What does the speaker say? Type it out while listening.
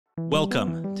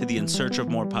Welcome to the In Search of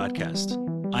More podcast.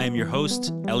 I am your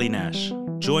host, Ellie Nash.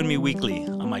 Join me weekly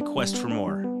on my quest for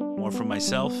more from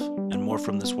myself and more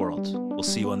from this world. We'll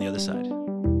see you on the other side.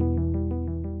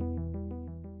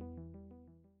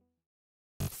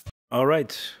 All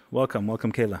right, welcome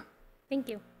Kayla. Thank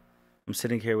you. I'm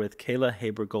sitting here with Kayla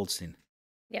Haber Goldstein.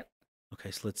 Yep.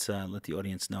 Okay, so let's let the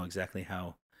audience know exactly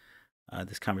how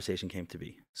this conversation came to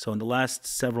be. So in the last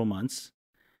several months,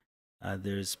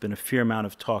 there's been a fair amount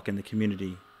of talk in the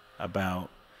community about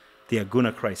the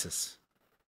Agunah crisis.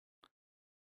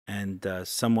 And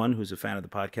someone who's a fan of the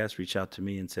podcast reached out to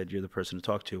me and said, you're the person to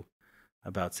talk to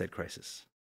about said crisis.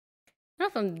 I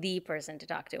don't know if I'm the person to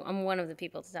talk to. I'm one of the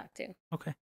people to talk to.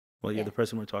 Okay. Well, you're the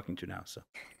person we're talking to now. So.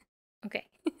 Okay.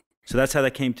 So that's how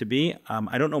that came to be.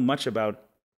 I don't know much about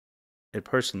it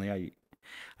personally.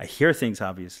 I hear things,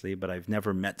 obviously, but I've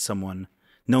never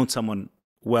known someone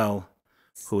well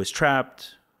who is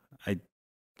trapped.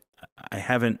 I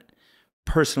haven't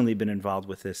personally been involved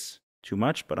with this too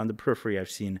much, but on the periphery, I've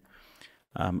seen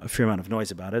a fair amount of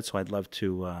noise about it. So I'd love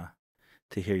to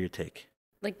hear your take.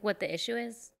 Like what the issue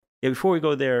is? Yeah. Before we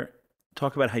go there,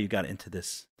 talk about how you got into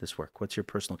this work. What's your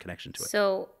personal connection to it?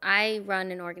 So I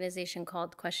run an organization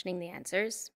called Questioning the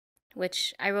Answers,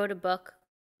 which I wrote a book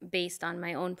based on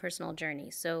my own personal journey.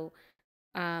 So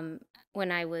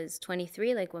when I was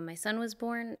 23, like when my son was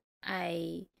born,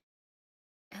 I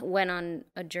went on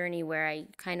a journey where I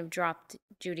kind of dropped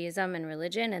Judaism and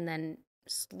religion, and then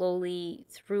slowly,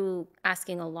 through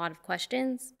asking a lot of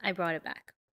questions, I brought it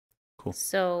back. Cool.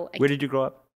 So where did you grow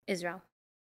up? Israel.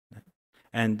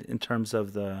 And in terms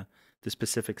of the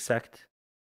specific sect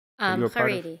that you were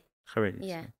part of? Haredi.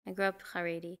 Yeah, I grew up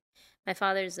Haredi. My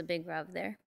father's a big Rav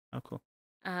there. Oh, cool.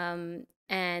 And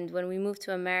when we moved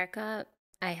to America,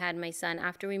 I had my son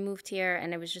after we moved here,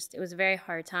 and it was a very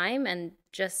hard time, and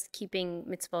just keeping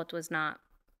mitzvot was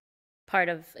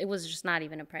just not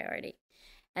even a priority.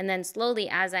 And then slowly,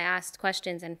 as I asked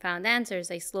questions and found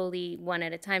answers, I slowly, one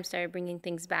at a time, started bringing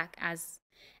things back as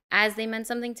they meant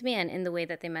something to me and in the way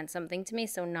that they meant something to me.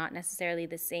 So not necessarily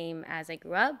the same as I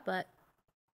grew up, but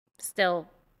still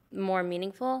more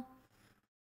meaningful.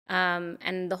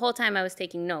 And the whole time I was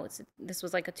taking notes. This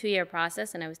was like a 2-year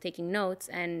process, and I was taking notes,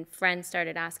 and friends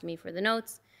started asking me for the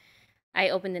notes. I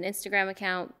opened an Instagram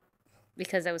account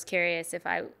because I was curious if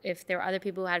there were other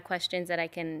people who had questions that I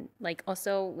can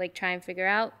also try and figure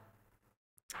out.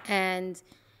 And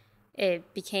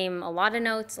it became a lot of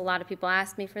notes. A lot of people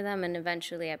asked me for them, and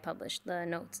eventually I published the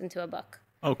notes into a book.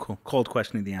 Oh, cool. Called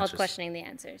Questioning the Answers. Called Questioning the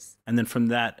Answers. And then from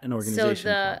that, an organization.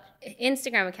 So the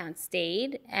Instagram account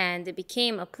stayed, and it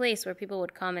became a place where people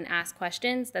would come and ask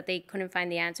questions that they couldn't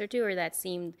find the answer to, or that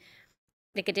seemed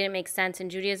like it didn't make sense in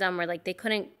Judaism, or like they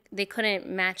couldn't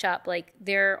match up. Like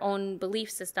their own belief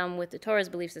system with the Torah's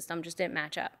belief system just didn't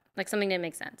match up. Like something didn't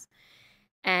make sense.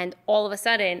 And all of a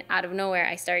sudden, out of nowhere,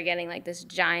 I started getting like this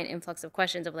giant influx of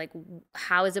questions of like,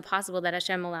 how is it possible that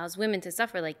Hashem allows women to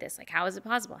suffer like this? Like, how is it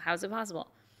possible? How is it possible?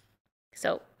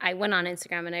 So I went on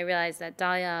Instagram and I realized that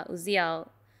Dalia Uziel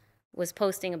was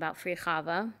posting about Free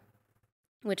Chava,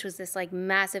 which was this like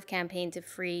massive campaign to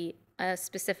free a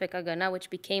specific Agunah,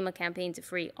 which became a campaign to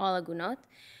free all Agunot,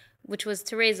 which was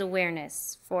to raise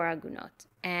awareness for Agunot.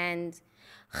 And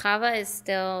Chava is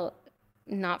still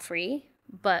not free.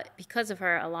 But because of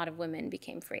her, a lot of women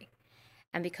became free.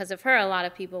 And because of her, a lot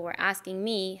of people were asking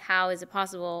me, how is it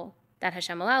possible that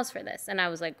Hashem allows for this? And I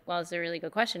was like, well, it's a really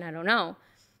good question. I don't know.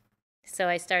 So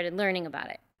I started learning about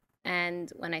it. And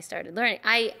when I started learning,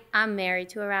 I'm married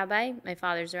to a rabbi. My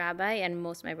father's a rabbi, and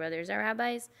most of my brothers are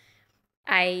rabbis.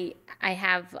 I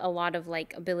have a lot of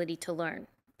ability to learn.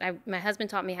 My husband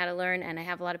taught me how to learn, and I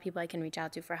have a lot of people I can reach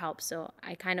out to for help. So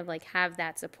I kind of have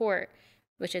that support,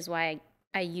 which is why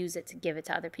I use it to give it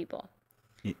to other people.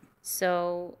 Yeah.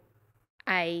 So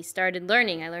I started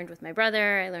learning. I learned with my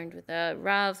brother. I learned with a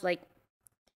Rav,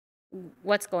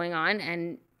 what's going on.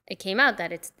 And it came out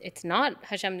that it's not,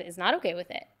 Hashem is not okay with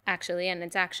it, actually. And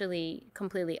it's actually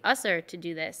completely usher to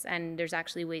do this. And there's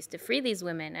actually ways to free these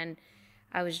women. And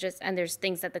and there's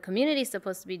things that the community is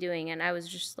supposed to be doing. And I was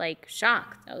just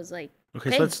shocked. I was like,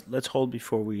 okay. So let's hold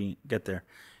before we get there.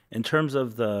 In terms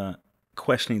of the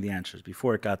questioning the answers,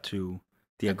 before it got to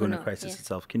the Agunah crisis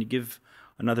itself. Can you give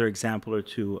another example or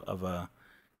two of a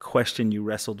question you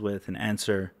wrestled with, an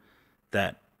answer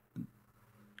that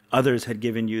others had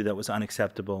given you that was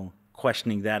unacceptable,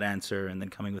 questioning that answer, and then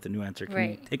coming with a new answer? Can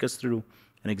you take us through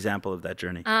an example of that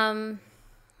journey?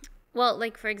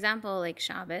 Well, for example,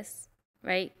 Shabbos,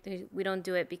 right? We don't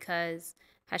do it because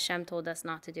Hashem told us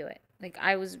not to do it.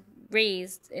 I was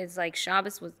raised, it's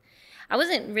Shabbos was, I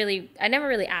never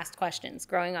really asked questions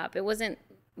growing up. It wasn't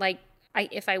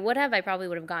If I would have, I probably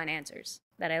would have gotten answers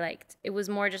that I liked. It was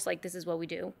more just like, this is what we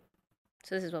do.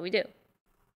 So this is what we do.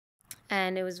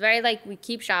 And it was very like, we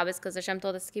keep Shabbos because Hashem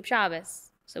told us to keep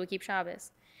Shabbos. So we keep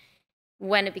Shabbos.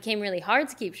 When it became really hard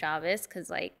to keep Shabbos, because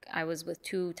like I was with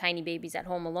 2 tiny babies at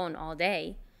home alone all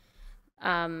day,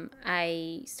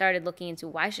 I started looking into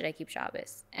why should I keep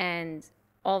Shabbos. And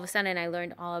all of a sudden I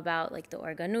learned all about like the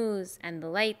organuz and the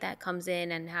light that comes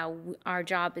in, and how our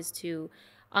job is to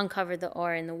uncover the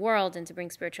or in the world and to bring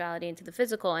spirituality into the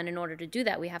physical. And in order to do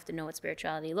that, we have to know what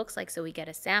spirituality looks like. So we get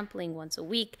a sampling once a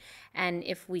week. And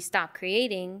if we stop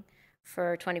creating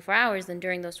for 24 hours, then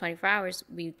during those 24 hours,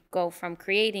 we go from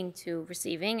creating to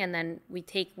receiving. And then we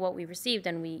take what we received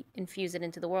and we infuse it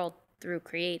into the world through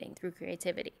creating, through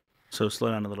creativity. So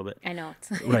slow down a little bit. I know.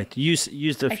 Right. You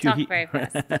used a few. I talk very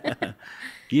fast.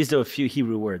 You used a few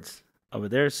Hebrew words over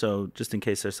there. So just in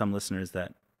case there's some listeners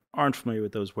that aren't familiar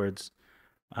with those words,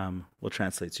 we'll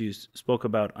translate. So you spoke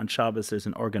about on Shabbos, there's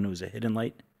an organuz, a hidden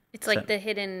light. It's like the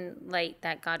hidden light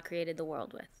that God created the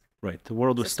world with. Right. The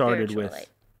world was started with light.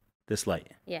 This light.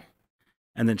 Yeah.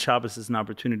 And then Shabbos is an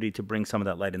opportunity to bring some of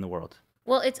that light in the world.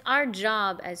 Well, it's our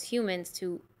job as humans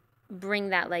to bring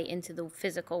that light into the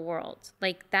physical world.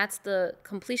 Like, that's the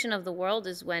completion of the world,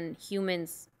 is when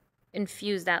humans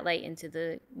infuse that light into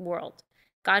the world.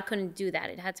 God couldn't do that.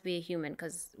 It had to be a human,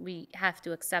 because we have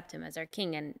to accept him as our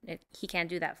king, and he can't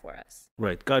do that for us.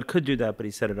 Right. God could do that, but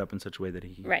he set it up in such a way that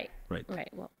he... Right.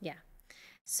 Well, yeah.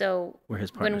 So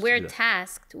when we're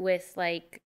tasked with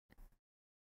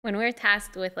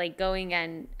going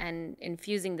and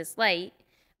infusing this light,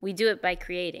 we do it by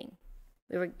creating.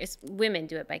 Women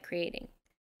do it by creating.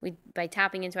 By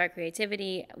tapping into our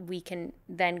creativity, we can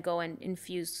then go and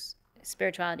infuse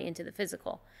spirituality into the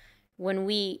physical. But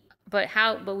we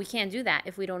can't do that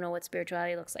if we don't know what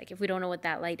spirituality looks like, if we don't know what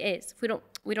that light is, if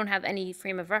we don't have any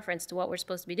frame of reference to what we're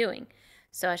supposed to be doing.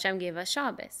 So Hashem gave us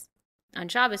Shabbos. On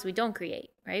Shabbos, we don't create,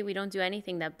 right? We don't do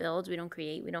anything that builds. We don't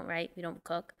create. We don't write. We don't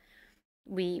cook.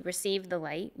 We receive the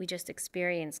light. We just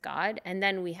experience God. And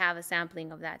then we have a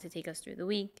sampling of that to take us through the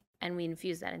week. And we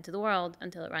infuse that into the world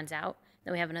until it runs out.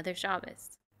 Then we have another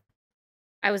Shabbos.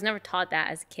 I was never taught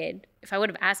that as a kid. If I would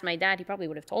have asked my dad, he probably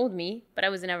would have told me, but I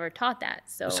was never taught that.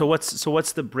 So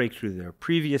what's the breakthrough there?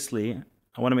 Previously,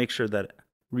 I want to make sure that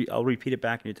I'll repeat it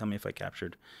back and you tell me if I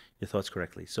captured your thoughts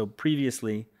correctly. So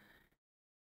previously,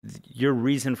 your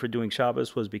reason for doing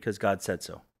Shabbos was because God said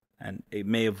so. And it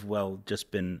may have well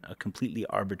just been a completely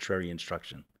arbitrary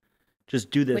instruction. Just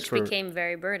do this. Which became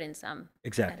very burdensome.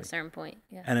 Exactly. At a certain point.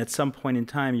 Yeah. And at some point in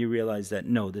time, you realize that,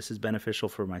 no, this is beneficial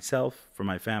for myself, for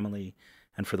my family,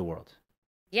 and for the world.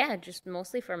 Yeah, just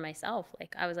mostly for myself.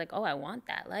 Like, I was like, oh, I want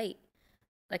that light.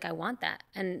 Like, I want that.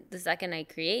 And the second I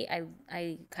create,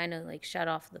 I kind of like shut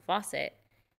off the faucet.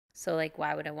 So like,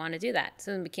 why would I want to do that?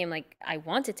 So it became like, I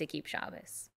wanted to keep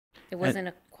Shabbos. It wasn't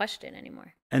a question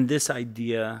anymore. And this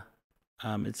idea...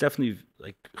 it's definitely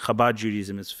like Chabad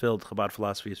Judaism Chabad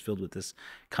philosophy is filled with this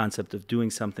concept of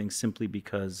doing something simply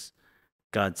because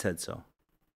God said so.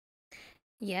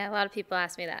 Yeah, a lot of people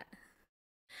ask me that.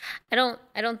 I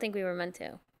don't think we were meant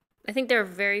to. I think there are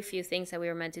very few things that we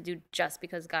were meant to do just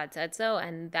because God said so,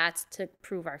 and that's to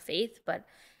prove our faith. But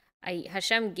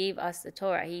Hashem gave us the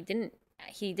Torah. He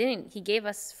gave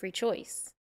us free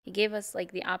choice. He gave us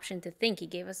like the option to think. He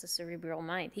gave us a cerebral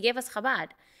mind. He gave us Chabad.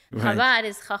 Right. Chabad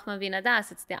is Chachma Bina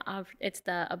Das. It's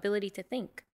the ability to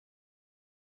think.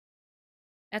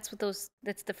 That's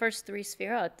the first 3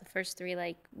 sefirot, the first 3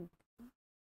 like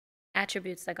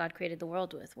attributes that God created the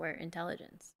world with were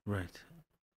intelligence. Right.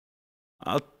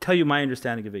 I'll tell you my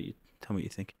understanding of it. You tell me what you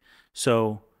think.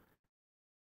 So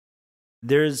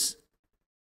there's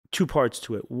 2 parts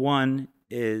to it. One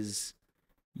is,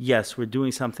 yes, we're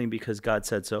doing something because God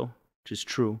said so, which is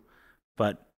true,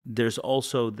 but there's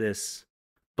also this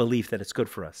belief that it's good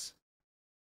for us.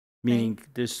 Meaning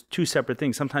there's 2 separate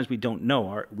things. Sometimes we don't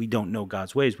know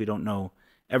God's ways. We don't know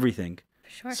everything.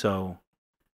 Sure. So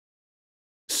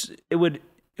it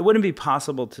wouldn't be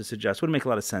possible to suggest, it wouldn't make a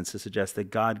lot of sense to suggest that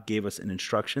God gave us an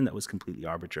instruction that was completely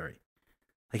arbitrary.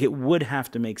 Like, it would have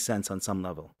to make sense on some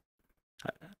level.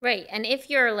 Right. And if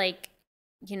you're like,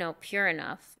 pure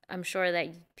enough, I'm sure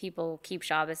that people keep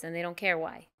Shabbos and they don't care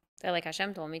why. They're like,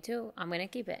 Hashem told me to, I'm going to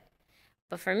keep it.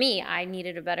 But for me, I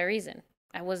needed a better reason.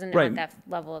 I wasn't at that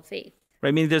level of faith. Right.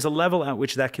 I mean, there's a level at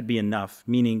which that could be enough,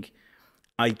 meaning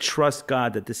I trust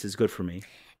God that this is good for me.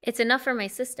 It's enough for my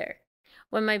sister.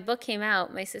 When my book came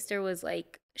out, my sister was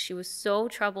like, she was so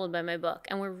troubled by my book.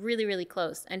 And we're really, really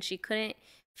close. And she couldn't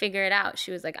figure it out.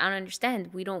 She was like, I don't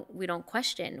understand. We don't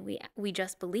question. We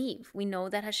just believe. We know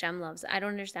that Hashem loves. I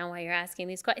don't understand why you're asking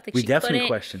these questions. Like, We definitely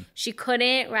question. She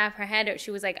couldn't wrap her head. She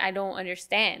was like, I don't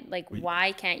understand. Like,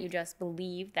 why can't you just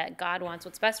believe that God wants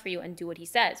what's best for you and do what he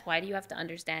says? Why do you have to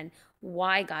understand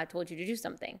why God told you to do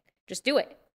something? Just do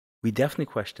it. We definitely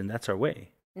question. That's our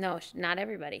way. No, not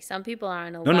everybody. Some people are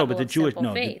on a No, level but the of Jewish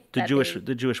simple faith.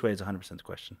 the Jewish way is 100% the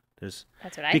question. That's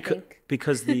what I think.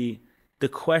 Because the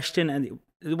question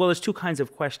there's two kinds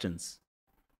of questions,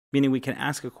 meaning we can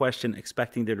ask a question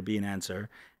expecting there to be an answer,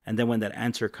 and then when that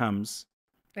answer comes,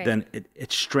 then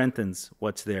it strengthens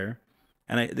what's there.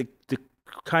 And the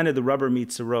kind of the rubber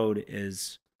meets the road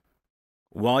is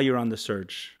while you're on the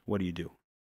search, what do you do?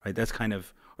 Right? That's kind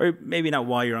of, or maybe not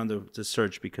while you're on the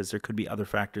search, because there could be other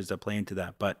factors that play into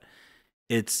that, but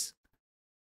it's,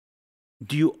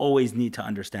 do you always need to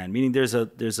understand? Meaning there's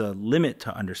a limit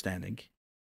to understanding.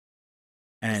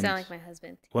 And you sound like my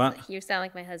husband. What? You sound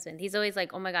like my husband. He's always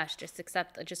like, oh my gosh,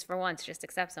 just for once, just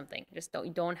accept something.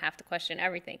 You don't have to question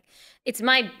everything. It's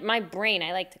my brain.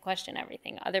 I like to question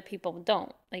everything. Other people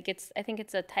don't. Like, I think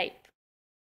it's a type.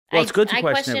 Well, it's good to I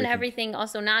question everything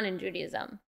also not in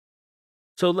Judaism.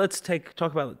 So let's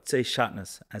talk about, let's say,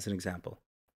 shatnez as an example,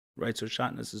 right? So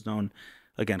shatnez is known,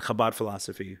 again, Chabad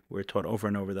philosophy. We're taught over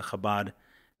and over the Chabad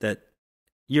that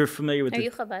you're familiar with. Are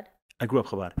you Chabad? I grew up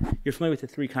Chabad. You're familiar with the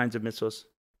three kinds of mitzvos?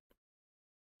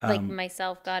 Like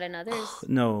myself, God, and others?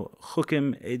 No,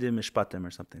 chukim, edim, mishpatim, or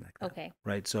something like that. Okay.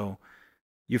 Right, so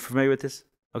you're familiar with this?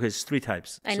 Okay, it's three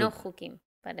types. I know chukim,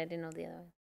 but I didn't know the other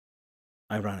one.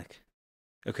 Ironic.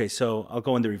 Okay, so I'll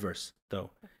go in the reverse, though.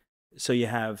 So you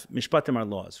have, mishpatim are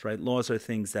laws, right? Laws are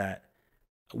things that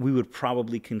we would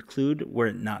probably conclude were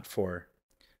it not for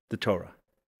the Torah.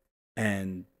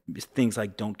 And things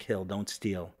like don't kill, don't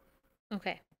steal.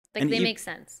 Okay. Like, they make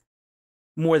sense.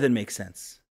 More than make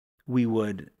sense. We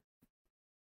would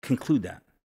conclude that.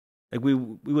 Like we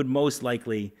would most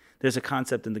likely, there's a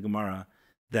concept in the Gemara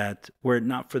that were it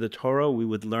not for the Torah, we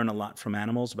would learn a lot from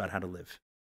animals about how to live.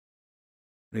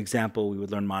 An example, we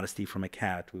would learn modesty from a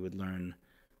cat. We would learn,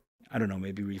 I don't know,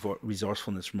 maybe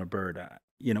resourcefulness from a bird.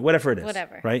 Whatever it is.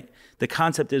 Whatever. Right? The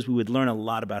concept is we would learn a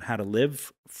lot about how to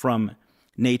live from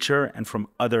nature and from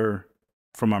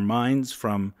our minds,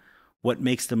 from what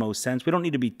makes the most sense. We don't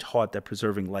need to be taught that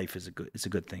preserving life is a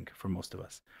good thing for most of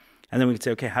us. And then we could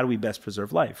say, okay, how do we best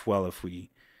preserve life? Well, if we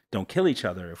don't kill each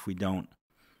other, if we don't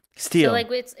steal. So, like,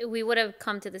 we would have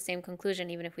come to the same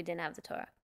conclusion even if we didn't have the Torah.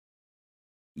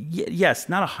 Yes,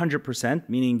 not 100%,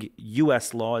 meaning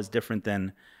U.S. law is different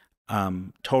than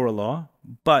Torah law,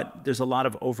 but there's a lot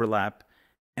of overlap.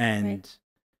 And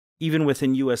even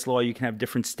within U.S. law, you can have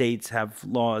different states have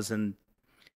laws and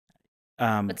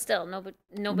but still, nobody.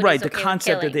 Right, the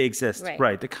concept that they exist.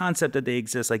 Right, the concept that they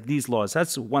exist, like these laws.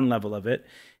 That's one level of it.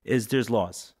 Is there's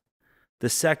laws. The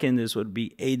second would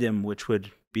be Edim, which would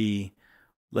be,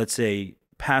 let's say,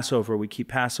 Passover. We keep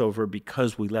Passover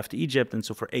because we left Egypt, and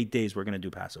so for 8 days we're going to do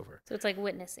Passover. So it's like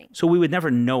witnessing. So we would never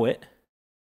know it,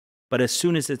 but as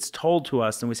soon as it's told to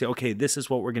us, then we say, okay, this is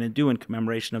what we're going to do in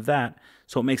commemoration of that.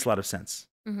 So it makes a lot of sense.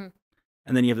 Mm-hmm.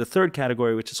 And then you have the third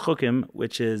category, which is chukim,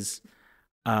 which is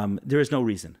there is no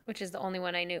reason. Which is the only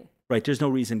one I knew. Right. There's no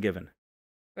reason given.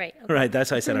 Right. Okay. Right.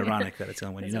 That's why I said ironic that it's the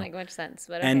only one you know. Doesn't make much sense.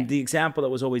 But okay. And the example that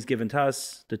was always given to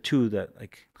us, the two that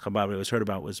like Chabad always heard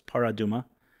about was paraduma,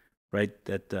 right?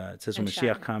 That it says when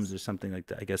Mashiach comes, there's something like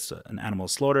that. I guess an animal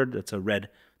slaughtered. That's the red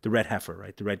heifer,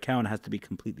 right? The red cow, and it has to be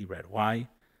completely red. Why?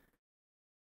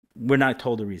 We're not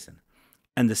told the reason.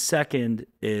 And the second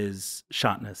is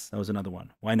shatnez. That was another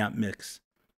one. Why not mix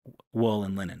wool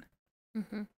and linen?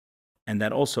 Mm-hmm. And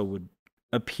that also would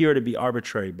appear to be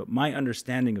arbitrary. But my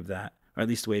understanding of that, or at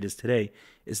least the way it is today,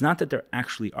 is not that they're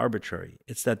actually arbitrary.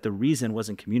 It's that the reason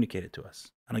wasn't communicated to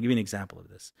us. And I'll give you an example of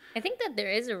this. I think that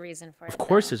there is a reason for it. Of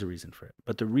course there's a reason for it.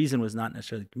 But the reason was not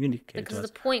necessarily communicated to us.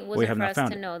 Because the point wasn't for us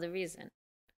to know the reason.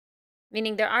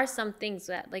 Meaning there are some things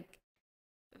that, like,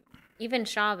 even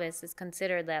Shabbos is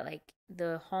considered that, like,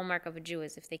 the hallmark of a Jew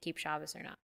is if they keep Shabbos or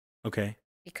not. Okay.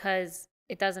 Because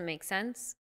it doesn't make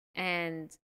sense.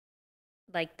 And,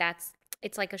 like,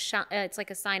 it's like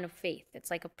a sign of faith. It's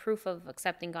like a proof of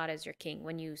accepting God as your king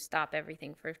when you stop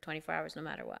everything for 24 hours no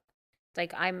matter what. It's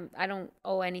like I don't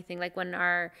owe anything. Like when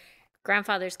our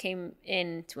grandfathers came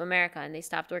into America and they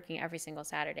stopped working every single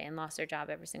Saturday and lost their job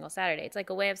every single Saturday. It's like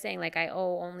a way of saying, like, I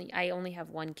only have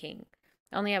one king.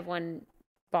 I only have one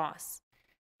boss.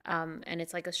 And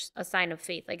it's like a sign of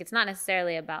faith. Like, it's not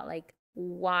necessarily about, like,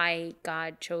 why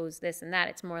God chose this and that.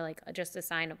 It's more like just a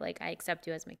sign of, like, I accept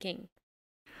you as my king.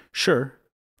 Sure,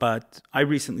 but I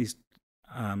recently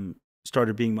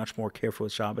started being much more careful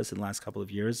with Shabbos in the last couple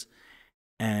of years.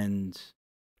 And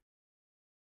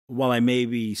while I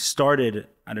maybe started,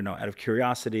 I don't know, out of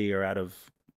curiosity or out of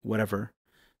whatever,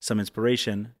 some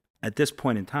inspiration, at this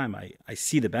point in time, I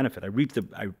see the benefit. I reap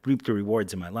the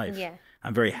rewards in my life. Yeah.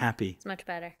 I'm very happy. It's much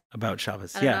better. About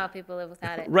Shabbos. I don't know how people live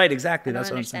without it. Right, exactly. I don't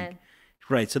That's understand. what I'm saying.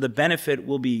 Right. So the benefit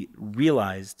will be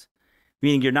realized,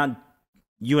 meaning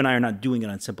you and I are not doing it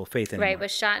on simple faith anymore. Right,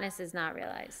 but shotness is not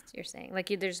realized, you're saying.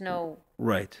 Like, there's no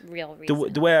real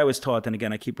reason. The way I was taught, and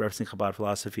again, I keep referencing Chabad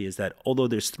philosophy, is that although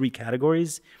there's 3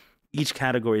 categories, each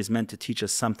category is meant to teach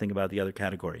us something about the other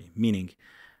category. Meaning,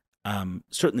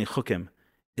 certainly chukim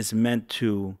is meant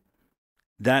to,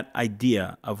 that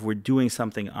idea of we're doing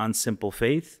something on simple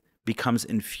faith becomes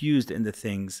infused into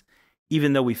things,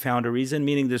 even though we found a reason.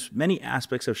 Meaning there's many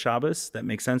aspects of Shabbos that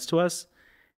make sense to us.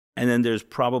 And then there's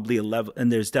probably a level,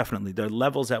 and there are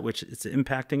levels at which it's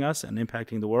impacting us and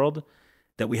impacting the world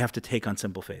that we have to take on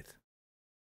simple faith.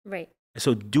 Right.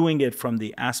 So doing it from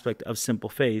the aspect of simple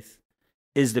faith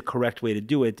is the correct way to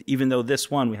do it, even though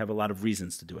this one, we have a lot of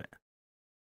reasons to do it.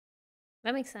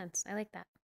 That makes sense. I like that.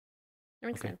 That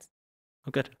makes sense.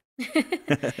 Oh, good.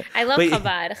 I love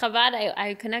Chabad. Chabad,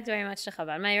 I connect very much to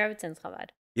Chabad. My Rebbetzin's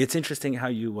Chabad. It's interesting how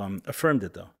you affirmed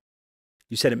it, though.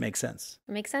 You said it makes sense.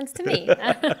 It makes sense to me.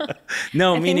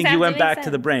 No, meaning you went back to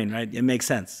the brain, right? It makes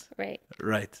sense. Right.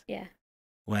 Right. Yeah.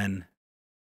 When?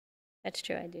 That's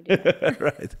true. I do that.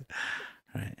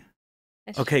 Right.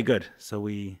 That's okay, true. good. So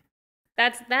we...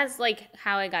 That's like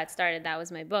how I got started. That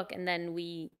was my book. And then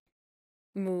we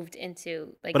moved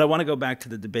into like... But I want to go back to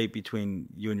the debate between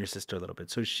you and your sister a little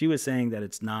bit. So she was saying that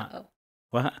it's not... Uh-oh.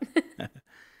 What?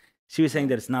 She was saying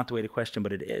that it's not the way to question,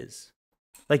 but it is.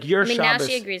 Like your Shabbos... now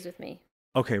she agrees with me.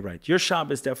 Okay, right. Your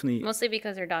Shabbos definitely... Mostly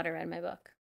because her daughter read my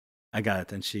book. I got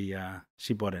it. And she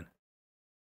bought in.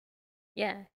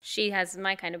 Yeah, she has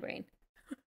my kind of brain.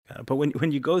 But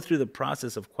when you go through the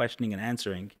process of questioning and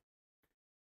answering,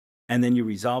 and then you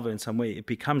resolve it in some way, it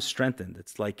becomes strengthened.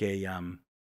 It's like a...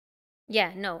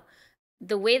 Yeah, no.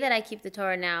 The way that I keep the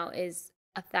Torah now is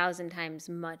 1,000 times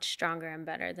much stronger and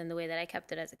better than the way that I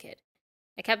kept it as a kid.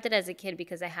 I kept it as a kid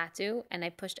because I had to, and I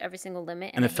pushed every single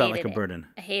limit, and it felt like a burden.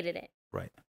 I hated it.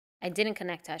 Right. I didn't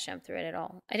connect to Hashem through it at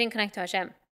all. I didn't connect to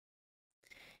Hashem.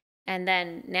 And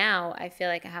then now I feel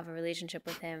like I have a relationship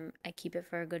with him. I keep it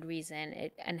for a good reason.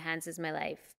 It enhances my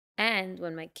life. And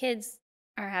when my kids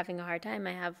are having a hard time,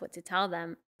 I have what to tell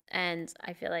them. And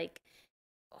I feel like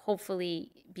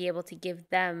hopefully be able to give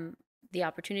them the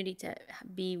opportunity to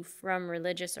be from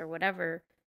religious or whatever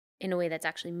in a way that's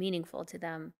actually meaningful to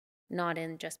them, not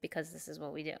in just because this is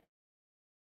what we do.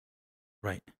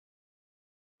 Right.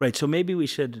 Right. So maybe we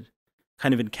should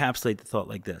kind of encapsulate the thought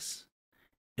like this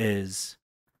is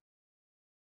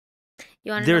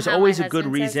there's always a good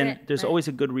reason. There's always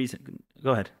a good reason.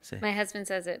 Go ahead. Say. My husband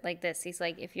says it like this. He's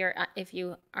like, if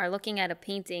you are looking at a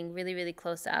painting really, really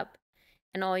close up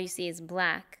and all you see is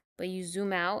black, but you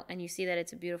zoom out and you see that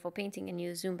it's a beautiful painting and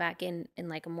you zoom back in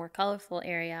like a more colorful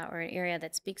area or an area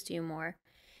that speaks to you more,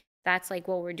 that's like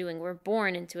what we're doing. We're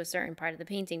born into a certain part of the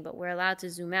painting, but we're allowed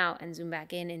to zoom out and zoom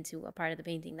back in into a part of the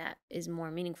painting that is more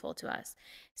meaningful to us.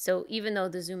 So even though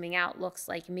the zooming out looks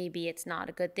like maybe it's not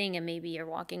a good thing and maybe you're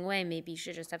walking away, maybe you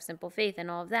should just have simple faith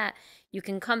and all of that, you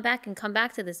can come back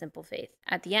to the simple faith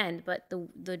at the end. But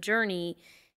the journey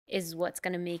is what's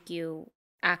going to make you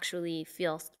actually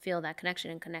feel that connection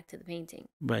and connect to the painting.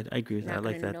 Right, I agree with that. I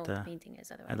like that. Know what the painting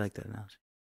is otherwise. I like that analogy.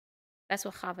 That's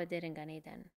what Chava did in Gan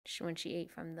Eden when she ate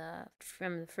from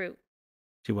the fruit.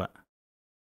 She what?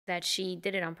 That she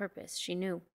did it on purpose. She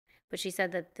knew, but she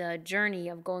said that the journey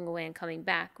of going away and coming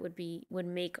back would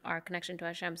make our connection to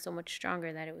Hashem so much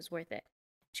stronger that it was worth it.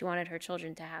 She wanted her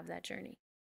children to have that journey.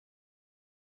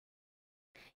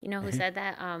 You know who said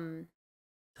that? Sounds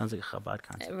like a Chabad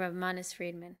concept. Rav Manis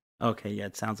Friedman. Okay, yeah,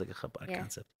 it sounds like a Chabad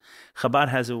concept. Chabad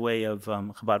has a way of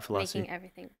Chabad philosophy. Making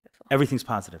everything beautiful. Everything's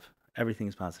positive. Everything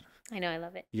is positive. I know, I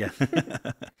love it. Yeah.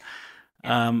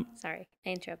 Sorry, I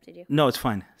interrupted you. No, it's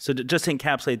fine. So just to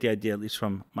encapsulate the idea, at least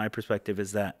from my perspective,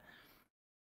 is that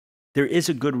there is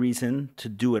a good reason to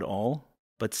do it all,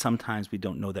 but sometimes we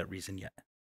don't know that reason yet.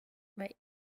 Right.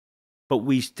 But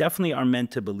we definitely are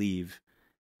meant to believe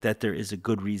that there is a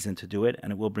good reason to do it,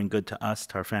 and it will bring good to us,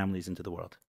 to our families, and to the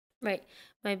world. Right.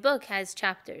 My book has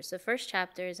chapters. The first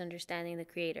chapter is understanding the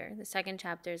Creator. The second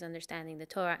chapter is understanding the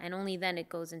Torah. And only then it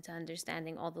goes into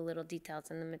understanding all the little details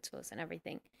and the mitzvahs and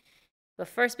everything. But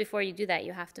first, before you do that,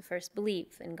 you have to first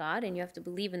believe in God and you have to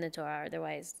believe in the Torah.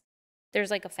 Otherwise,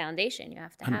 there's like a foundation you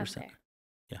have to 100%. have there.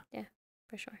 Yeah. Yeah,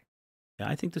 for sure. Yeah,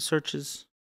 I think the search is,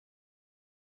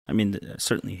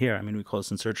 certainly here. We call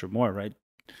this In Search of More, right?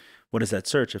 what is that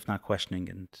search if not questioning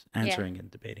and answering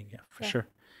and debating? Yeah, for sure.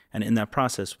 And in that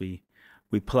process, we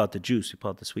pull out the juice, we pull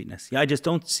out the sweetness. Yeah, I just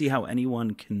don't see how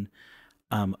anyone can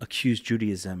accuse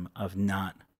Judaism of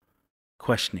not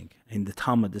questioning. In the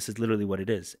Talmud, this is literally what it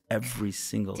is. Every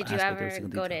single Did you aspect, every ever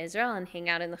single go to detail. Israel and hang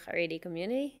out in the Haredi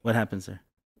community? What happens there?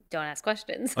 Don't ask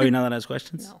questions. Oh, you're not allowed to ask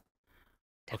questions? No,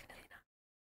 definitely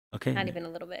Okay. not even a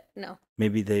little bit. No.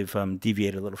 Maybe they've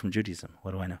deviated a little from Judaism.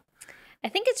 What do I know? I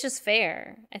think it's just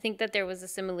fair. I think that there was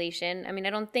assimilation. I mean, I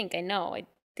don't think, I know. I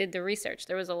did the research.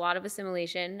 There was a lot of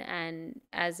assimilation, and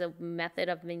as a method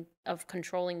of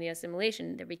controlling the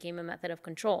assimilation, there became a method of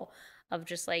control of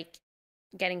just like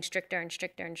getting stricter and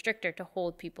stricter and stricter to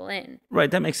hold people in. Right,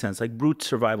 that makes sense. Like brute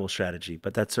survival strategy,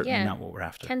 but that's certainly not what we're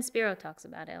after. Ken Spiro talks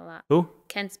about it a lot. Who?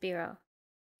 Ken Spiro.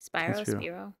 Ken Spiro.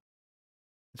 Spiro.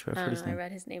 That's where I've heard his name. I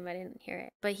read his name. I didn't hear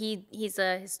it. But he's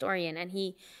a historian, and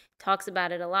he talks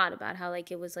about it a lot, about how like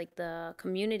it was like the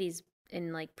communities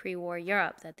in like pre-war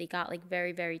Europe that they got like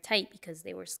very, very tight because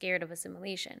they were scared of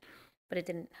assimilation. But it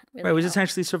didn't really Right, it was help.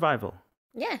 essentially survival.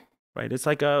 Yeah. Right, it's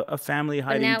like a family But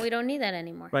hiding. now we don't need that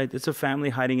anymore. Right, it's a family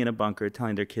hiding in a bunker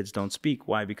telling their kids don't speak.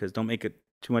 Why? Because don't make it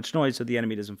too much noise so the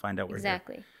enemy doesn't find out we're here.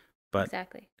 Exactly. But,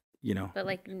 exactly. you know. But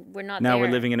like we're not now there.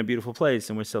 we're living in a beautiful place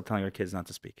and we're still telling our kids not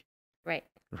to speak. Right.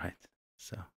 Right.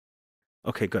 So,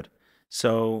 okay, good.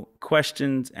 So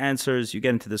questions, answers, you get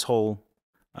into this whole,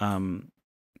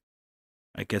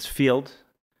 I guess, field.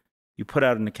 You put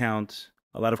out an account.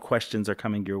 A lot of questions are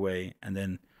coming your way. And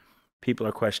then people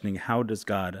are questioning, how does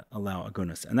God allow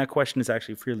Agunah? And that question is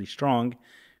actually fairly strong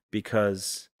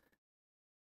because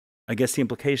I guess the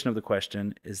implication of the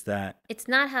question is that it's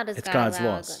not how does it's God God's allow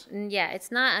laws. Yeah,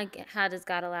 it's not how does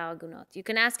God allow Agunot. You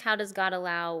can ask how does God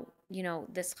allow,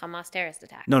 this Hamas terrorist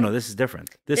attack. No, this is different.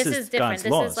 This is different. God's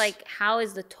This laws. is like, how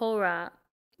is the Torah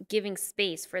giving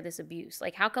space for this abuse?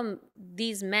 Like, how come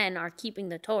these men are keeping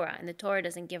the Torah and the Torah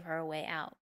doesn't give her a way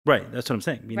out? Right, that's what I'm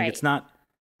saying. Meaning Right. it's not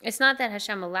that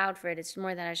Hashem allowed for it. It's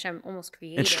more that Hashem almost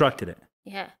created instructed it.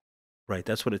 Yeah. Right,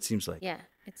 that's what it seems like. Yeah.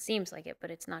 It seems like it,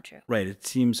 but it's not true. Right, it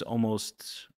seems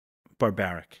almost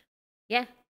barbaric. Yeah.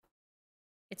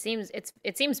 It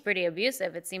seems pretty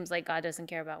abusive. It seems like God doesn't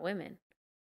care about women.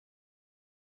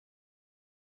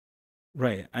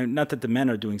 Right. Not that the men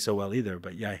are doing so well either,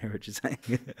 but yeah, I hear what you're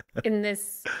saying. In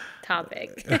this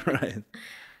topic. Right.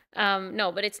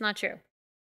 No, but it's not true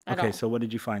at all. Okay, so what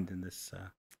did you find in this?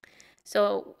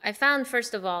 So I found,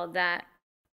 first of all, that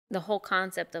the whole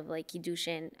concept of like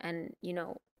Kiddushin and,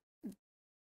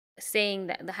 saying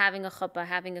that having a chuppah,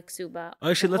 having a ksuba.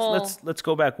 Actually, let's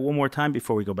go back one more time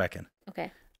before we go back in.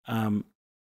 Okay.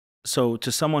 So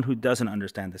to someone who doesn't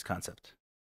understand this concept,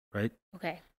 right?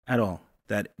 Okay. At all,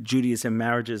 that Judaism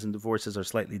marriages and divorces are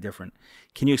slightly different.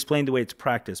 Can you explain the way it's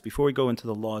practiced before we go into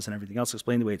the laws and everything else?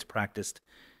 Explain the way it's practiced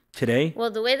today.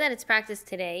 Well, the way that it's practiced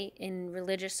today in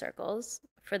religious circles,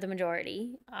 for the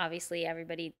majority, obviously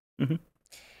everybody. Mm-hmm.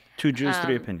 2 Jews,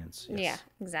 3 opinions. Yes. Yeah,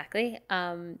 exactly.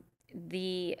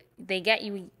 We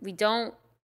don't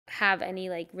have any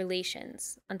like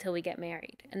relations until we get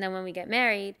married, and then when we get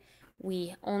married,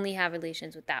 we only have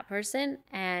relations with that person,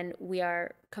 and we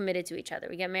are committed to each other.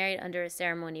 We get married under a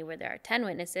ceremony where there are 10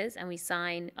 witnesses, and we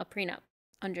sign a prenup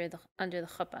under the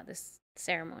chuppah, this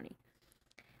ceremony,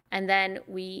 and then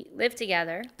we live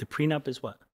together. The prenup is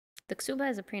what? The ksuba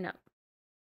is a prenup.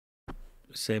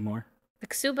 Say more. The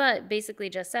ksuba basically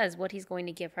just says what he's going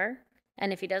to give her,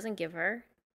 and if he doesn't give her,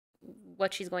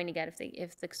 what she's going to get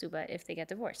if they get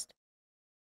divorced.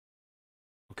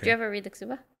 Okay. Did you ever read the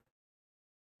ksuba?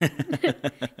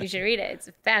 You should read it. It's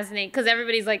fascinating because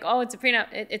everybody's like, "Oh, it's a prenup."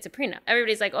 It's a prenup.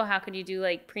 Everybody's like, "Oh, how could you do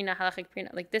like prenup, halachic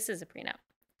prenup?" Like this is a prenup.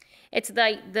 It's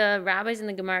like the rabbis in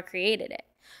the Gemara created it.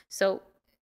 So,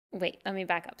 wait, let me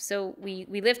back up. So we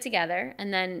live together,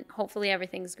 and then hopefully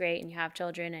everything's great, and you have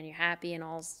children, and you're happy, and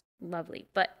all's lovely.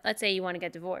 But let's say you want to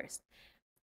get divorced.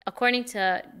 According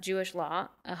to Jewish law,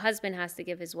 a husband has to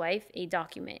give his wife a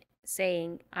document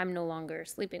saying, "I'm no longer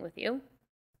sleeping with you.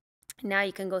 Now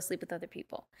you can go sleep with other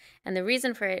people." And the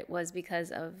reason for it was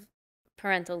because of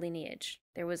parental lineage.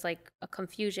 There was like a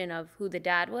confusion of who the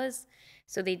dad was.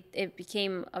 So it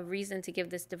became a reason to give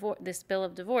this bill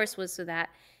of divorce was so that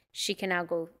she can now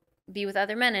go be with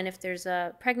other men. And if there's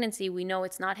a pregnancy, we know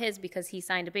it's not his because he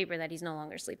signed a paper that he's no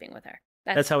longer sleeping with her.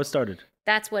 That's how it started.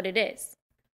 That's what it is.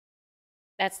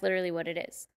 That's literally what it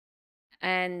is.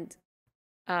 And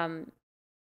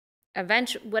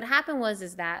eventually, what happened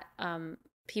is that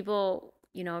people,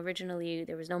 originally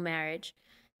there was no marriage.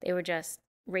 They were just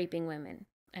raping women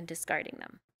and discarding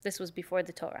them. This was before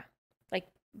the Torah, like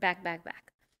back.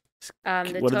 What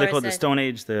do they call it? The Stone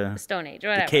Age? The Stone Age, or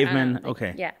whatever. The cavemen?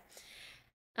 Okay. Yeah.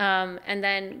 And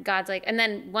then God's like, and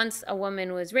then once a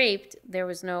woman was raped,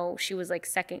 she was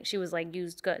like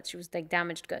used goods. She was like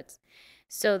damaged goods.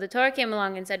 So the Torah came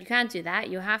along and said, you can't do that.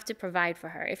 You have to provide for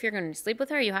her. If you're going to sleep with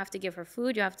her, you have to give her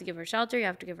food. You have to give her shelter. You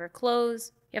have to give her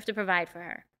clothes. You have to provide for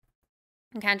her.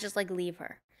 You can't just like leave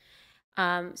her.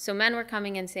 So men were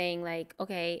coming and saying like,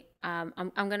 okay,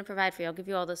 I'm going to provide for you. I'll give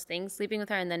you all those things, sleeping with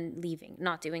her and then leaving,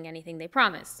 not doing anything they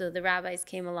promised. So the rabbis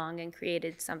came along and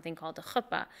created something called a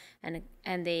chuppah,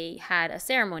 and they had a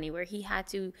ceremony where he had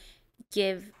to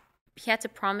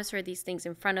promise her these things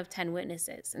in front of 10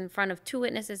 witnesses, in front of 2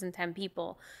 witnesses and 10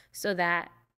 people, so that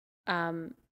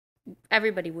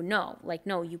everybody would know, like,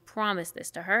 no, you promised this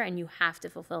to her and you have to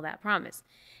fulfill that promise.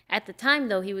 At the time,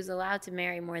 though, he was allowed to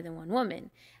marry more than one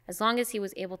woman, as long as he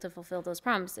was able to fulfill those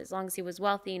promises, as long as he was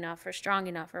wealthy enough or strong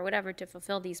enough or whatever to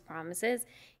fulfill these promises,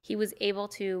 he was able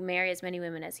to marry as many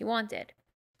women as he wanted.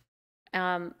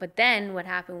 But then what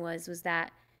happened was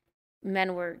that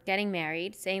men were getting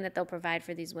married, saying that they'll provide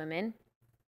for these women,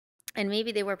 and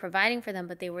maybe they were providing for them,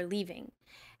 but they were leaving,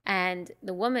 and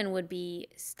the woman would be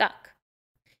stuck.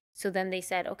 So then they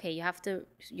said, okay, you have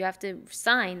to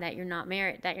sign that you're not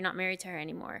married to her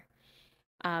anymore,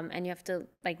 and you have to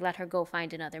like let her go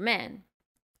find another man.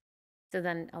 So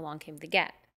then along came the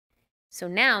get. So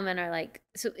now men are like,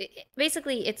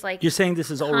 basically it's like, you're saying this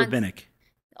is all rabbinic.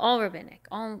 All rabbinic.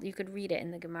 You could read it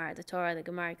in the Gemara, the Torah, the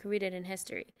Gemara. You could read it in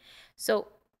history. So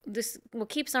this, what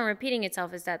keeps on repeating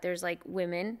itself is that there's like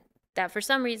women that for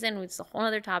some reason, it's a whole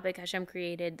other topic, Hashem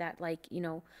created that, like,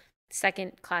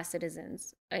 second-class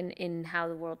citizens in how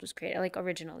the world was created, like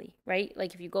originally, right?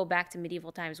 Like if you go back to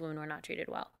medieval times, women were not treated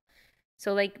well.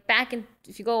 So like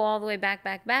if you go all the way back,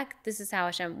 this is how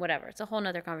Hashem, whatever. It's a whole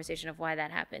other conversation of why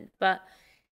that happened. But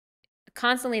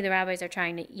constantly the rabbis are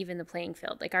trying to even the playing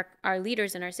field. Like our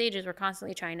leaders and our sages were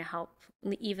constantly trying to help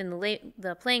even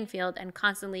the playing field, and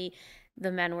constantly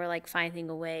the men were like finding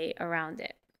a way around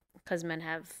it, because men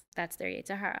that's their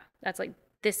Yetzer Hara. That's like,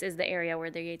 this is the area where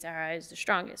their Yetzer Hara is the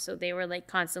strongest. So they were like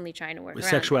constantly trying to work around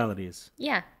sexuality is.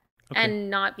 Yeah. Okay. And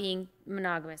not being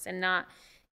monogamous and not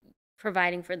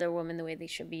providing for their woman the way they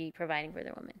should be providing for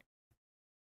their woman.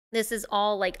 This is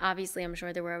all like, obviously, I'm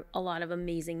sure there were a lot of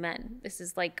amazing men. This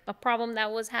is like a problem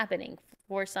that was happening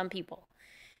for some people.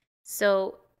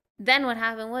 So then what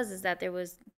happened is that there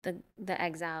was the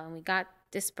exile, and we got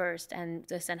dispersed, and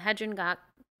the Sanhedrin got,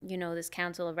 this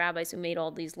council of rabbis who made all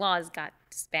these laws got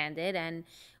disbanded, and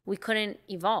we couldn't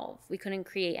evolve. We couldn't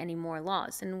create any more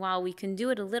laws. And while we can do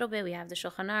it a little bit, we have the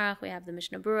Shulchan Aruch, we have the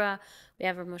Mishnah Berurah, we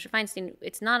have Rav Moshe Feinstein,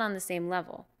 it's not on the same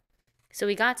level. So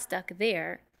we got stuck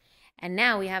there. And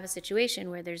now we have a situation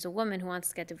where there's a woman who wants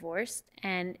to get divorced,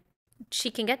 and she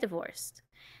can get divorced,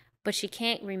 but she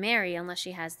can't remarry unless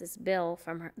she has this bill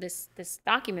from her, this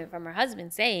document from her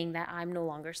husband saying that I'm no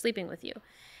longer sleeping with you.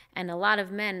 And a lot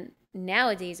of men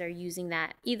nowadays are using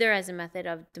that either as a method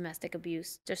of domestic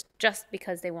abuse, just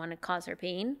because they want to cause her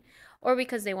pain, or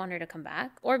because they want her to come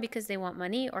back, or because they want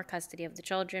money or custody of the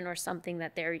children, or something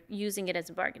that they're using it as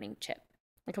a bargaining chip,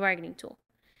 like a bargaining tool.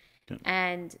 Yeah.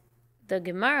 And the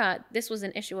Gemara, this was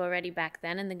an issue already back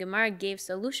then, and the Gemara gave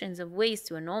solutions of ways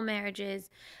to annul marriages,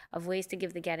 of ways to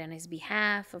give the get on his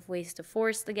behalf, of ways to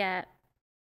force the get.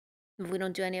 We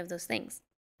don't do any of those things.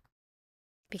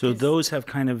 So those have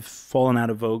kind of fallen out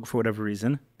of vogue for whatever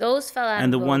reason. Those fell out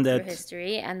of vogue through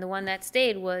history, and the one that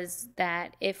stayed was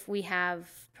that if we have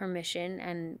permission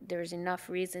and there's enough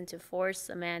reason to force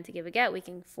a man to give a get, we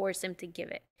can force him to give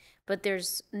it. But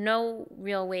there's no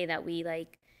real way that we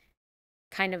like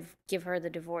kind of give her the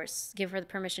divorce, give her the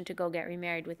permission to go get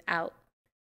remarried without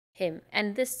him.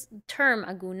 And this term,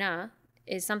 Agunah,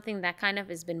 is something that kind of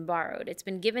has been borrowed. It's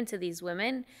been given to these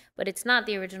women, but it's not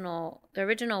the original. The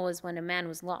original was when a man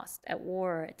was lost at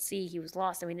war or at sea. He was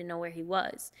lost, and we didn't know where he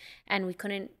was. And we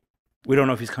don't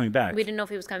know if he's coming back. We didn't know if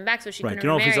he was coming back, so she couldn't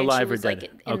remarry. Don't know if he's alive or dead.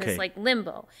 Like in this like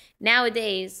limbo.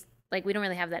 Nowadays, like we don't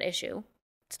really have that issue.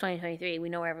 It's 2023. We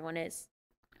know where everyone is.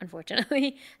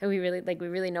 Unfortunately, and we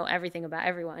really know everything about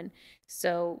everyone.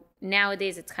 So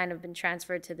nowadays it's kind of been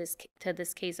transferred to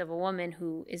this case of a woman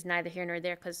who is neither here nor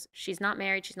there, because she's not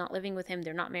married, she's not living with him,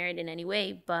 they're not married in any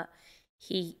way, but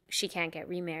she can't get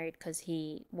remarried because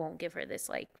he won't give her this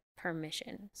like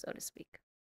permission, so to speak.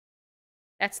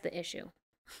 That's the issue.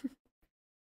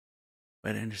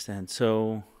 But I understand.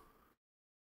 So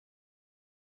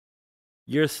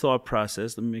your thought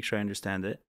process, let me make sure I understand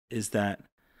it, is that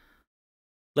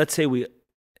let's say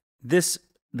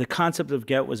the concept of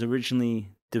get was originally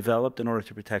developed in order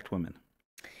to protect women.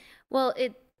 Well,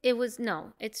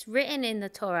 it's written in the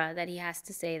Torah that he has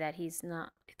to say that he's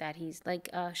not, that he's like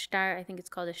a shtar. I think it's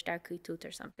called a shtar kritut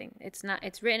or something. It's not.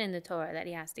 It's written in the Torah that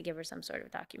he has to give her some sort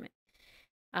of document.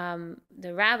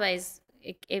 The rabbis,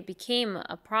 it became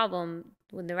a problem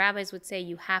when the rabbis would say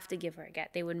you have to give her a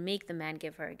get. They would make the man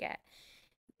give her a get.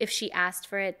 If she asked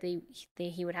for it,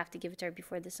 he would have to give it to her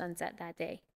before the sunset that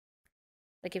day.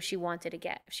 Like if she wanted a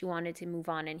get, if she wanted to move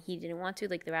on and he didn't want to,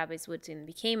 like the rabbis would say, it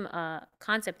became a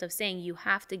concept of saying you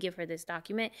have to give her this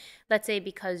document, let's say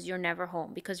because you're never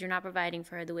home, because you're not providing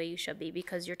for her the way you should be,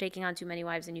 because you're taking on too many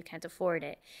wives and you can't afford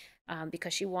it,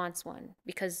 because she wants one,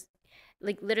 because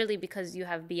like literally because you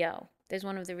have BO. There's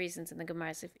one of the reasons in the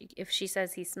Gemara, if she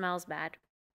says he smells bad,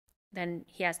 then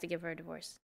he has to give her a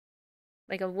divorce.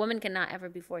 Like a woman cannot ever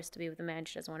be forced to be with a man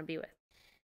she doesn't want to be with.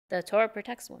 The Torah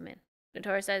protects women. The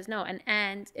Torah says no.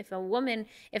 And if a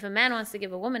man wants to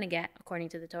give a woman a get, according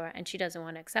to the Torah, and she doesn't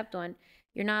want to accept one,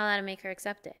 you're not allowed to make her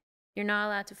accept it. You're not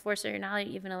allowed to force her. You're not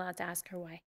even allowed to ask her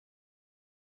why.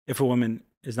 If a woman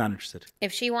is not interested.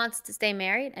 If she wants to stay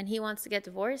married and he wants to get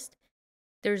divorced,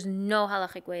 there's no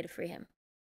halachic way to free him.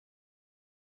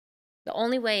 The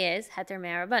only way is heter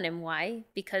me'arabanim. Why?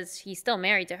 Because he's still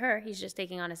married to her. He's just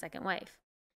taking on a second wife.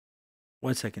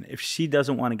 1 second. If she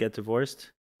doesn't want to get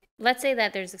divorced, let's say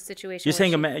that there's a situation.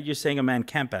 You're saying a man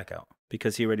can't back out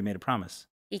because he already made a promise.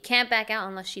 He can't back out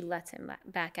unless she lets him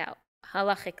back out.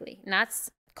 Halachically, not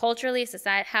culturally,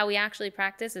 society, how we actually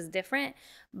practice is different.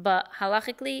 But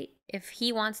halachically, if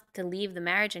he wants to leave the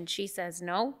marriage and she says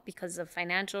no because of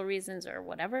financial reasons or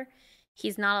whatever,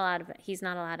 he's not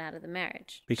allowed out of the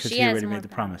marriage because he already made the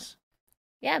promise.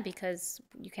 Yeah, because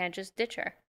you can't just ditch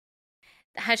her.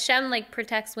 Hashem like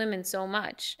protects women so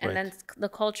much, and then the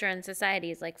culture and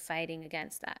society is like fighting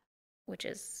against that, which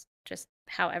is just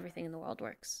how everything in the world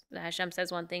works. The Hashem says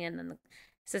one thing and then the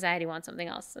society wants something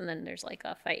else, and then there's like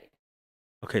a fight.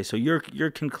 Okay, so your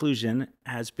conclusion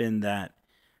has been that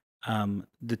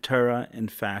the Torah, in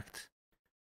fact,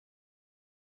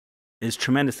 is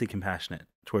tremendously compassionate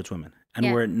towards women.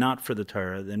 And were it not for the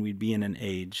Torah, then we'd be in an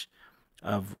age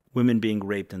of women being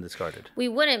raped and discarded. We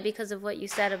wouldn't, because of what you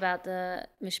said about the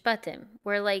mishpatim.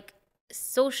 We're like,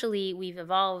 socially, we've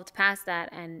evolved past that,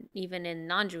 and even in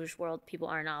non-Jewish world, people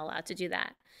are not allowed to do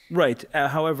that. Right.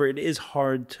 However, it is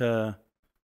hard to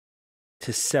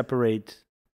separate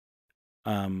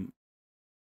kind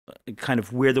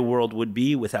of where the world would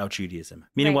be without Judaism.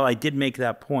 Meaning, while I did make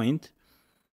that point,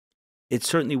 it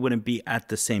certainly wouldn't be at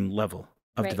the same level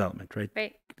of development, right?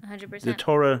 Right, 100%. The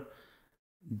Torah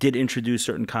did introduce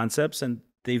certain concepts, and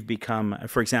they've become,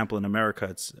 for example, in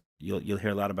America, you'll hear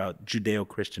a lot about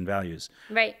Judeo-Christian values.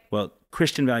 Right. Well,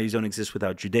 Christian values don't exist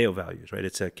without Judeo values, right?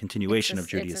 It's a continuation of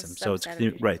Judaism.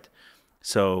 Right.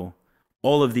 So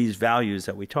all of these values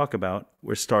that we talk about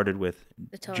were started with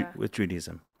the Torah. With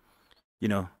Judaism. You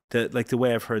know, the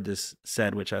way I've heard this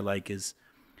said, which I like, is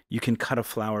you can cut a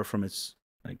flower from its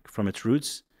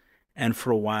roots, and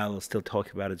for a while it'll still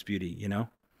talk about its beauty, you know?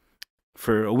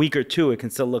 For a week or two, it can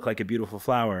still look like a beautiful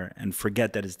flower and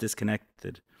forget that it's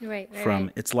disconnected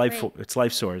from its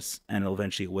life source, and it'll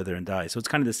eventually wither and die. So it's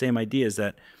kind of the same idea, is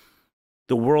that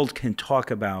the world can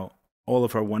talk about all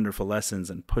of our wonderful lessons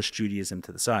and push Judaism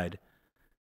to the side,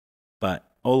 but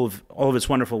all of its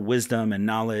wonderful wisdom and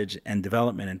knowledge and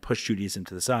development, and push Judaism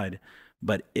to the side,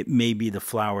 but it may be the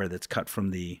flower that's cut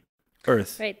from the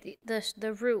earth. Right.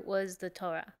 The root was the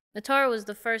Torah. The Torah was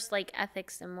the first like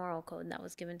ethics and moral code that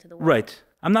was given to the world. Right.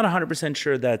 I'm not 100%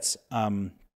 sure that's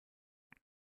like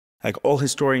all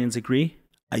historians agree.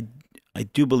 I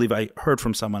do believe I heard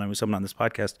from someone on this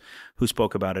podcast who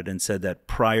spoke about it and said that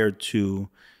prior to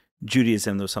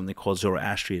Judaism, there was something called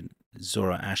Zoroastrian,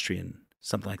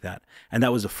 something like that. And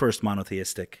that was the first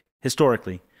monotheistic,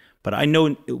 historically. But I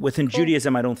know within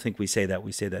Judaism, I don't think we say that.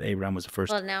 We say that Abraham was the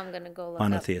first now I'm gonna go look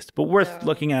monotheist. But worth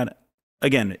looking at.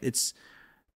 Again, it's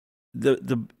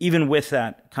the even with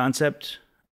that concept,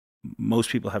 most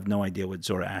people have no idea what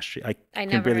Zoroastrian. I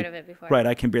never heard of it before. Right,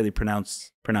 I can barely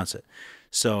pronounce it.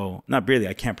 So not barely,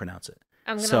 I can't pronounce it.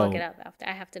 I'm gonna look it up after.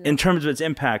 I have to know. In terms of its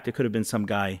impact, it could have been some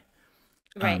guy,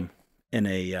 in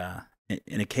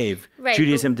a cave. Right.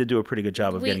 Judaism did do a pretty good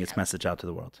job of getting its message out to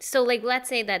the world. So, like, let's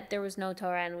say that there was no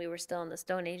Torah and we were still in the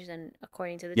Stone Age, then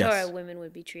according to the Torah, women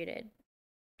would be treated.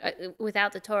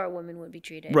 Without the Torah, women would be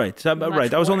treated. Right. I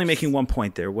was only making one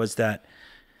point there, was that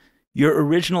your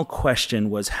original question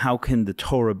was, how can the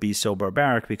Torah be so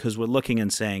barbaric? Because we're looking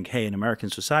and saying, hey, in American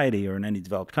society or in any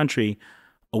developed country,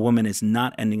 a woman is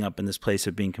not ending up in this place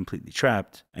of being completely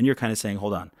trapped. And you're kind of saying,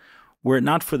 hold on, were it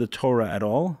not for the Torah at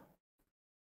all,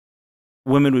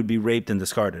 women would be raped and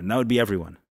discarded. And that would be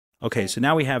everyone. Okay, so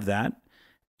now we have that.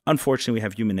 Unfortunately, we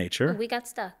have human nature. We got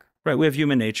stuck. Right, we have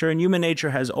human nature. And human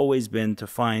nature has always been to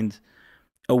find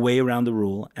a way around the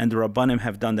rule, and the Rabbanim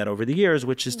have done that over the years,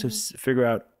 which is to figure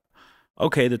out,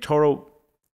 okay, the Torah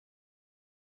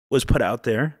was put out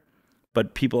there,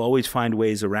 but people always find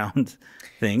ways around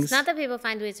things. It's not that people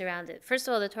find ways around it. First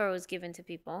of all, the Torah was given to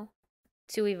people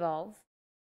to evolve.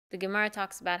 The Gemara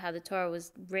talks about how the Torah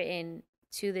was written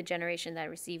to the generation that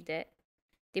received it.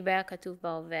 Diber katuv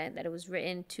ba'oveh, that it was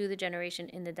written to the generation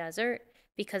in the desert,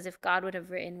 because if God would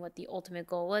have written what the ultimate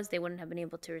goal was, they wouldn't have been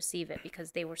able to receive it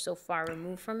because they were so far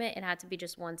removed from it. It had to be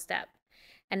just one step.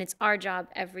 And it's our job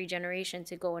every generation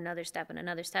to go another step and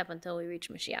another step until we reach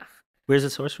Mashiach. Where's the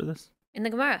source for this? In the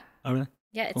Gemara. Oh, really?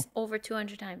 Yeah, it's over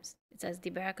 200 times. It says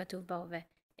Diber katuv ba'oveh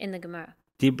in the Gemara.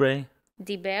 Dibre?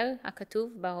 Diber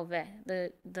hakatuv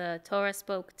ba'oveh. The Torah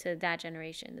spoke to that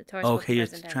generation. The Torah Okay, you're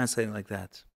spoke to translating like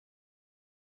that.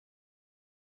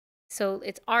 So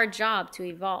it's our job to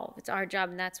evolve. It's our job,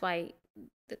 and that's why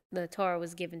the Torah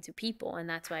was given to people, and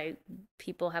that's why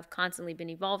people have constantly been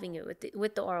evolving it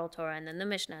with the oral Torah, and then the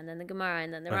Mishnah, and then the Gemara,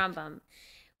 and then the Rambam.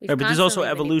 Right, but there's also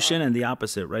evolution and the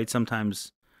opposite, right?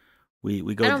 Sometimes we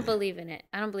go... I don't believe in it.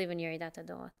 I don't believe in Yeridat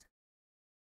Adorot.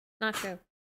 Not true.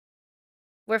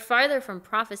 We're farther from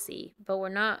prophecy, but we're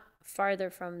not farther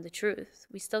from the truth.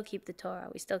 We still keep the Torah.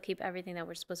 We still keep everything that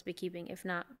we're supposed to be keeping, if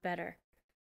not better.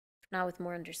 Not with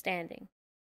more understanding.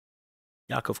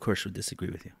 Yaakov, of course, would disagree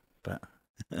with you, but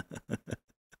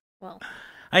well,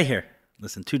 I hear.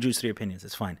 Listen, 2 Jews, 3 opinions.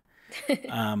 It's fine.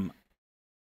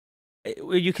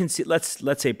 You can see. Let's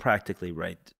say practically,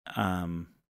 right?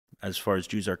 As far as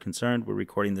Jews are concerned, we're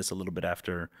recording this a little bit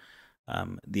after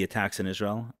the attacks in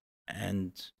Israel,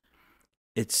 and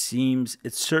it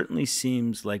certainly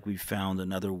seems like we found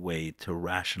another way to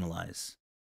rationalize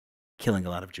killing a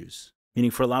lot of Jews.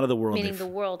 Meaning for a lot of the world,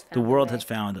 the world has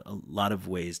found a lot of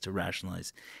ways to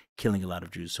rationalize killing a lot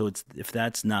of Jews. So if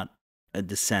that's not a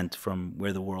descent from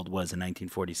where the world was in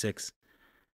 1946.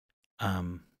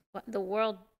 The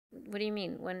world, what do you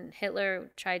mean? When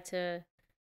Hitler tried to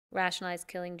rationalize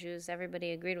killing Jews,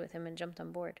 everybody agreed with him and jumped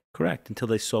on board. Correct, until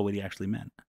they saw what he actually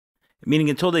meant. Meaning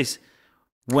until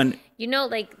when... You know,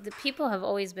 like, the people have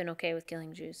always been okay with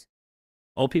killing Jews.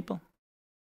 All people?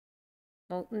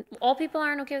 Well, all people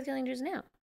aren't okay with killing Jews now.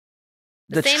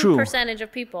 That's same true. Percentage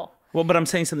of people. Well, but I'm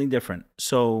saying something different.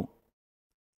 So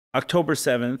October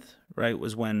 7th, right,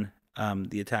 was when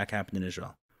the attack happened in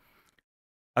Israel.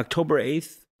 October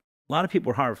 8th, a lot of people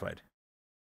were horrified.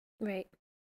 Right.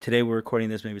 Today we're recording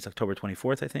this, maybe it's October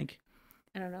 24th, I think.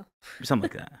 I don't know. Something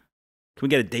like that. Can we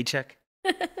get a date check?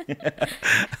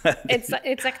 It's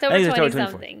October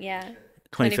 20-something, yeah.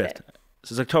 25th.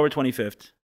 So it's October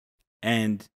 25th.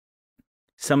 And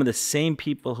some of the same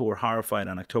people who were horrified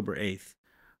on October 8th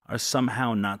are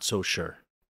somehow not so sure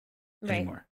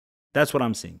anymore. That's what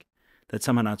I'm seeing. That's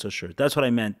somehow not so sure. That's what I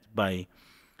meant by,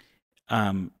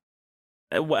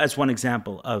 as one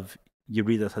example of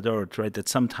Yeridat Hadorot, right? That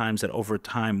sometimes that over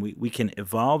time we can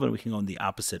evolve and we can go in the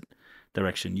opposite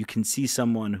direction. You can see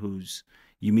someone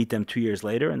you meet them 2 years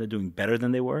later and they're doing better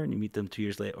than they were, and you meet them 2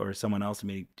 years later, or someone else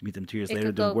meet them 2 years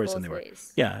later doing worse than they were.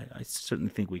 Yeah, I certainly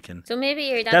think we can. So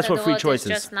maybe that's what free choice is.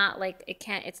 Just not like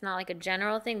it's not like a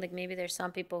general thing. Like maybe there's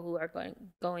some people who are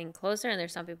going closer, and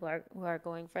there's some people who are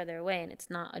going further away, and it's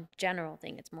not a general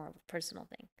thing. It's more of a personal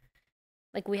thing.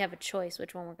 Like we have a choice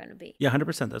which one we're going to be. Yeah,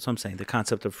 100%. That's what I'm saying. The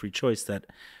concept of free choice, that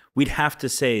we'd have to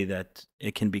say that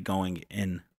it can be going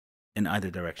in either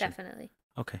direction. Definitely.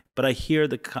 Okay, but I hear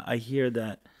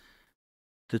that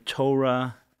the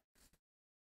Torah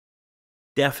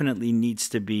definitely needs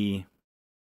to be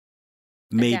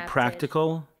made adapted.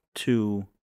 Practical to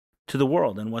the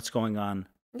world and what's going on.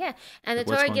 Yeah, and the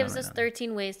Torah gives us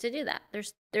 13 ways to do that.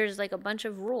 There's like a bunch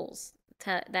of rules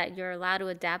that you're allowed to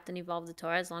adapt and evolve the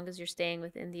Torah as long as you're staying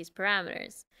within these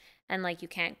parameters. And like you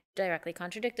can't directly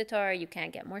contradict the Torah, you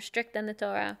can't get more strict than the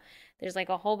Torah. There's like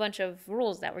a whole bunch of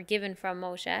rules that were given from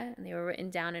Moshe, and they were written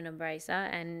down in a brisa,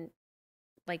 and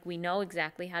like we know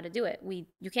exactly how to do it.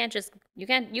 You can't just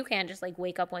like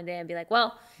wake up one day and be like,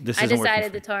 well, I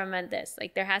decided the Torah meant this.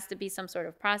 Like there has to be some sort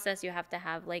of process. You have to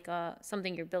have like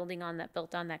something you're built on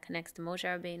that connects to Moshe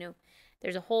Rabbeinu.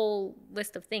 There's a whole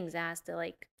list of things that has to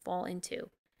like fall into.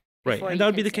 Right, and that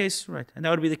would be the case. Right, and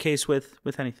that would be the case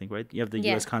with anything. Right, you have the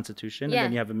U.S. Constitution, and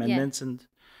then you have amendments, and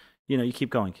you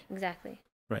keep going. Exactly.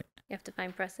 Right. You have to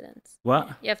find precedents. What?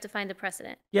 You have to find the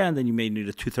precedent. Yeah, and then you may need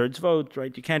a 2/3 vote,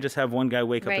 right? You can't just have one guy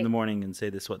wake up in the morning and say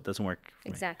this doesn't work.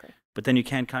 Exactly. But then you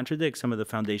can't contradict some of the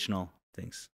foundational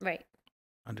things. Right.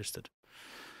 Understood.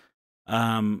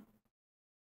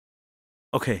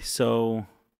 Okay, so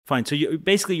fine. So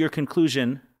basically your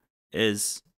conclusion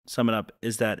is, sum it up,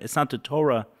 is that it's not the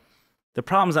Torah. The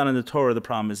problem's not in the Torah. The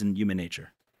problem is in human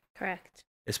nature. Correct.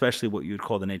 especially what you would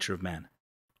call the nature of man.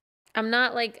 I'm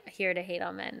not like here to hate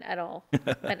on men at all.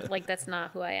 Like that's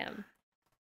not who I am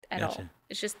at all. Gotcha.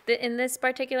 It's just that in this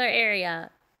particular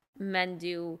area, men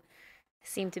do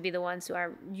seem to be the ones who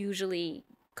are usually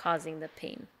causing the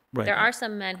pain. Right. There are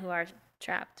some men who are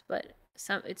trapped, but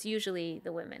it's usually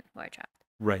the women who are trapped.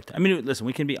 Right. I mean, listen,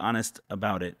 we can be honest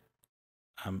about it,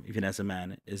 even as a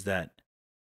man, is that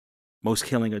most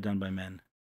killing are done by men.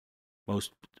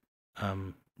 Most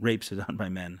rapes are done by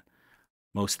men.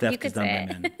 Most theft is done by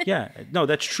men. Yeah, no,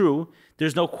 that's true.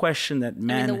 There's no question that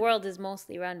men... I mean, the world is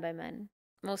mostly run by men.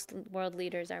 Most world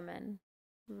leaders are men.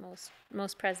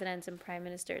 Most presidents and prime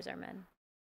ministers are men.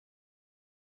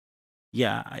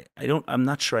 Yeah, I'm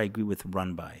not sure I agree with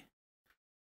run by.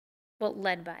 Well,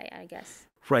 led by, I guess.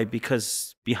 Right,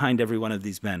 because behind every one of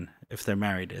these men, if they're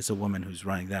married, is a woman who's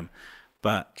running them.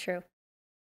 But true.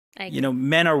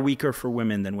 Men are weaker for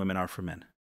women than women are for men.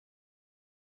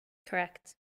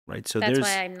 Correct. Right. So that's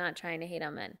why I'm not trying to hate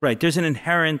on men. Right. There's an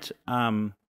inherent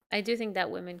I do think that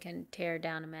women can tear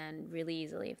down a man really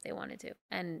easily if they wanted to,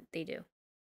 and they do.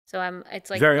 So it's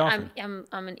like very often.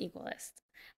 I'm an equalist.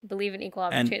 I believe in equal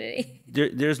opportunity.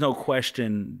 And there's no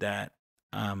question that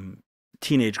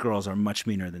teenage girls are much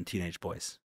meaner than teenage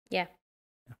boys. Yeah.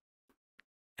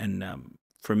 And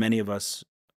for many of us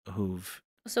who've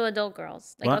also adult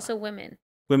girls, like also women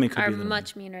could are be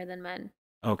much meaner than men.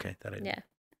 Okay, that I know. Yeah,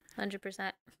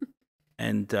 100%.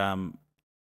 And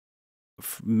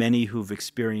many who've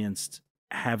experienced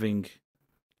having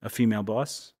a female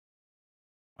boss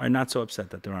are not so upset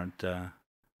that there aren't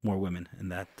more women in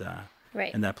that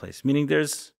in that place. Meaning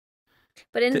there's.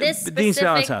 But in this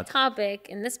specific topic,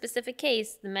 in this specific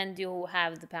case, the men do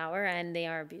have the power and they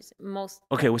are abusive.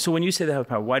 Okay, so when you say they have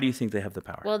power, why do you think they have the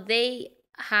power? Well, they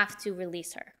have to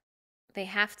release her. They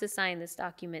have to sign this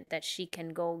document that she can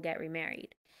go get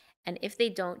remarried. And if they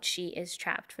don't, she is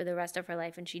trapped for the rest of her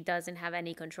life and she doesn't have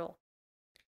any control.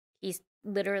 He's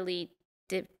literally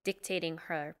dictating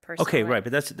her personal life. Right,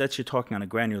 but that's you're talking on a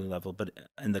granular level. But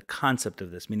in the concept of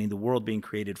this, meaning the world being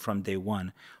created from day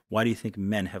one, why do you think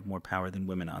men have more power than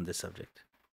women on this subject?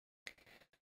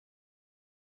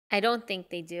 I don't think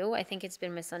they do. I think it's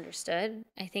been misunderstood.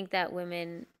 I think that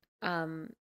women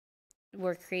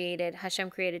were created, Hashem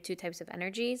created two types of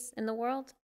energies in the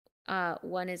world.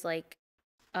 One is like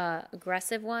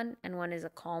aggressive one and one is a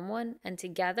calm one. And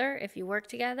together, if you work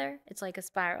together, it's like a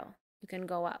spiral. You can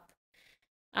go up.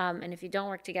 And if you don't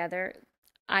work together,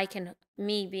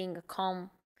 me being a calm,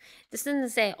 this isn't to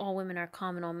say all women are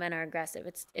calm and all men are aggressive.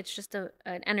 It's just an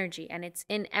energy, and it's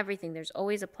in everything. There's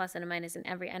always a plus and a minus in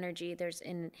every energy. There's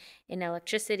in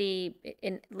electricity,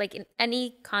 in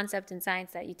any concept in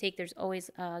science that you take, there's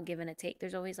always a give and a take.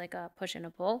 There's always like a push and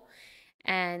a pull.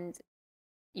 And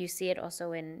you see it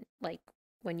also in like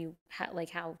when you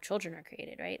like how children are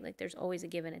created, right? Like there's always a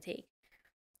give and a take.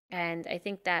 And I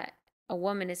think that a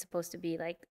woman is supposed to be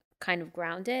like kind of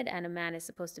grounded, and a man is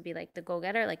supposed to be like the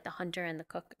go-getter, like the hunter and the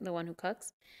cook, the one who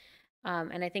cooks.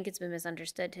 And I think it's been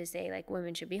misunderstood to say like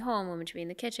women should be home, women should be in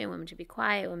the kitchen, women should be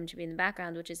quiet, women should be in the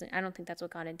background, which isn't, I don't think that's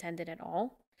what God intended at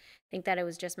all. I think that it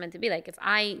was just meant to be like, if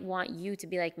I want you to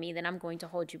be like me, then I'm going to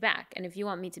hold you back. And if you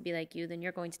want me to be like you, then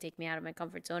you're going to take me out of my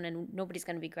comfort zone, and nobody's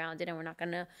going to be grounded, and we're not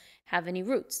going to have any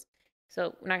roots.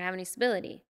 So we're not going to have any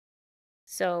stability.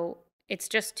 So it's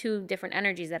just two different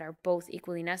energies that are both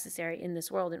equally necessary in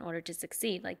this world in order to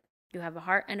succeed. Like you have a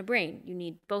heart and a brain. You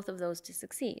need both of those to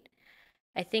succeed.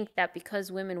 I think that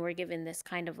because women were given this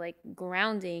kind of like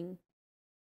grounding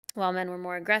while men were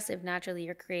more aggressive, naturally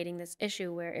you're creating this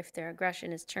issue where if their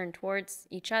aggression is turned towards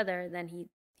each other, then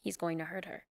he's going to hurt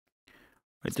her.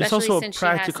 Right. There's also a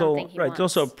practical, There's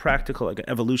also a practical, like an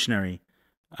evolutionary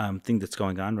thing that's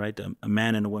going on, right? A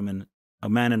man and a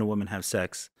woman have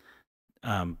sex.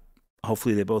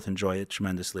 Hopefully they both enjoy it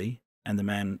tremendously, and the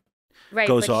man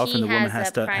goes off and the woman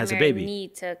has a baby.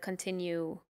 Need to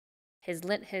continue his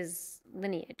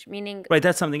lineage, meaning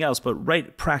that's something else.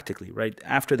 But practically,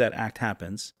 after that act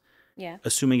happens,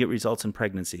 assuming it results in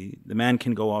pregnancy, the man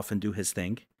can go off and do his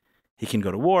thing. He can go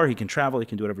to war, he can travel, he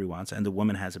can do whatever he wants, and the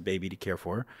woman has a baby to care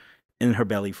for in her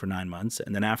belly for 9 months,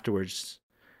 and then afterwards,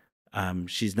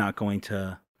 she's not going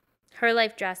to. Her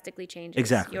life drastically changes.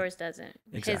 Exactly. Yours doesn't.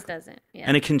 Exactly. His doesn't. Yeah.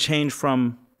 And it can change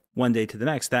from one day to the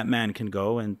next. That man can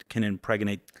go and can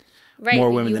impregnate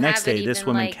more women the next day. This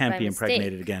woman can't be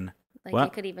impregnated again. Like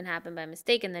it could even happen by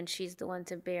mistake, and then she's the one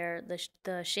to bear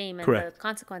the shame and the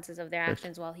consequences of their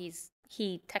actions, while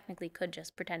he technically could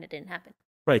just pretend it didn't happen.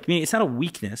 Right. I mean, it's not a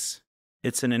weakness.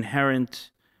 It's an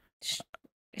inherent.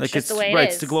 It's just the way it is.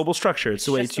 It's the global structure. It's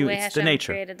the way it's the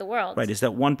nature. Created the world. Right. Is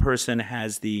that one person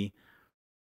has the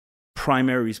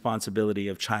primary responsibility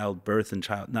of childbirth and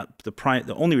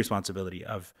the only responsibility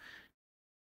of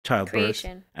childbirth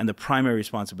Creation. and the primary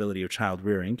responsibility of child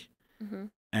rearing, Mm-hmm.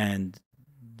 and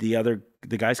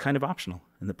the guy's kind of optional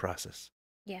in the process.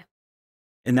 Yeah.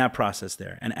 In that process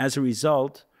there. And as a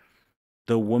result,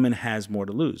 the woman has more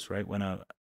to lose, right?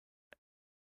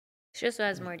 She also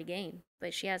has more to gain,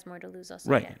 but she has more to lose also.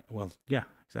 Right. Yeah. Well, yeah,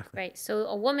 exactly. Right. So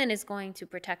a woman is going to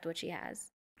protect what she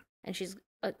has. And she's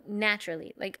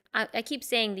naturally, like, I keep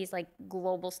saying these like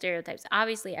global stereotypes.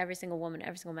 Obviously, every single woman,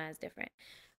 every single man is different.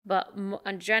 But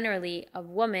generally, a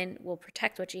woman will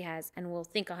protect what she has and will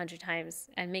think 100 times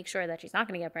and make sure that she's not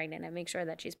going to get pregnant and make sure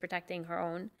that she's protecting her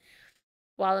own.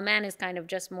 While a man is kind of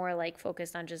just more like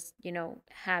focused on just,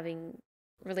 having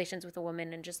relations with a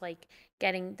woman and just like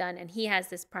getting done. And he has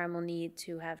this primal need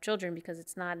to have children because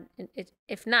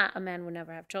if not, a man would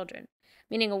never have children.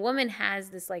 Meaning a woman has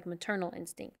this like maternal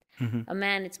instinct. Mm-hmm. A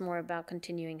man, it's more about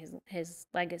continuing his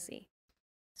legacy.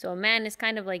 So a man is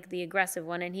kind of like the aggressive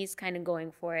one, and he's kind of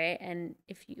going for it. And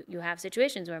if you have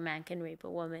situations where a man can rape a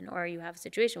woman, or you have a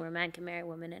situation where a man can marry a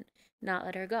woman and not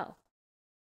let her go.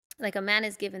 Like a man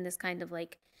is given this kind of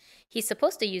like, he's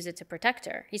supposed to use it to protect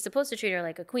her. He's supposed to treat her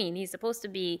like a queen. He's supposed to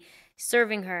be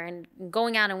serving her and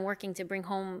going out and working to bring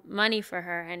home money for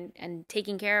her and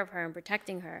taking care of her and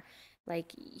protecting her.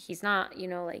 Like he's not,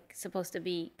 like supposed to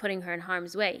be putting her in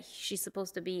harm's way. She's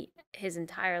supposed to be his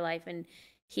entire life, and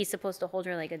he's supposed to hold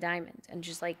her like a diamond and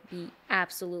just like be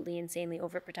absolutely insanely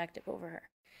overprotective over her.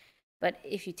 But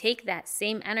if you take that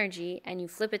same energy and you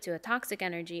flip it to a toxic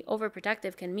energy,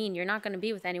 overprotective can mean you're not going to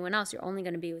be with anyone else. You're only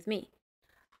going to be with me.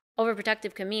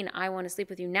 Overprotective can mean I want to sleep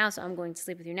with you now, so I'm going to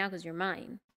sleep with you now because you're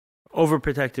mine.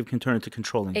 Overprotective can turn into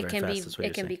controlling It very can fast. be.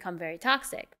 It can become very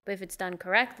toxic. But if it's done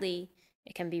correctly,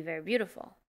 it can be very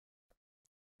beautiful.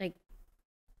 Like,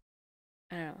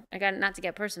 I don't know. I got not to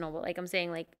get personal, but like I'm saying,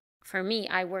 like for me,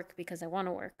 I work because I want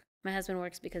to work. My husband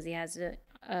works because he has to.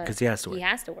 Because he has to work. He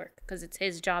has to work because it's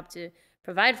his job to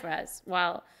provide for us.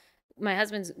 While my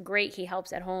husband's great, he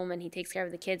helps at home and he takes care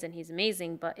of the kids and he's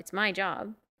amazing, but it's my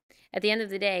job. At the end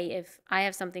of the day, if I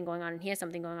have something going on and he has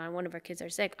something going on and one of our kids are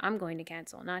sick, I'm going to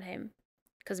cancel, not him,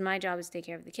 because my job is to take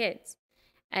care of the kids.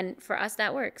 And for us,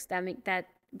 that works. That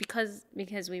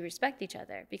because we respect each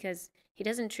other, because he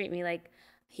doesn't treat me like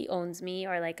he owns me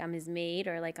or like I'm his maid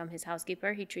or like I'm his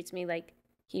housekeeper. He treats me like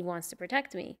he wants to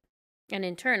protect me. And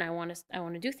in turn, I want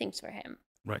to do things for him.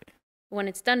 Right. When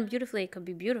it's done beautifully, it could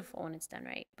be beautiful when it's done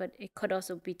right. But it could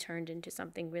also be turned into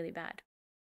something really bad.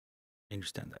 I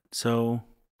understand that. So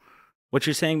what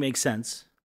you're saying makes sense.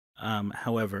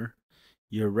 However,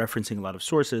 you're referencing a lot of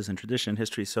sources and tradition and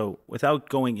history. So without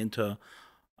going into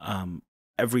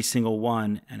every single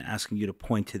one and asking you to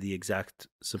point to the exact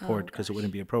support, because it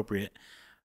wouldn't be appropriate,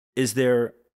 is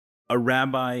there a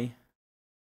rabbi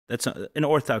that's an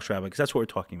Orthodox rabbi, because that's what we're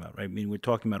talking about, right? I mean, we're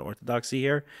talking about orthodoxy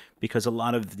here because a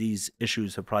lot of these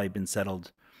issues have probably been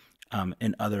settled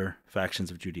in other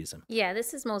factions of Judaism. Yeah,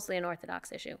 this is mostly an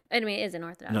Orthodox issue. I mean, it is an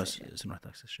Orthodox issue. No, it's an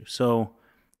Orthodox issue. So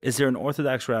is there an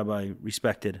Orthodox rabbi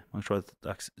respected amongst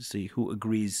Orthodoxy who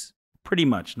agrees pretty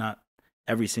much, not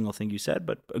every single thing you said,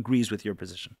 but agrees with your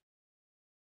position?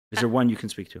 Is there one you can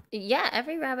speak to? Yeah,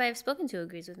 every rabbi I've spoken to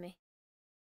agrees with me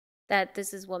that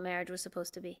this is what marriage was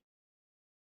supposed to be.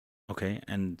 Okay,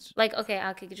 and like, okay,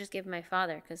 I could just give my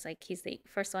father because like he's the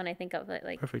first one I think of.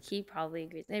 Like perfect. He probably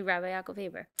agrees. Hey, Rabbi Yaakov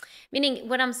Haber. Meaning,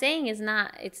 what I'm saying is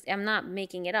not. I'm not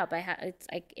making it up. It's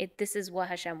like this is what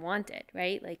Hashem wanted,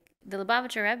 right? Like the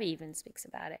Lubavitcher Rebbe even speaks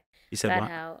about it. He said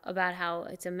about how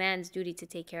it's a man's duty to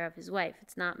take care of his wife.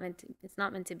 It's not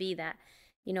meant to be that,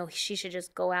 she should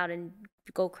just go out and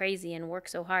go crazy and work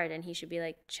so hard, and he should be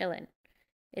like chilling.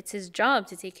 It's his job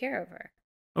to take care of her.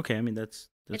 Okay, I mean that's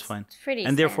fine. It's pretty.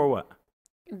 And therefore what?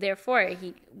 Therefore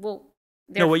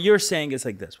No, what you're saying is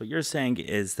like this. What you're saying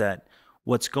is that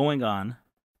what's going on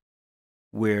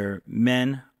where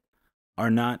men are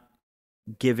not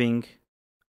giving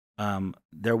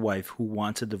their wife who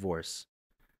wants a divorce,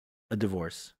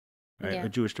 right? Yeah. A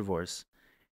Jewish divorce,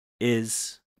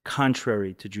 is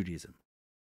contrary to Judaism.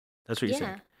 That's what you're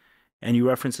saying. And you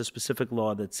reference a specific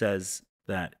law that says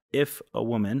that if a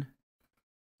woman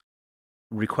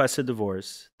requests a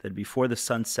divorce, that before the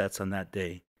sun sets on that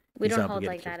day, we don't hold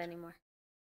like that anymore.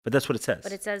 But that's what it says.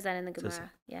 But it says that in the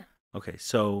Gemara. Yeah. Okay,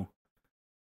 so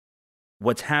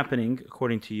what's happening,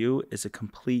 according to you, is a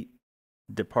complete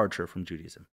departure from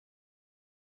Judaism.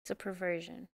 It's a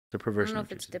perversion. It's a perversion. I don't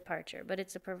know if it's departure, but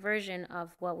it's a perversion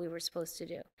of what we were supposed to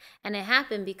do. And it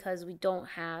happened because we don't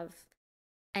have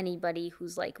anybody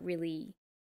who's like really,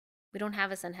 we don't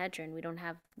have a Sanhedrin. We don't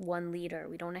have one leader.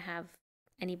 We don't have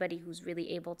anybody who's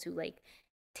really able to like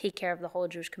take care of the whole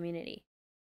Jewish community.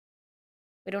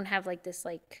 We don't have like this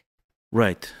like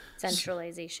Right.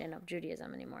 centralization of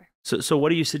Judaism anymore. So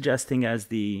what are you suggesting as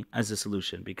the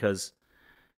solution? Because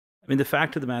I mean, the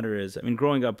fact of the matter is, I mean,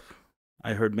 growing up,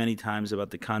 I heard many times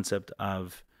about the concept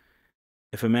of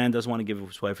if a man doesn't want to give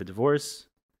his wife a divorce,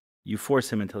 you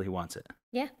force him until he wants it.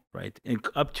 Yeah. Right. And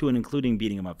up to and including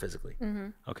beating him up physically. Mm-hmm.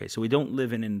 Okay. So we don't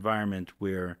live in an environment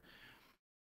where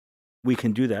we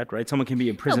can do that, right? Someone can be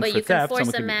in prison for theft. No, but you can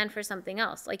force a man for something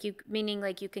else. Like meaning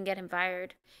like you can get him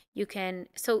fired. You can,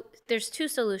 so there's two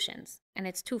solutions and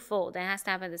it's twofold. It has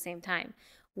to happen at the same time.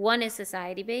 One is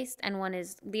society based and one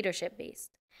is leadership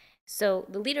based. So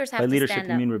the leaders have By to leadership, stand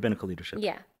you up. mean rabbinical leadership?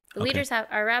 Yeah. The leaders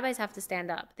our rabbis have to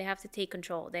stand up. They have to take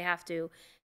control. They have to,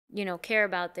 care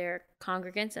about their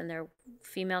congregants and their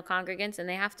female congregants, and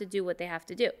they have to do what they have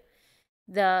to do.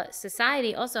 The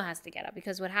society also has to get up,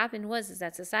 because what happened is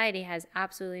that society has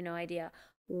absolutely no idea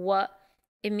what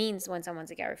it means when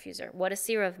someone's a get refuser, what a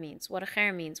sirav means, what a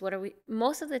cher means,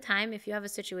 most of the time, if you have a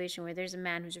situation where there's a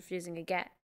man who's refusing a get,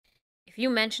 if you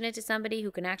mention it to somebody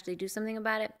who can actually do something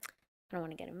about it, I don't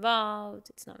want to get involved,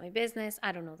 it's not my business,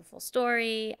 I don't know the full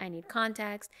story, I need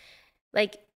context.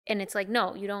 And it's like,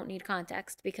 no, you don't need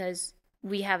context, because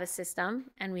we have a system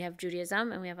and we have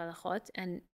Judaism and we have halachot,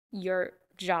 and your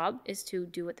job is to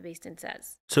do what the Beis Din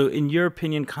says. So in your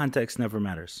opinion, context never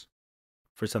matters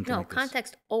for something like this? No,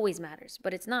 context always matters,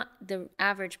 but it's not the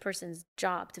average person's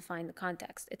job to find the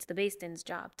context. It's the Beis Din's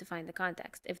job to find the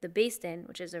context. If the Beis Din,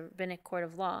 which is a rabbinic court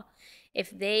of law, if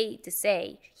they to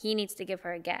say he needs to give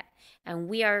her a get, and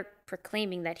we are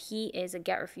proclaiming that he is a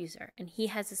get refuser and he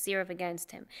has a sirav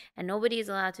against him, and nobody is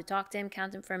allowed to talk to him,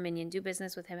 count him for a minyan, do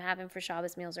business with him, have him for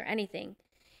Shabbos meals or anything,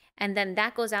 and then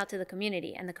that goes out to the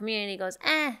community, and the community goes,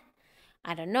 I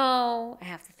don't know, I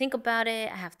have to think about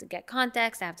it, I have to get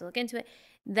context, I have to look into it,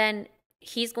 then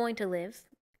he's going to live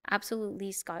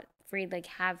absolutely scot-free,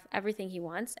 have everything he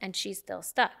wants, and she's still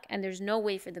stuck. And there's no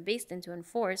way for the Beis Din to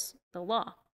enforce the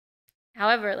law.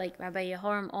 However, Rabbi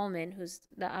Yehoram Ullman, who's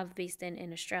the Av Beis Din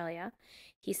in Australia,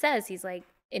 he's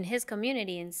in his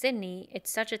community in Sydney, it's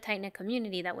such a tight-knit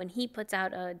community that when he puts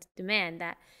out a demand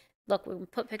that, look, we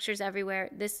put pictures everywhere,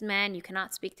 this man, you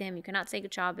cannot speak to him, you cannot say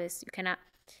good Shabbos, you cannot,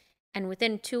 and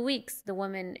within 2 weeks, the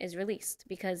woman is released,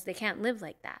 because they can't live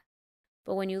like that.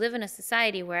 But when you live in a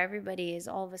society where everybody is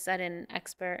all of a sudden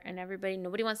expert and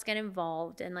nobody wants to get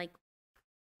involved, and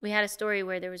we had a story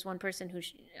where there was one person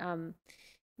who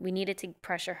we needed to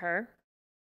pressure her.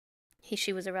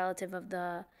 She was a relative of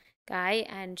the guy,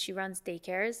 and she runs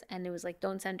daycares, and it was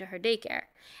don't send to her daycare.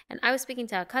 And I was speaking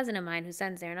to a cousin of mine who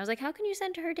sends there, and I was like, how can you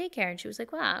send to her daycare? And she was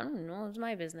like, well, I don't know, it's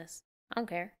my business. I don't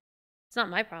care. It's not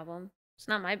my problem. It's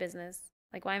not my business.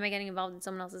 Why am I getting involved in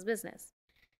someone else's business?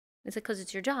 It's because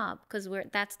it's your job, because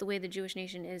that's the way the Jewish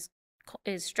nation is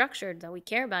structured, that we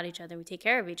care about each other, we take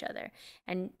care of each other.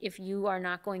 And if you are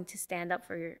not going to stand up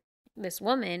for this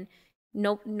woman,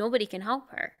 nobody can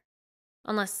help her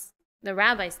unless the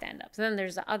rabbis stand up. So then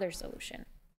there's the other solution,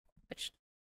 which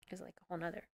is a whole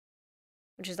nother,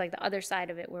 which is the other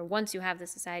side of it, where once you have the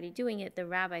society doing it, the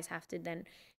rabbis have to then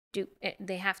do it.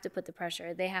 They have to put the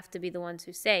pressure. They have to be the ones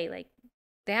who say,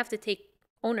 they have to take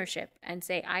ownership and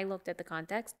say, I looked at the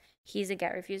context, he's a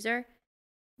get refuser,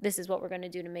 this is what we're going to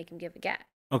do to make him give a get.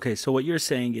 Okay, so what you're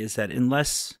saying is that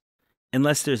unless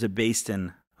there's a Beis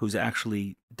Din who's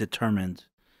actually determined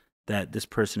that this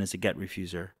person is a get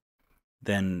refuser,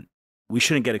 then we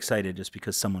shouldn't get excited just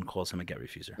because someone calls him a get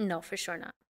refuser. No, for sure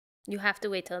not. You have to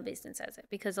wait till a Beis Din says it,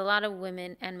 because a lot of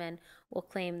women and men will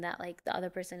claim that the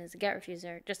other person is a get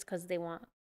refuser just because they want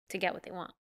to get what they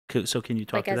want. So can you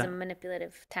talk to that? As a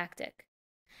manipulative tactic.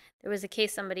 There was a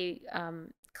case somebody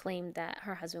claimed that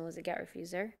her husband was a get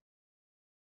refuser.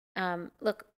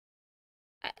 Look,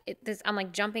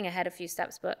 I'm jumping ahead a few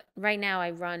steps, but right now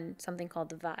I run something called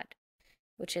the VAD,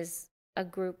 which is a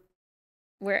group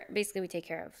where basically we take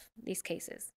care of these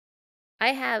cases.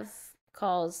 I have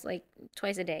calls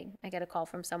twice a day. I get a call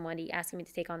from somebody asking me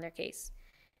to take on their case.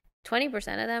 20%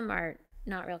 of them are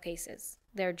not real cases.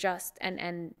 They're just,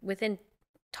 and within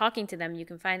talking to them, you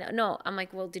can find out, no, I'm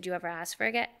well, did you ever ask for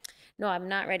a get? No, I'm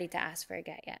not ready to ask for a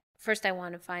get yet. First, I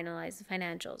want to finalize the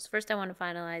financials. First, I want to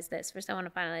finalize this. First, I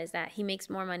want to finalize that. He makes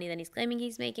more money than he's claiming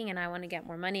he's making, and I want to get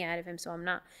more money out of him, so I'm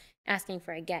not asking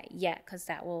for a get yet, because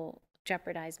that will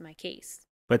jeopardize my case.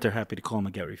 But they're happy to call him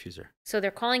a get refuser. So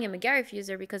they're calling him a get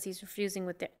refuser because he's refusing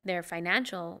with their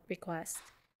financial request,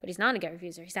 but he's not a get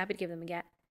refuser. He's happy to give them a get.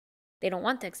 They don't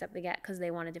want to accept the get because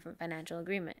they want a different financial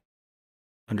agreement.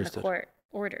 Understood. The court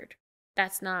ordered.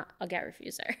 That's not a get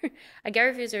refuser. A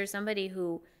get refuser is somebody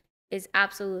who is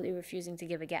absolutely refusing to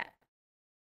give a get.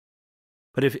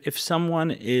 But if someone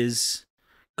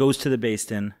goes to the Beis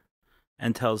Din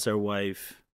and tells their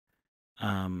wife,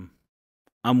 I'm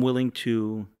willing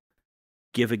to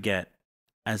give a get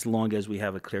as long as we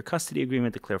have a clear custody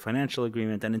agreement, a clear financial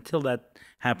agreement, and until that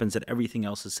happens, that everything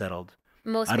else is settled,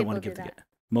 Most I don't people want to do give the that. get.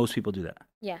 Most people do that.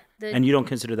 Yeah. And you don't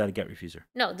consider that a get refuser?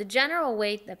 No, the general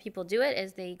way that people do it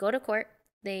is they go to court,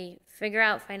 they figure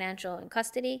out financial and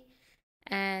custody,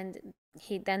 and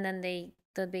the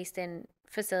Beis Din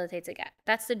facilitates a get.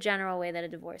 That's the general way that a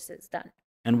divorce is done.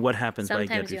 And what happens by a get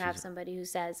Sometimes you refuser? have somebody who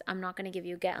says, I'm not going to give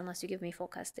you a get unless you give me full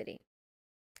custody.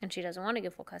 And she doesn't want to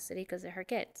give full custody because they're her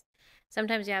kids.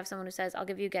 Sometimes you have someone who says, I'll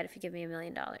give you a get if you give me $1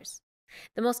 million.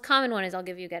 The most common one is, I'll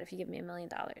give you a get if you give me $1 million.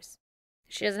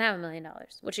 She doesn't have $1 million.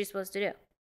 What's she supposed to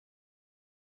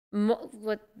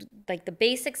do? The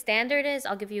basic standard is,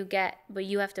 I'll give you a get, but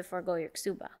you have to forego your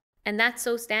ksuba. And that's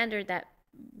so standard that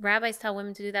rabbis tell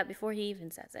women to do that before he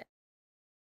even says it.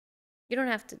 You don't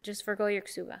have to, just forego your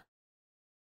ksuba.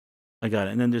 I got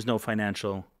it. And then there's no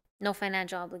financial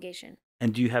obligation.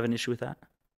 And do you have an issue with that?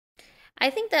 I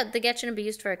think that the get shouldn't be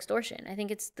used for extortion. I think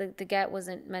it's the get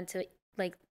wasn't meant to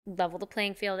level the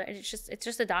playing field. It's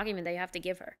just a document that you have to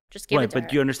give her. Just give it to her. Right, but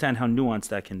do you understand how nuanced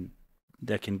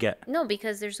that can get? No,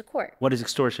 because there's a court. What is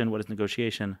extortion? What is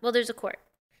negotiation? Well, there's a court.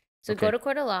 So Okay. Go to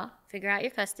court of law, figure out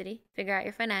your custody, figure out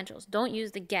your financials. Don't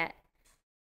use the get.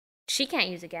 She can't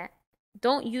use a get.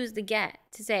 Don't use the get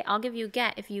to say, I'll give you a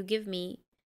get if you give me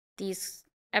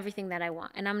everything that I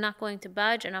want. And I'm not going to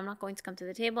budge, and I'm not going to come to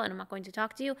the table, and I'm not going to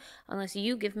talk to you unless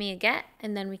you give me a get,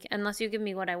 and then unless you give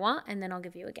me what I want, and then I'll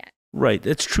give you a get. Right.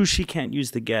 It's true she can't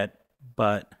use the get,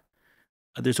 but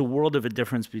there's a world of a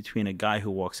difference between a guy who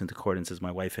walks into court and says,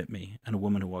 my wife hit me, and a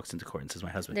woman who walks into court and says,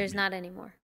 my husband hit me. There's not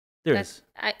anymore. There is.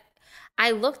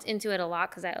 I looked into it a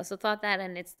lot because I also thought that,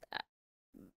 and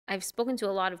I've spoken to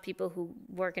a lot of people who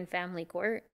work in family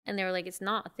court, and they were like, it's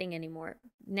not a thing anymore.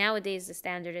 Nowadays, the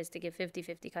standard is to give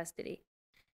 50-50 custody.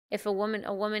 If a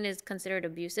woman is considered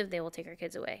abusive, they will take her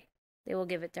kids away. They will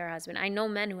give it to her husband. I know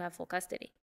men who have full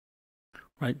custody.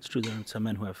 Right. It's true. There are some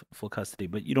men who have full custody,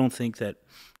 but you don't think that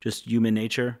just human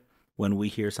nature, when we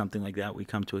hear something like that, we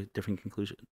come to a different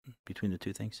conclusion between the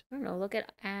two things? I don't know. Look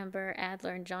at Amber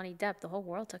Adler and Johnny Depp. The whole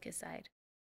world took his side.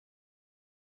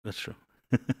 That's true.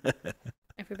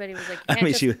 Everybody was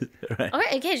like, she was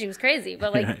right. Okay, she was crazy,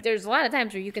 but Right. There's a lot of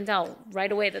times where you can tell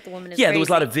right away that the woman is Yeah, crazy. there was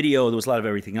a lot of video. There was a lot of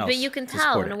everything else. But you can to tell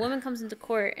support when a it. woman comes into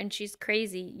court and she's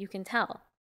crazy, you can tell.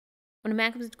 When a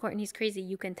man comes into court and he's crazy,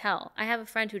 you can tell. I have a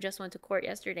friend who just went to court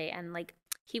yesterday, and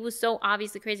he was so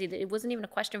obviously crazy that it wasn't even a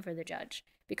question for the judge,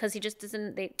 because he just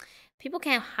doesn't. People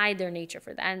can't hide their nature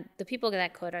for that, and the people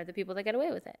that could are the people that get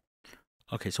away with it.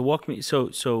 Okay, so walk me.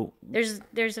 So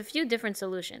There's a few different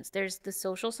solutions. There's the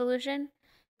social solution,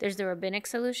 there's the rabbinic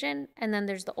solution, and then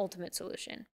there's the ultimate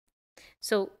solution.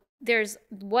 So there's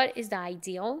what is the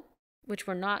ideal, which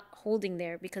we're not holding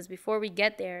there, because before we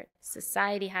get there,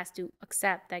 society has to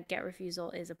accept that get refusal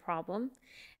is a problem,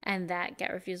 and that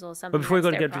get refusal is something. But before we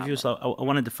go to that's get their refusal, I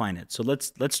want to define it. So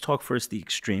let's talk first the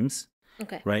extremes.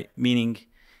 Okay. Right? Meaning,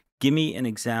 give me an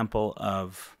example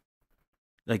of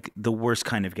the worst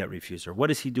kind of get refuser. What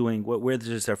is he doing? Where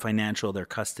is their financial, their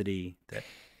custody?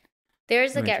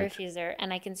 There's a get refuser,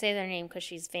 and I can say their name because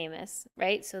she's famous,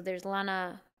 right? So there's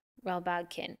Lana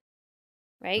Relbagkin,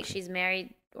 right? Okay. She's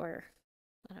married, or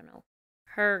I don't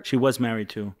know. She was married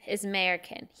to his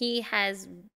American. He has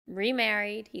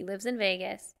remarried. He lives in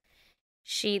Vegas.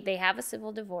 They have a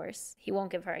civil divorce. He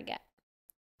won't give her a get.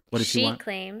 What does she want?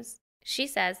 She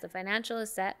says the financial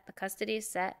is set, the custody is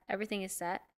set, everything is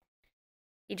set.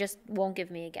 He just won't give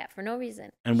me a get for no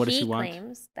reason. And what does he want? He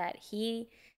claims that he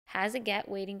has a get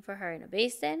waiting for her in a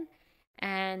Beis Din,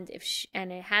 and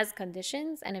it has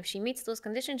conditions, and if she meets those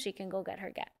conditions, she can go get her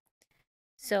get.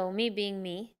 So me being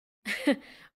me,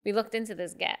 we looked into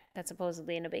this get that's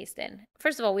supposedly in a Beis Din.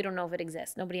 First of all, we don't know if it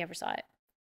exists. Nobody ever saw it.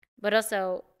 But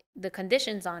also, the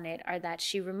conditions on it are that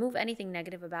she remove anything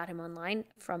negative about him online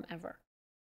from ever.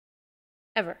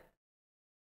 Ever.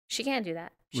 She can't do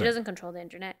that. She doesn't control the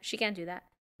internet. She can't do that.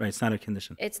 Right. It's not a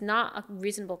condition. It's not a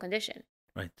reasonable condition.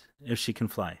 Right. If she can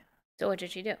fly. So what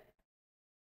did she do?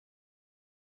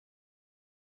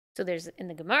 So in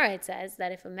the Gemara, it says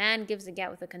that if a man gives a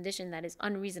get with a condition that is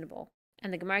unreasonable,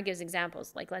 and the Gemara gives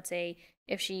examples, like let's say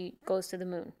if she goes to the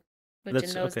moon, which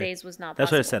in those days was not possible.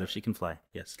 That's what I said, if she can fly,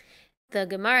 yes. The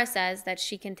Gemara says that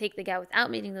she can take the get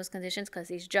without meeting those conditions because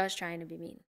he's just trying to be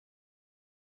mean.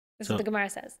 That's what the Gemara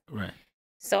says. Right.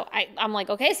 So I'm like,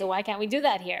 okay, so why can't we do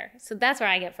that here? So that's where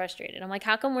I get frustrated. I'm like,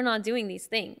 how come we're not doing these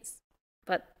things?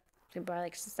 But people are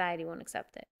like, society won't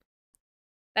accept it.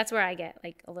 That's where I get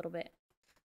a little bit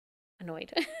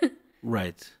annoyed.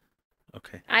 Right.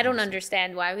 Okay. I don't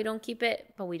understand why we don't keep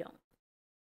it, but we don't.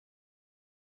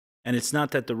 And it's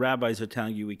not that the rabbis are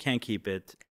telling you we can't keep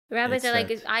it. The rabbis are like,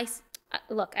 that...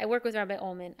 look, I work with Rabbi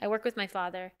Ullman. I work with my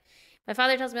father. My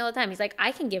father tells me all the time, he's like,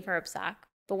 I can give her a psak,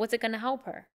 but what's it going to help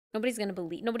her? Nobody's going to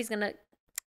believe. Nobody's going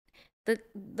to.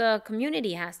 The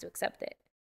community has to accept it.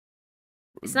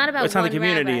 It's not about. It's not the one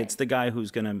community. rabbi. It's the guy who's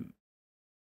going to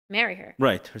marry her.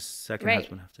 Right. Her second Right.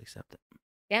 husband has to accept it.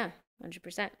 Yeah,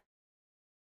 100%.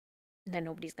 And then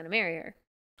nobody's going to marry her.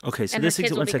 Okay, so And this her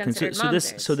kids will one be second. considered So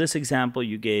mamzers. this example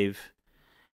you gave,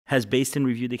 has Beis Din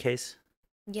reviewed the case?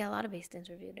 Yeah, a lot of Beis Dins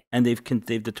reviewed it. And they've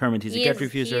determined he's a get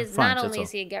refuser. He is Fine, not that's only all.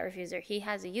 is he a get refuser, he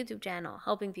has a YouTube channel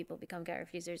helping people become get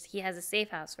refusers. He has a safe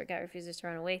house for get refusers to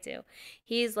run away to.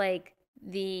 He's like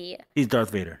He's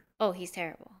Darth Vader. Oh, he's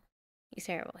terrible. He's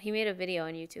terrible. He made a video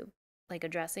on YouTube, like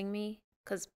addressing me,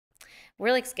 because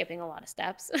we're like skipping a lot of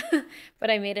steps. But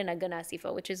I made an Agunah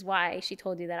Sifa, which is why she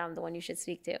told you that I'm the one you should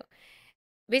speak to.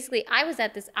 Basically, I was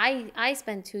at this, I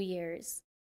spent 2 years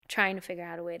trying to figure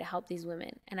out a way to help these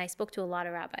women. And I spoke to a lot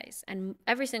of rabbis. And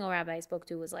every single rabbi I spoke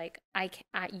to was like, I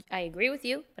agree with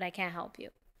you, but I can't help you.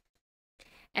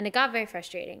 And it got very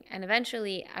frustrating. And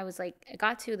eventually I was like, it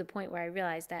got to the point where I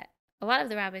realized that a lot of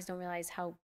the rabbis don't realize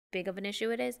how big of an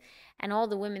issue it is. And all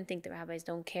the women think the rabbis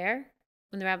don't care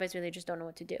when the rabbis really just don't know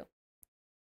what to do.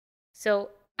 So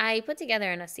I put together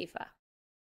an asifa.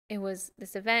 It was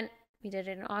this event. We did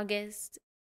it in August.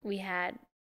 We had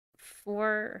 4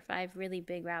 or 5 really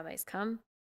big rabbis come.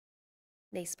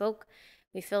 They spoke.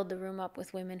 We filled the room up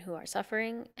with women who are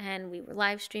suffering, and we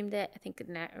live streamed it. I think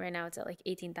right now it's at like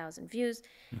 18,000 views.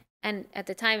 And at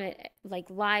the time, like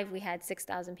live, we had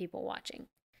 6,000 people watching.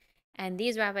 And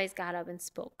these rabbis got up and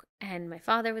spoke. And my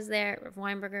father was there, Rav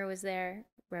Weinberger was there,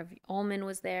 Rav Ullman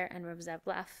was there, and Rav Zev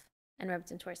Leff, and Rav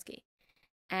Zintorsky.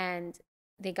 And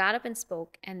they got up and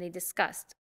spoke, and they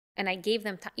discussed. And I gave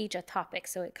them each a topic,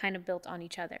 so it kind of built on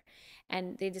each other.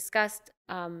 And they discussed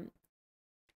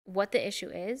what the issue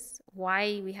is,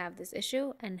 why we have this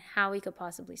issue, and how we could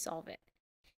possibly solve it.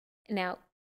 Now,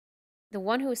 the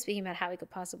one who was speaking about how we could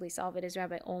possibly solve it is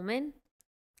Rabbi Ullman,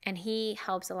 and he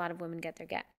helps a lot of women get their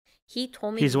get. He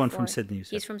told me he's the one from Sydney. You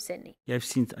said. He's from Sydney. Yeah, I've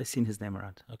seen his name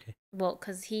around. Okay. Well,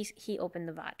 because he opened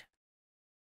the VAD.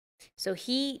 So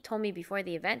he told me before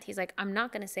the event, he's like, I'm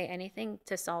not going to say anything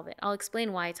to solve it. I'll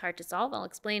explain why it's hard to solve. I'll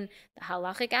explain the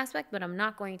halachic aspect, but I'm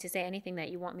not going to say anything that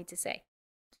you want me to say.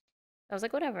 I was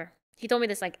like, whatever. He told me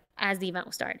this like as the event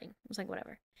was starting. I was like,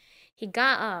 whatever. He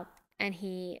got up and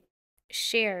he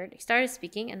started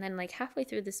speaking, and then like halfway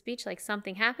through the speech, like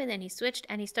something happened and he switched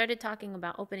and he started talking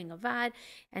about opening a VAD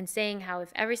and saying how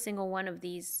if every single one of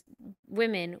these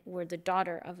women were the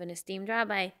daughter of an esteemed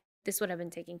rabbi, this would have been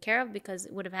taken care of because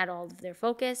it would have had all of their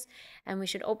focus, and we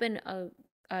should open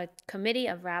a committee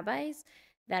of rabbis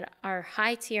that are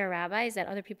high-tier rabbis that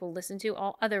other people listen to,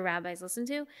 all other rabbis listen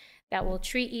to, that will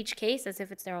treat each case as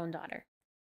if it's their own daughter.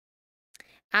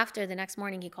 After, the next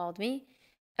morning he called me.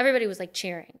 Everybody was like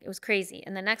cheering. It was crazy.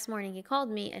 And the next morning he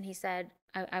called me and he said,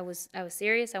 I was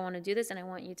serious. I want to do this and I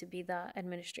want you to be the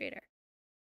administrator.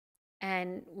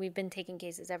 And we've been taking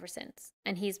cases ever since.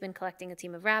 And he's been collecting a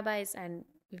team of rabbis and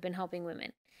we've been helping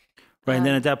women. Right. And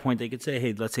then at that point they could say,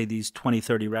 hey, let's say these 20,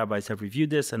 30 rabbis have reviewed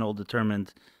this and all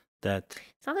determined that.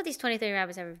 It's not that these 20, 30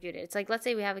 rabbis have reviewed it. It's like, let's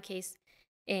say we have a case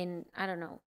in, I don't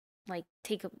know, like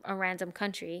take a random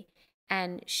country,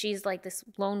 and she's like this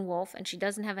lone wolf and she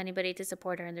doesn't have anybody to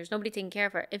support her and there's nobody taking care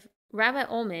of her. If Rabbi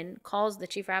Ullman calls the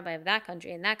chief rabbi of that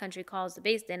country and that country calls the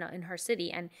Beis Din in her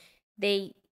city, and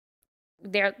the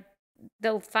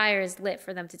fire is lit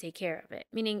for them to take care of it.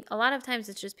 Meaning a lot of times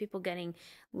it's just people getting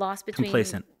lost between.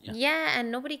 Complacent. Yeah, and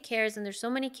nobody cares, and there's so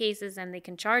many cases and they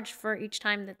can charge for each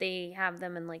time that they have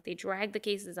them, and like they drag the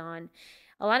cases on.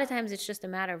 A lot of times it's just a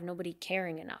matter of nobody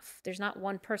caring enough. There's not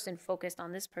one person focused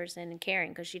on this person and caring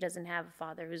because she doesn't have a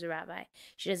father who's a rabbi.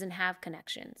 She doesn't have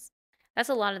connections. That's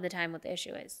a lot of the time what the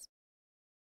issue is.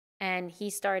 And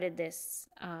he started this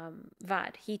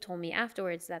VAD. He told me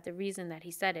afterwards that the reason that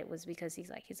he said it was because he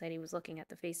said he was looking at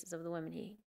the faces of the women.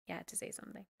 He had to say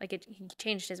something. He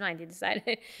changed his mind. He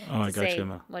decided to say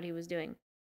what he was doing.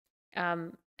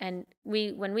 And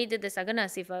when we did this Agunah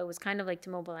Sifa, it was kind of like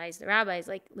to mobilize the rabbis.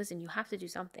 Like, listen, you have to do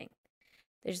something.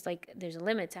 There's a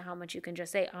limit to how much you can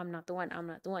just say, I'm not the one, I'm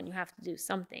not the one. You have to do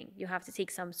something. You have to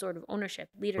take some sort of ownership,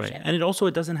 leadership. Right. And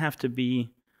it doesn't have to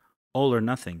be all or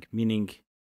nothing. Meaning,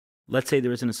 let's say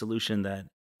there isn't a solution that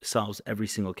solves every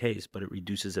single case, but it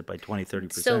reduces it by 20,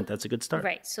 30%. So, that's a good start.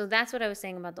 Right. So that's what I was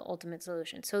saying about the ultimate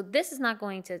solution. So this is not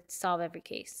going to solve every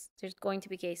case. There's going to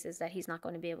be cases that he's not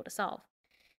going to be able to solve.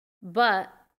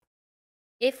 But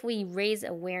if we raise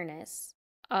awareness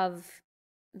of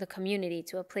the community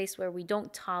to a place where we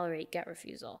don't tolerate get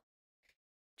refusal.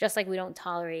 Just like we don't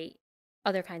tolerate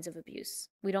other kinds of abuse.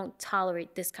 We don't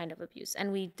tolerate this kind of abuse.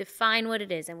 And we define what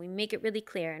it is and we make it really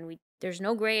clear. And there's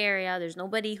no gray area. There's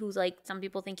nobody who's like, some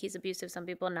people think he's abusive, some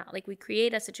people not. Like we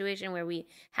create a situation where we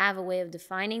have a way of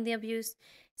defining the abuse,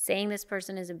 saying this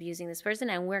person is abusing this person,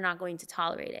 and we're not going to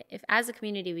tolerate it. If as a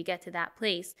community we get to that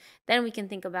place, then we can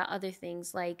think about other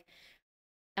things like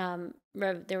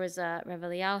there was a Rev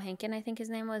Eliyahu Henkin, I think his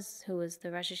name was, who was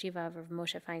the Rosh Hashiva of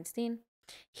Moshe Feinstein.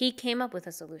 He came up with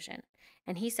a solution,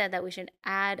 and he said that we should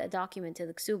add a document to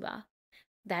the ksuba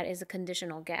that is a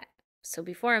conditional get. So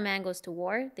before a man goes to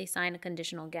war, they sign a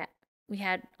conditional get. We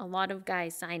had a lot of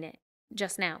guys sign it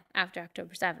just now, after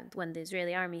October 7th, when the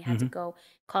Israeli army had to go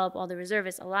call up all the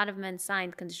reservists. A lot of men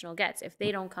signed conditional gets. If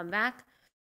they don't come back,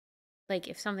 like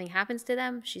if something happens to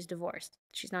them, she's divorced.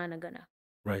 She's not an Agunah.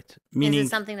 Right. Meaning, this is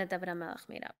something that David HaMelech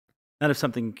made up. Not if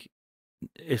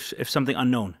something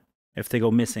unknown, if they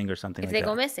go missing or something like that. If they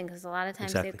go missing, because a lot of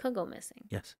times they could go missing.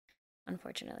 Yes.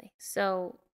 Unfortunately.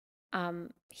 So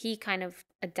he kind of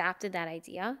adapted that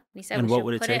idea. He said and we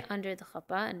what should put it it under the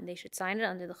chuppah, and they should sign it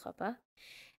under the chuppah.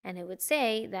 And it would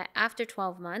say that after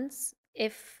 12 months,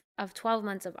 if of 12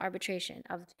 months of arbitration,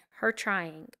 of her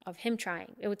trying, of him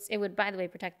trying, it would by the way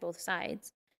protect both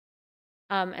sides.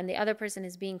 And the other person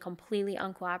is being completely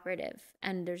uncooperative,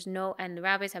 and and the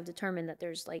rabbis have determined that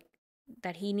there's like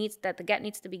that the get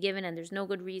needs to be given, and there's no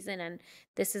good reason, and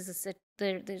this is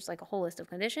there's like a whole list of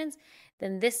conditions,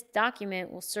 then this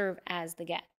document will serve as the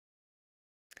get.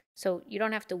 So you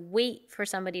don't have to wait for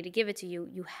somebody to give it to you.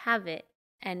 You have it,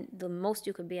 and the most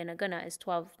you could be an Agunah is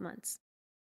 12 months.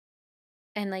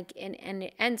 And and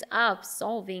it ends up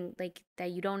solving like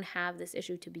that you don't have this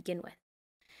issue to begin with.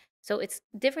 So it's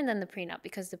different than the prenup,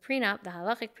 because the prenup, the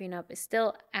halachic prenup, is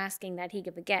still asking that he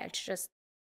give a get. It's just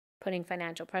putting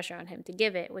financial pressure on him to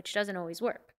give it, which doesn't always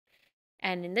work.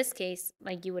 And in this case,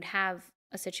 like you would have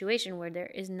a situation where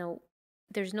there's no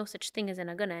such thing as an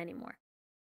Agunah anymore.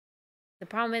 The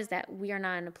problem is that we are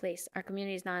not in a place, our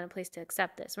community is not in a place to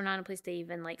accept this. We're not in a place to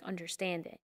even like understand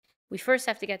it. We first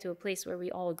have to get to a place where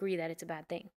we all agree that it's a bad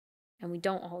thing, and we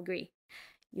don't all agree.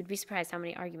 You'd be surprised how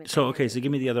many arguments. So, okay, so give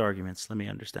me the other arguments. Let me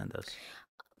understand those.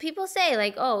 People say,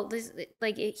 like, oh, this,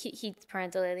 like, he's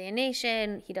parental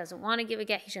alienation. He doesn't want to give a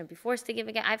get. He shouldn't be forced to give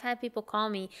a get. I've had people call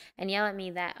me and yell at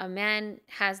me that a man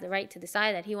has the right to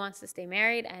decide that he wants to stay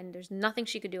married, and there's nothing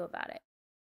she could do about it.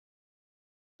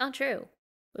 Not true.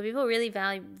 But people really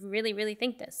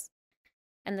think this.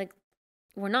 And, like,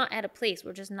 we're not at a place.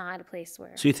 We're just not at a place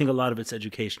where. So you think a lot of it's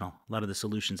educational? A lot of the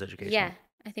solution's educational? Yeah.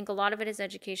 I think a lot of it is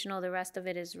educational. The rest of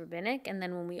it is rabbinic. And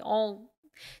then when we all,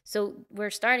 so we're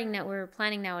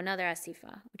planning now another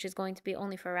asifa, which is going to be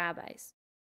only for rabbis,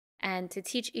 and to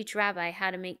teach each rabbi how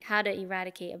to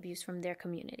eradicate abuse from their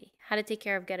community, how to take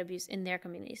care of get abuse in their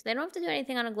community. So they don't have to do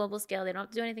anything on a global scale. They don't have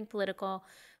to do anything political,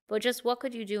 but just what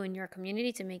could you do in your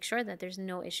community to make sure that there's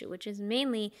no issue, which is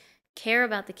mainly care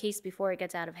about the case before it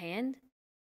gets out of hand.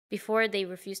 Before they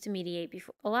refuse to mediate,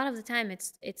 a lot of the time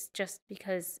it's just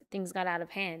because things got out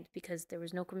of hand, because there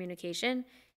was no communication.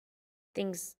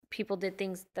 People did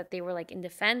things that they were like in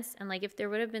defense, and like if there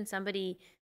would have been somebody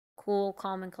cool,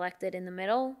 calm, and collected in the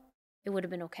middle, it would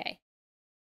have been okay.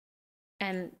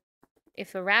 And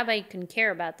if a rabbi can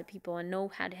care about the people and know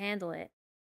how to handle it,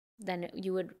 then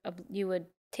you would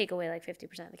take away like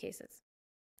 50% of the cases.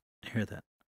 I hear that.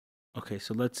 Okay,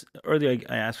 so earlier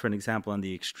I asked for an example on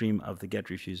the extreme of the get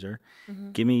refuser.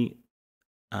 Mm-hmm. Give me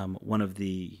one of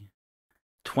the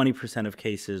 20% of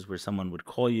cases where someone would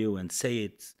call you and say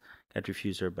it's get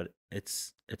refuser, but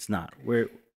it's not. Where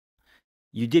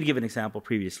you did give an example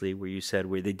previously where you said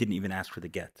where they didn't even ask for the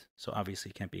get. So obviously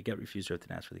it can't be a get refuser if they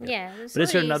didn't ask for the get. Yeah, but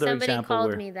is there another somebody example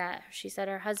called where me that she said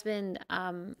her husband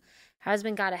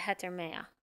got a heter mea,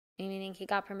 meaning he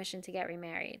got permission to get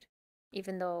remarried,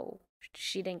 even though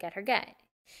she didn't get her get.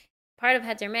 Part of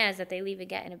heter mea is that they leave a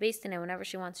get in a basin, and whenever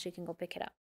she wants, she can go pick it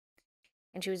up.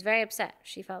 And she was very upset.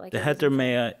 She felt like the heter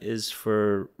mea is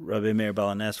for Rabbi Meir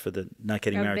Balanes for the not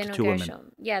getting married to two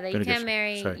women. Yeah, that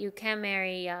you can't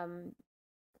marry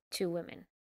two women.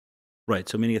 Right.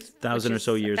 So meaning 1,000 or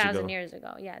so years ago. 1,000 years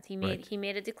ago. Yeah, he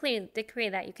made a decree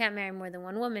that you can't marry more than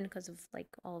one woman because of like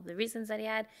all of the reasons that he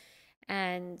had,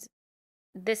 and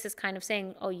this is kind of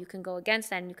saying, oh, you can go against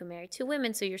that and you can marry two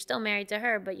women, so you're still married to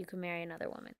her, but you can marry another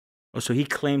woman. Oh, so he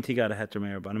claimed he got a heter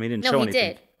mea, but I mean, he didn't show anything. No,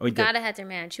 he did. Oh, he got a heter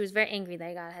mea, and she was very angry that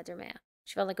he got a heter mea.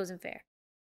 She felt like it wasn't fair.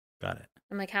 Got it.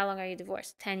 I'm like, how long are you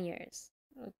divorced? 10 years.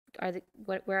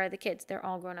 Where are the kids? They're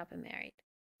all grown up and married.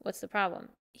 What's the problem?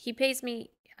 He pays me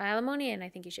alimony, and I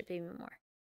think he should pay me more.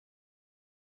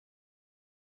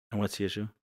 And what's the issue?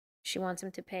 She wants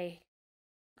him to pay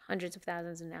hundreds of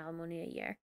thousands in alimony a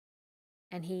year.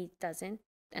 And he doesn't.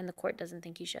 And the court doesn't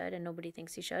think he should. And nobody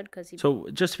thinks he should because he... So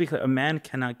just to be clear, a man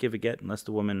cannot give a get unless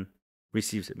the woman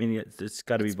receives it. I mean, it's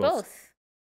got to be both.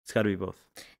 It's got to be both.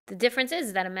 The difference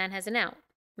is that a man has an out.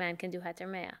 A man can do heter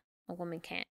mea. A woman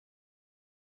can't.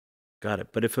 Got it.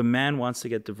 But if a man wants to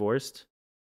get divorced...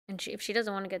 And if she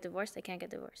doesn't want to get divorced, they can't get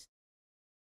divorced.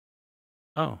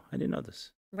 Oh, I didn't know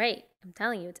this. Right. I'm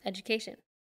telling you, it's education.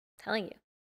 I'm telling you.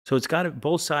 So it's got to,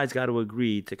 both sides got to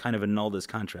agree to kind of annul this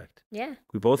contract. Yeah.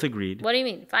 We both agreed. What do you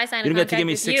mean? If I sign a You don't get contract to give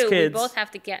me with 6 you, kids. we both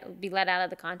have to be let out of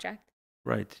the contract.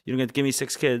 Right. You don't get to give me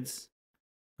 6 kids,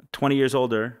 20 years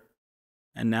older,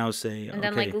 and now say, and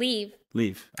then like leave.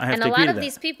 I have and to agree to that. And a lot of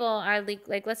these people are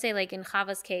like, let's say like in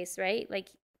Chava's case, right? Like,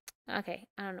 okay,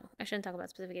 I don't know. I shouldn't talk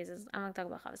about specific cases. I'm not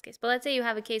talking about Chava's case. But let's say you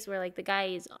have a case where like the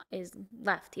guy is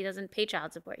left. He doesn't pay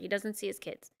child support. He doesn't see his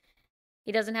kids.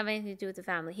 He doesn't have anything to do with the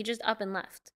family. He just up and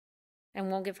left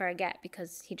and won't give her a get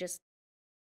because he just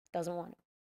doesn't want it.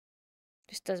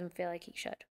 Just doesn't feel like he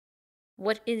should.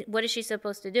 What is she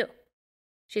supposed to do?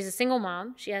 She's a single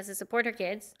mom. She has to support her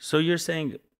kids. So you're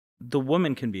saying the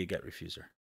woman can be a get refuser.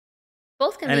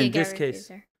 Both can be a get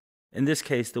refuser. In this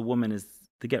case, the woman is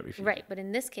the get refuser. Right, but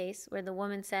in this case, where the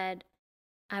woman said,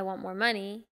 I want more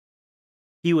money,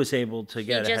 he was able to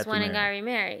get He just went and got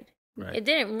remarried. Right. It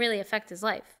didn't really affect his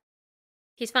life.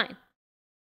 He's fine.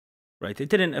 Right. It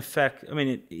didn't affect, I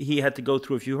mean, he had to go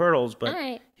through a few hurdles,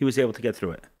 but he was able to get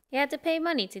through it. He had to pay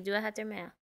money to do a heter mea.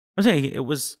 I'm saying it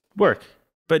was work,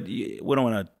 but we don't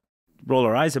want to roll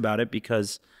our eyes about it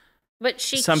because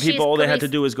some people, all they had to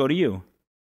do was go to you.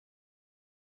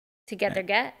 To get their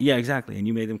get? Yeah, exactly. And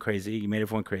you made them crazy. You made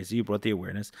everyone crazy. You brought the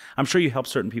awareness. I'm sure you helped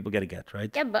certain people get a get, right?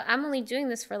 Yeah, but I'm only doing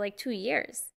this for like 2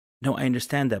 years. No, I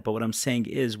understand that. But what I'm saying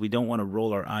is we don't want to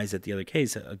roll our eyes at the other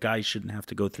case. A guy shouldn't have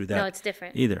to go through that. No, it's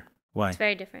different. Either. Why? It's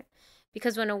very different.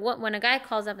 Because when a guy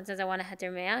calls up and says, I want a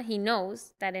heter mea, he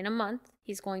knows that in a month,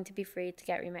 he's going to be free to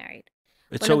get remarried.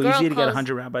 It's so easy to get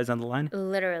 100 rabbis on the line?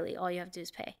 Literally, all you have to do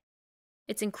is pay.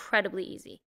 It's incredibly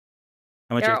easy.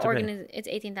 How much do you have to pay? It's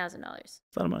 $18,000. It's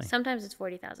a lot of money. Sometimes it's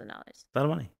 $40,000. It's a lot of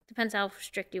money. Depends how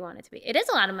strict you want it to be. It is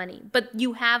a lot of money, but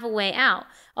you have a way out.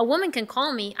 A woman can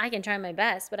call me. I can try my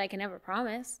best, but I can never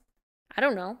promise. I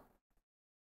don't know.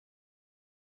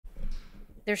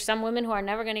 There's some women who are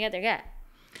never going to get their get.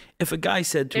 If a guy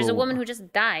said to There's a woman who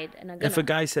just died. If a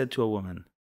guy said to a woman,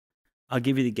 I'll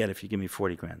give you the get if you give me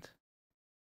 40 grand.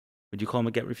 Would you call him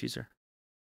a get refuser?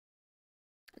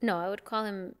 No, I would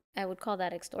call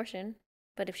that extortion.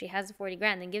 But if she has the 40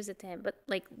 grand, then gives it to him. But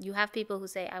like you have people who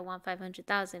say, I want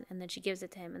 500,000, and then she gives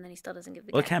it to him, and then he still doesn't give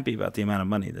the Well, it can't be about the amount of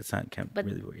money. That's not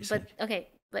really what you're saying.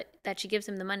 But that she gives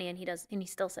him the money and he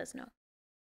still says no.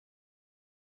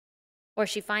 Or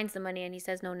she finds the money and he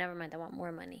says, no, never mind, I want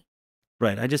more money.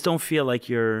 Right. I just don't feel like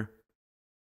you're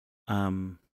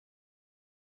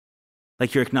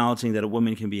acknowledging that a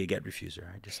woman can be a get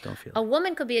refuser. I just don't feel a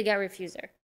woman could be a get refuser.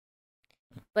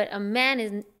 But a man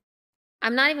is,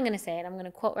 I'm not even going to say it. I'm going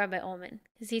to quote Rabbi Ullman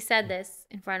because he said this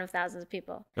in front of thousands of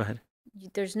people. Go ahead.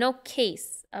 There's no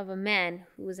case of a man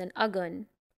who was an agun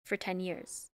for 10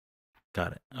 years.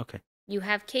 Got it. Okay. You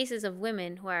have cases of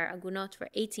women who are agunot for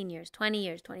 18 years, 20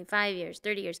 years, 25 years,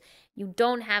 30 years. You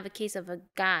don't have a case of a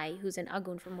guy who's an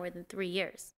agun for more than 3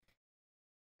 years.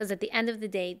 Because at the end of the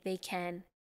day, they can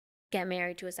get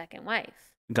married to a second wife.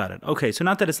 Got it. Okay, so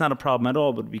not that it's not a problem at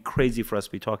all, but it'd be crazy for us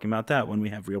to be talking about that when we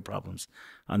have real problems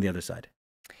on the other side.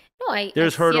 No, I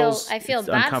feel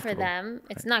bad for them.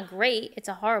 It's not great. It's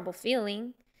a horrible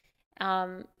feeling,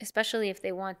 especially if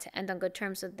they want to end on good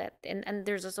terms. So that, and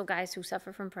there's also guys who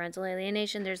suffer from parental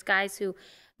alienation. There's guys who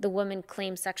the woman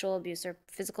claims sexual abuse or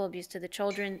physical abuse to the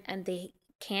children, and they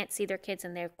can't see their kids,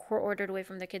 and they're court-ordered away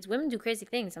from their kids. Women do crazy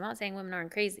things. I'm not saying women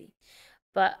aren't crazy,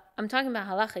 but I'm talking about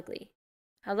halachically.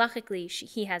 Halachically,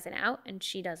 he has an out, and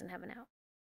she doesn't have an out.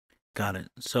 Got it.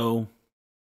 So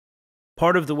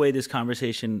part of the way this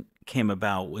conversation came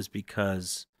about was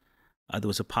because there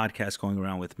was a podcast going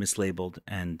around with Mislabeled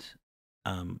and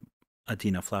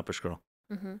Adina Flappish Girl.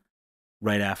 Mm-hmm.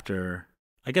 Right after,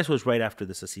 I guess it was right after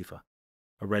this Asifa.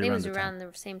 Or right around the time. It was around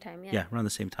the same time, yeah. Yeah, around the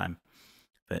same time.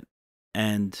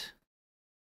 And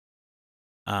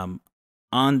on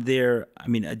there, I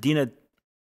mean, Adina,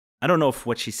 I don't know if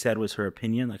what she said was her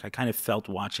opinion. Like, I kind of felt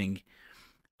watching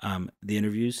the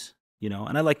interviews, you know,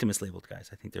 and I like the Mislabeled guys.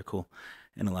 I think they're cool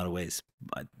in a lot of ways.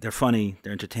 But they're funny,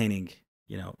 they're entertaining,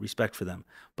 you know, respect for them.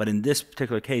 But in this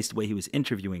particular case, the way he was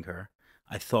interviewing her,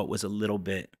 I thought was a little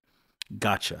bit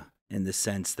gotcha in the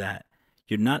sense that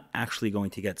you're not actually going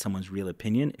to get someone's real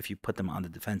opinion if you put them on the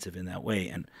defensive in that way.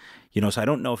 And, so I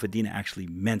don't know if Adina actually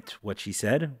meant what she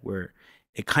said, where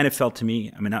it kind of felt to me,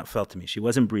 not felt to me, she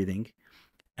wasn't breathing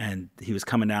and he was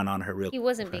coming down on her real He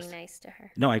wasn't fast. being nice to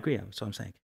her. No, I agree. That's what I'm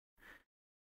saying.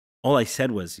 All I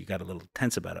said was, you got a little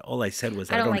tense about it. All I said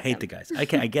was, I don't like hate them. the guys.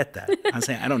 I get that. I'm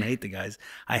saying I don't hate the guys.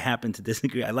 I happen to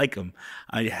disagree. I like them.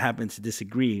 I happen to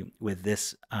disagree with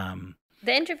this. The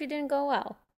interview didn't go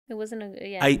well. It wasn't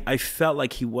I felt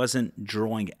like he wasn't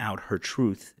drawing out her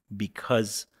truth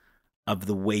because of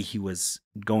the way he was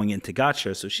going into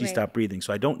gotcha. So she stopped breathing.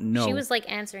 So I don't know. She was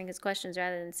like answering his questions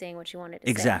rather than saying what she wanted to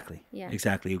exactly. say. Yeah.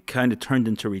 Exactly. It kind of turned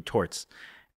into retorts.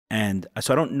 And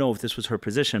so I don't know if this was her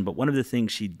position, but one of the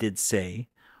things she did say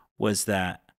was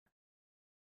that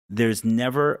there's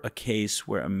never a case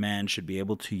where a man should be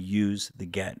able to use the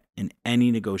get in any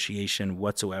negotiation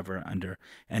whatsoever under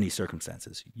any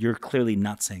circumstances. You're clearly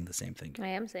not saying the same thing. I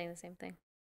am saying the same thing.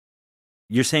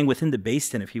 You're saying within the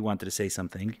basin, if he wanted to say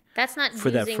something. That's not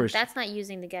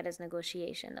using the get as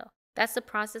negotiation, though. That's the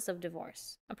process of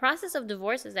divorce. A process of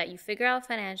divorce is that you figure out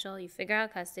financial, you figure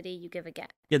out custody, you give a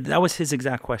get. Yeah, that was his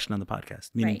exact question on the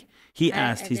podcast. Meaning he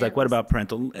asked, he's like, what about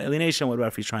parental alienation? What about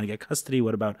if he's trying to get custody?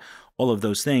 What about all of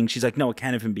those things? She's like, no, it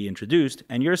can't even be introduced.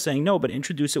 And you're saying, no, but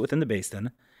introduce it within the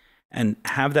basin and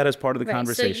have that as part of the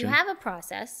conversation. So you have a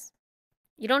process.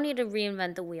 You don't need to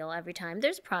reinvent the wheel every time.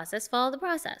 There's a process. Follow the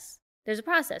process. There's a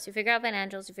process. You figure out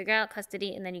financials, you figure out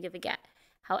custody, and then you give a get.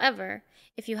 However,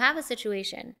 if you have a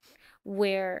situation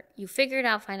where you figured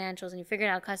out financials and you figured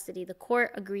out custody, the court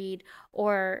agreed,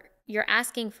 or you're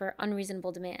asking for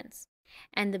unreasonable demands,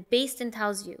 and the Beis Din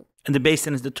tells you... And the Beis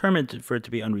Din is determined for it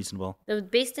to be unreasonable. The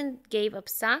Beis Din gave a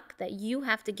psak that you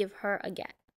have to give her a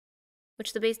get,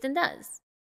 which the Beis Din does.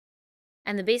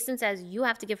 And the Beis Din says, you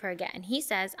have to give her a get. And he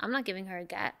says, I'm not giving her a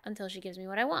get until she gives me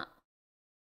what I want.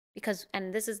 Because,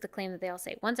 and this is the claim that they all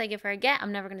say, once I give her a get,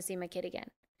 I'm never going to see my kid again.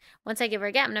 Once I give her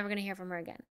a get, I'm never going to hear from her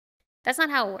again. That's not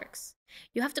how it works.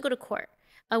 You have to go to court.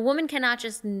 A woman cannot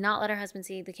just not let her husband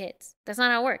see the kids. That's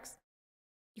not how it works.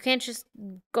 You can't just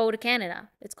go to Canada.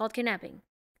 It's called kidnapping.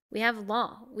 We have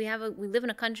law. We live in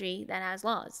a country that has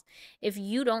laws. If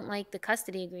you don't like the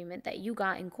custody agreement that you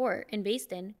got in court, in Beis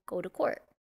Din, go to court.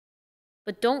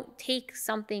 But don't take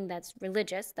something that's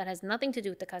religious, that has nothing to do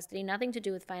with the custody, nothing to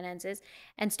do with finances,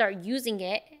 and start using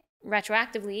it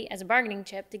retroactively as a bargaining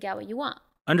chip to get what you want.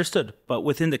 Understood. But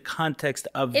within the context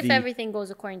of if everything goes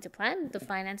according to plan, the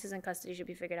finances and custody should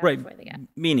be figured out before they get.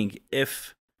 Meaning,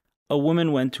 if a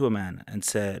woman went to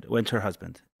her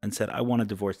husband and said, I want a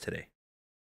divorce today.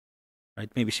 Right?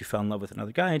 Maybe she fell in love with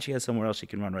another guy and she has somewhere else she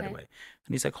can run right away.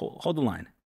 And he's like, hold the line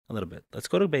a little bit. Let's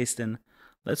go to Beis Din.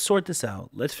 Let's sort this out.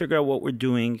 Let's figure out what we're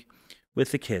doing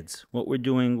with the kids, what we're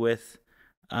doing with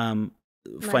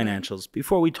financials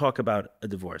before we talk about a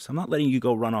divorce. I'm not letting you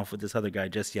go run off with this other guy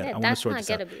just yet. I want to sort this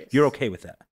out. Abuse. You're okay with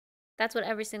that? That's what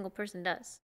every single person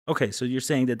does. Okay, so you're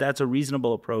saying that that's a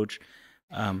reasonable approach.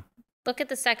 Look at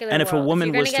the secular and world. If a woman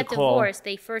if you're was going to get call, divorced,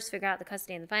 they first figure out the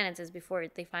custody and the finances before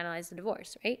they finalize the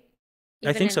divorce, right?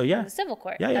 I think so, yeah. In the civil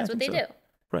court, yeah, that's what they do.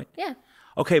 Right. Yeah.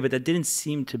 Okay, but that didn't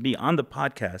seem to be on the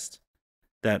podcast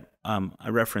that I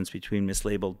referenced between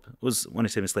mislabeled. When I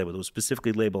say mislabeled, it was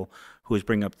specifically Label who was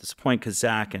bringing up this point because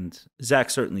Zach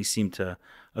certainly seemed to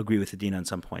agree with Adina on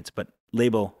some points, but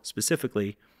Label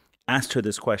specifically asked her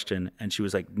this question and she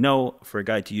was like, no, for a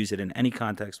guy to use it in any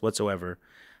context whatsoever,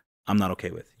 I'm not okay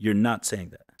with. You're not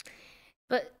saying that.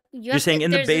 But you're saying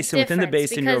in the basin, within the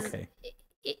basin, you're okay.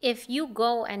 If you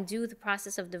go and do the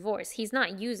process of divorce, he's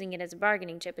not using it as a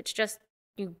bargaining chip. It's just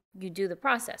you do the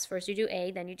process. First you do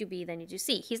A, then you do B, then you do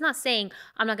C. He's not saying,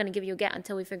 I'm not going to give you a get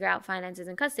until we figure out finances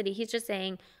and custody. He's just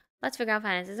saying, let's figure out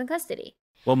finances and custody.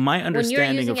 Well, my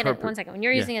understanding of her... One second. When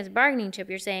you're using it as a bargaining chip,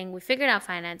 you're saying, we figured out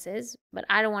finances, but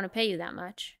I don't want to pay you that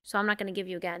much. So I'm not going to give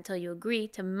you a get until you agree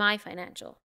to my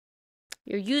financial.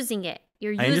 You're using it.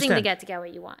 You're using the get to get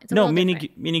what you want. No, meaning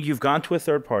you've gone to a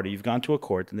third party, you've gone to a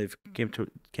court, and they've came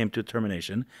to a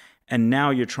termination, and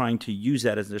now you're trying to use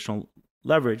that as additional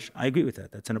leverage. I agree with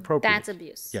that. That's inappropriate. That's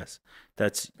abuse. Yes,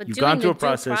 you've gone through a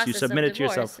process. You submit it to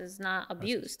yourself. Is not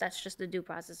abuse. That's just the due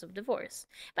process of divorce.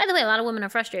 By the way, a lot of women are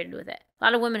frustrated with it. A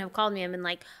lot of women have called me and been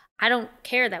like, I don't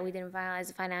care that we didn't finalize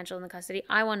the financial and the custody.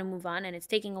 I want to move on, and it's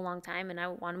taking a long time, and I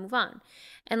want to move on.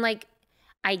 And like,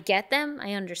 I get them,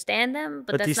 I understand them,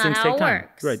 but that's not how it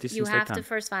works. Right, you have to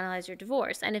first finalize your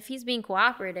divorce. And if he's being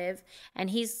cooperative and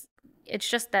it's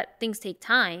just that things take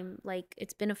time, like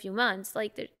it's been a few months,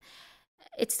 like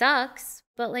it sucks,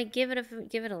 but like give it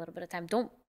a little bit of time.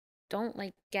 Don't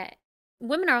like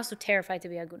women are also terrified to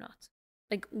be agunot.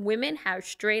 Like women have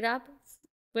straight up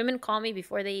Women call me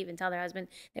before they even tell their husband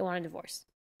they want a divorce.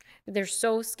 They're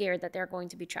so scared that they're going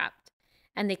to be trapped.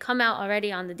 And they come out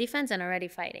already on the defense and already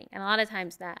fighting. And a lot of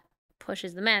times that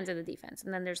pushes the man to the defense.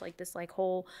 And then there's like this like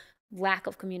whole lack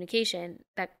of communication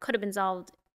that could have been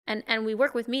solved. And we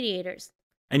work with mediators.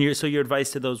 And your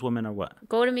advice to those women are what?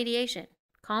 Go to mediation.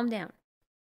 Calm down.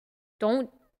 Don't,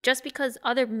 just because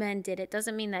other men did it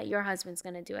doesn't mean that your husband's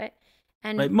going to do it.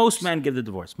 And right. Most men give the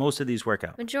divorce. Most of these work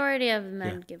out. Majority of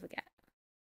men give a get.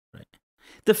 Right.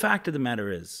 The fact of the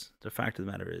matter is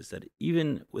that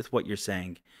even with what you're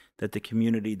saying, that the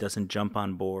community doesn't jump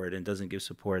on board and doesn't give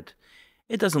support,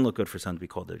 it doesn't look good for someone to be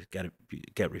called a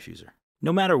get refuser.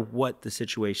 No matter what the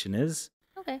situation is,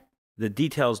 okay, the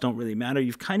details don't really matter.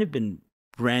 You've kind of been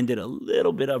branded a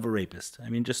little bit of a rapist. I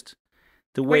mean, just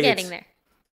the way we're getting there.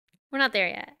 We're not there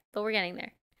yet, but we're getting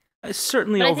there.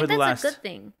 Certainly but over the last. I think that's a good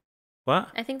thing. What?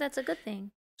 I think that's a good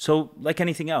thing. So, like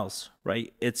anything else,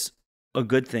 right? It's a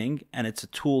good thing, and it's a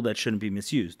tool that shouldn't be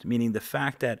misused. Meaning, the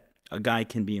fact that a guy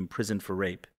can be imprisoned for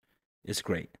rape is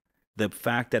great. The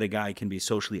fact that a guy can be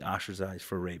socially ostracized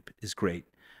for rape is great.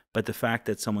 But the fact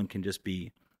that someone can just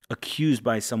be accused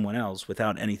by someone else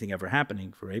without anything ever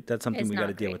happening for rape, that's something we got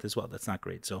to deal with as well. That's not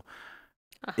great. So,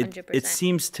 100%. It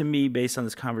seems to me, based on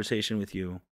this conversation with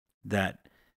you, that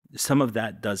some of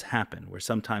that does happen, where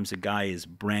sometimes a guy is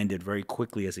branded very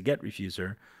quickly as a get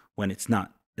refuser when it's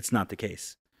not the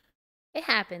case. It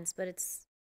happens, but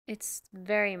it's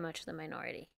very much the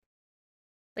minority.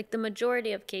 Like the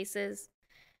majority of cases.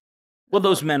 Well,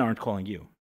 those men aren't calling you.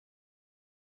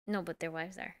 No, but their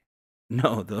wives are.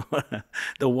 No,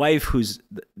 the wife who's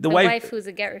the wife who's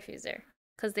a get refuser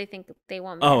because they think they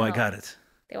want me. Oh, I got it.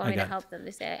 They want me to help them.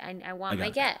 They say I want my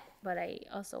get, but I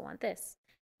also want this.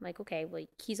 I'm like, okay, well,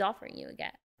 he's offering you a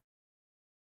get.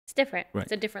 It's different. Right.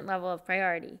 It's a different level of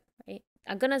priority, right?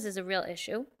 Agunahs is a real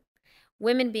issue.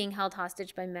 Women being held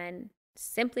hostage by men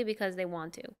simply because they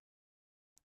want to.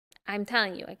 I'm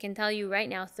telling you, I can tell you right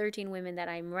now, 13 women that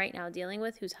I'm right now dealing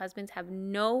with whose husbands have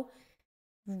no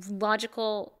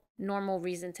logical, normal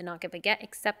reason to not give a get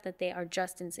except that they are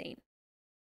just insane.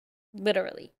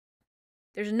 Literally.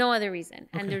 There's no other reason.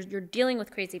 Okay. And you're dealing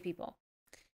with crazy people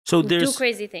who do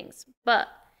crazy things. But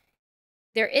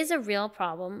there is a real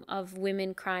problem of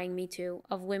women crying me too,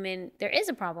 of women, there is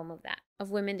a problem of that, of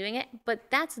women doing it, but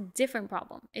that's a different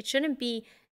problem. It shouldn't be,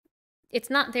 it's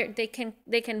not there, they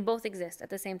can both exist at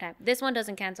the same time. This one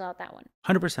doesn't cancel out that one.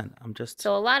 100%. I'm just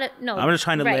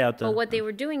trying to lay out But what they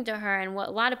were doing to her and what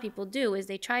a lot of people do is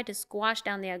they try to squash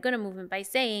down the Agunah movement by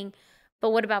saying,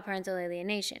 but what about parental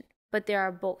alienation? But there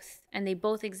are both, and they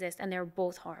both exist, and they're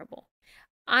both horrible.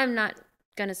 I'm not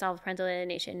going to solve parental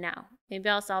alienation now. Maybe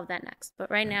I'll solve that next. But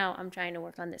right now, I'm trying to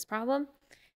work on this problem.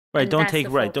 Right. Don't take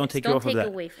you off of that. Don't take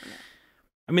away from it.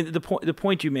 I mean, the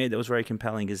point you made that was very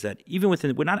compelling is that even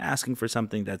within, we're not asking for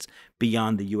something that's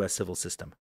beyond the U.S. civil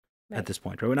system at this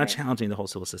point, right? We're not challenging the whole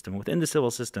civil system. Within the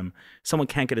civil system, someone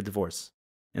can't get a divorce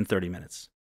in 30 minutes.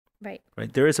 Right.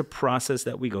 There is a process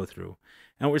that we go through.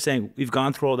 And we're saying we've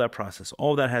gone through all that process.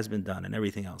 All that has been done and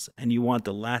everything else. And you want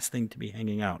the last thing to be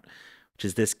hanging out, which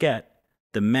is this get.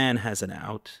 The man has an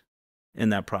out in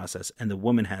that process and the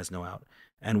woman has no out.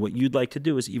 And what you'd like to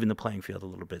do is even the playing field a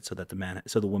little bit so that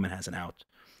the woman has an out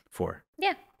for.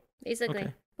 Yeah, basically. Okay.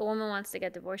 If a woman wants to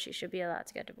get divorced, she should be allowed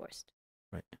to get divorced.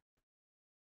 Right.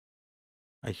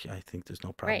 I think there's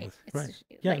no problem with it. Right.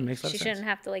 Yeah, it makes a lot of sense. She shouldn't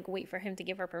have to wait for him to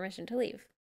give her permission to leave.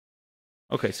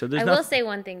 Okay, so I will say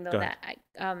one thing though that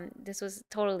this was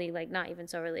totally not even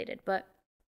so related, but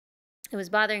it was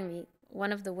bothering me.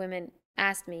 One of the women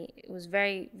asked me. It was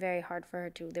very, very hard for her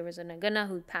to. There was an Agunah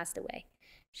who passed away.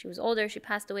 She was older. She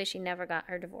passed away. She never got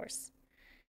her divorce,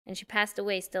 and she passed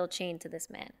away still chained to this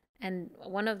man. And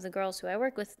one of the girls who I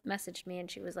work with messaged me,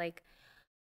 and she was like,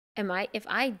 if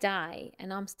I die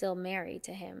and I'm still married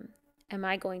to him, am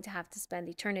I going to have to spend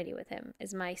eternity with him?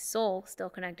 Is my soul still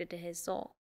connected to his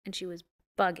soul? And she was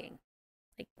bugging,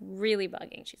 really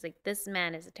bugging. She's like, this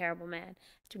man is a terrible man. I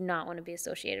do not want to be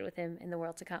associated with him in the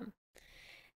world to come.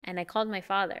 And I called my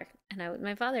father, and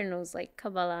my father knows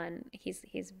Kabbalah, and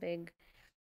he's big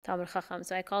Talmud Chacham.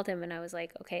 So I called him and I was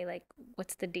like, okay,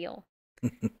 what's the deal?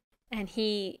 And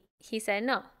he said,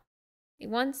 no.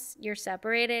 Once you're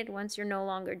separated, once you're no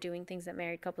longer doing things that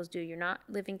married couples do, you're not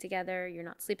living together, you're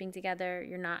not sleeping together,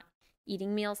 you're not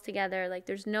eating meals together,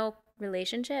 there's no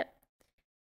relationship.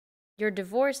 You're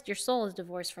divorced, your soul is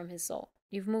divorced from his soul.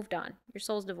 You've moved on. Your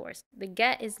soul's divorced. The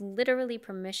get is literally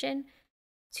permission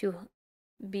to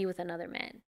be with another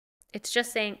man. It's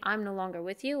just saying, I'm no longer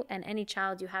with you, and any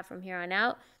child you have from here on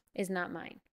out is not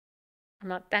mine.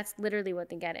 That's literally what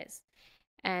the get is.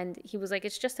 And he was like,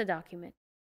 it's just a document.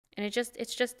 And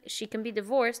it's just she can be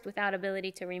divorced without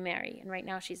ability to remarry. And right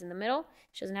now she's in the middle.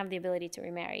 She doesn't have the ability to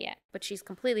remarry yet, but she's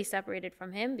completely separated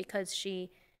from him because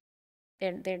they're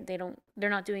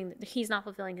not doing, he's not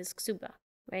fulfilling his ksuba,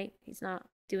 right? He's not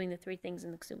doing the 3 things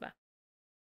in the ksuba.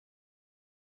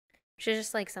 Which is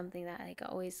just like something that like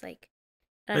always like,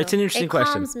 I don't It's know, an interesting it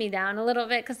question. calms me down a little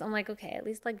bit because I'm like, okay, at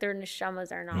least like their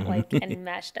neshamas are not like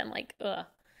enmeshed and like, ugh.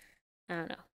 I don't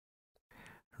know.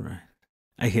 Right.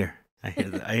 I hear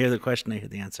the question. I hear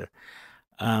the answer.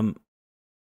 I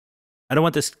don't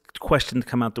want this question to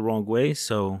come out the wrong way,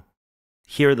 so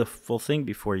hear the full thing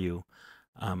before you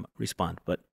respond.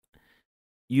 But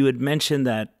you had mentioned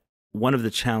that one of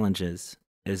the challenges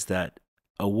is that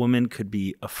a woman could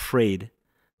be afraid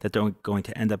that they're going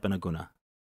to end up in Agunah.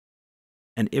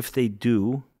 And if they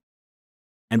do,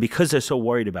 and because they're so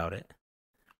worried about it,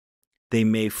 they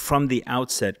may from the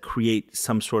outset create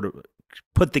some sort of,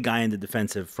 put the guy in the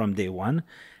defensive from day one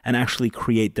and actually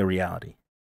create the reality.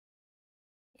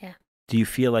 Yeah. Do you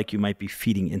feel like you might be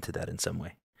feeding into that in some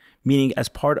way? Meaning as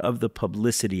part of the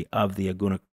publicity of the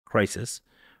Agunah crisis,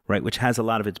 right, which has a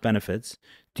lot of its benefits,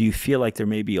 do you feel like there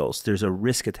may be also, there's a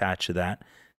risk attached to that,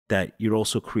 that you're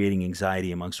also creating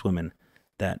anxiety amongst women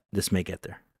that this may get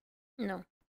there? No.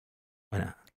 Why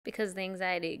not? Because the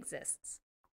anxiety exists.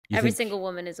 You Every think- single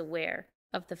woman is aware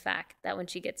of the fact that when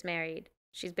she gets married,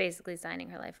 she's basically signing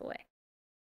her life away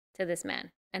to this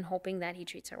man and hoping that he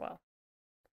treats her well.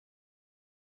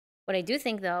 What I do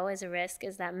think, though, is a risk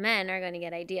is that men are going to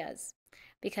get ideas.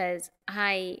 Because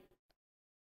I've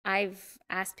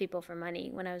asked people for money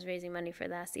when I was raising money for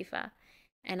the Asifa,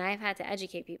 and I've had to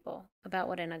educate people about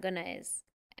what an Agunah is.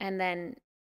 And then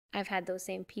I've had those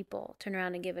same people turn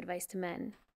around and give advice to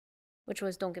men, which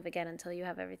was don't give a get until you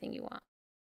have everything you want.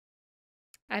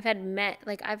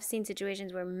 I've seen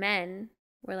situations where men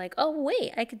were like, oh,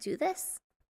 wait, I could do this.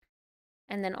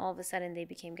 And then all of a sudden they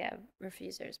became get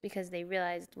refusers because they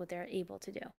realized what they're able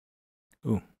to do.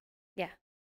 Ooh. Yeah.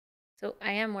 So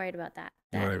I am worried about that.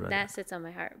 Worried about That sits on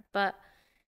my heart. But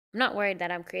I'm not worried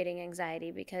that I'm creating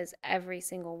anxiety because every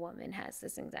single woman has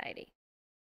this anxiety.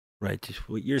 Right.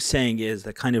 What you're saying is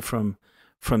that kind of from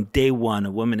day one,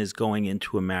 a woman is going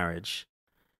into a marriage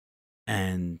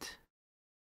and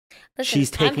Listen,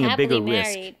 she's taking a bigger I'm happily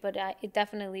risk. married, but it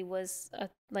definitely was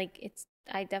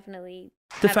I definitely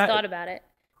The have fact- thought about it.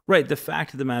 Right. The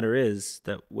fact of the matter is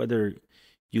that whether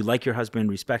you like your husband,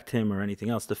 respect him, or anything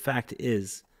else, the fact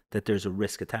is that there's a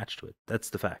risk attached to it. That's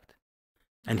the fact.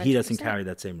 And he doesn't 100%. carry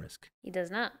that same risk. He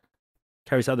does not.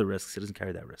 Carries other risks. He doesn't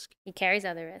carry that risk. He carries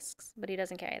other risks, but he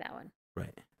doesn't carry that one.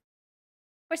 Right.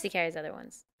 Of course, he carries other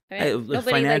ones. I Hey, mean,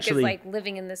 nobody financially- is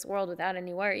living in this world without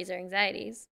any worries or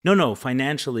anxieties. No.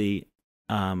 Financially,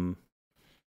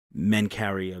 men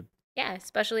carry a Yeah,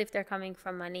 especially if they're coming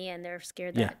from money and they're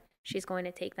scared that she's going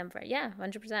to take them for it. Yeah,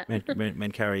 100%.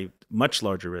 men carry much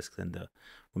larger risk than the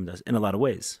woman does in a lot of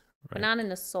ways. But Right. not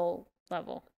in a soul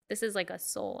level. This is like a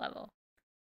soul level.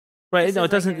 Right. This No, is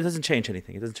it doesn't. like It doesn't change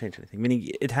anything. It doesn't change anything. Meaning,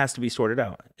 it has to be sorted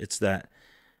out. It's that,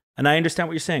 and I understand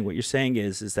what you're saying. What you're saying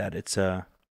is that it's a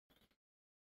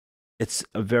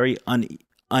very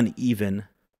uneven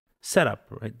setup.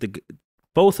 Right.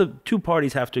 Two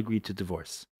parties have to agree to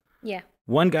divorce. Yeah.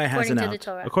 One guy has According an to the out.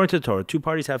 Torah. According to the Torah, two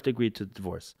parties have to agree to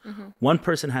divorce. Mm-hmm. One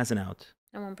person has an out,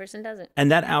 And one person doesn't.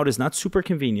 and that out is not super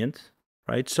convenient.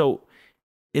 Right. So,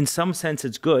 in some sense,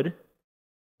 it's good.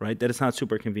 Right. That it's not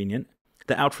super convenient.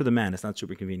 The out for the man is not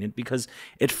super convenient because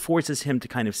it forces him to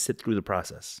kind of sit through the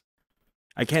process.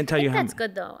 I can't tell I you think how. that's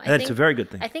good, though. That's a very good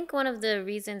thing. I think one of the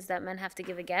reasons that men have to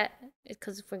give a get,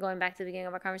 because if we're going back to the beginning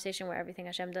of our conversation where everything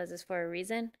Hashem does is for a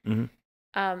reason,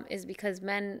 is because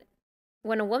men,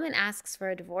 when a woman asks for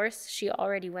a divorce, she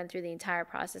already went through the entire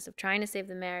process of trying to save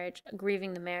the marriage,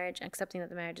 grieving the marriage, accepting that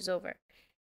the marriage is over.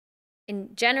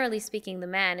 And generally speaking, the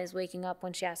man is waking up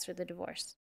when she asks for the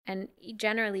divorce. And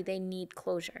generally, they need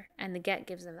closure, and the get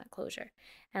gives them that closure.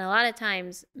 And a lot of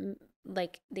times,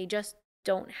 they just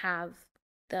don't have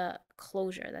the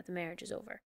closure that the marriage is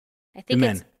over. I think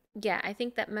I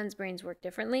think that men's brains work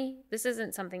differently. This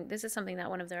is something that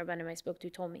one of the rabbanim I spoke to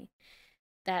told me,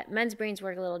 that men's brains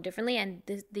work a little differently, and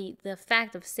the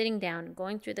fact of sitting down,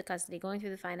 going through the custody, going through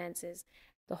the finances,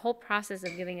 the whole process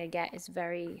of giving a get is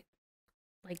very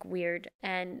weird.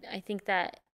 And I think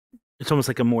that It's almost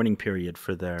like a mourning period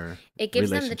for their it gives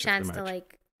them the relationship, chance the to marriage.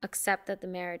 accept that the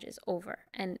marriage is over.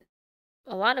 And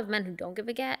a lot of men who don't give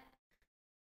a get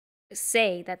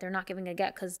say that they're not giving a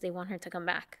get because they want her to come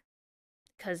back,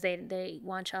 because they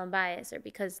want shalom bias, or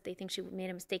because they think she made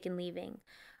a mistake in leaving,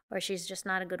 or she's just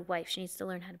not a good wife. She needs to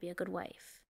learn how to be a good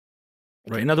wife.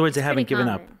 Right. In other words, they it's haven't pretty given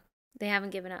up. common. They haven't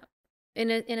given up. in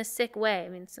a sick way. I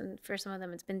mean, for some of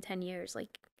them, it's been 10 years.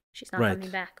 Like, she's not Right. coming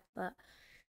back. But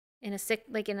in a sick,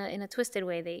 like in a twisted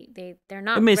way, they're I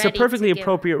not mean, it's a ready perfectly to give.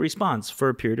 appropriate response for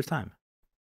a period of time.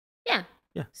 Yeah.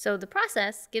 Yeah. So the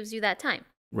process gives you that time.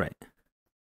 Right.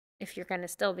 If you're going to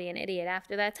still be an idiot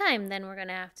after that time, then we're going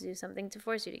to have to do something to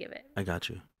force you to give it. I got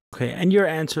you. Okay. And your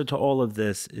answer to all of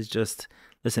this is just,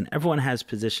 listen, everyone has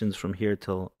positions from here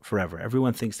till forever.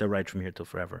 Everyone thinks they're right from here till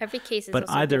forever. Every case is But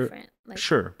also either, different. Like,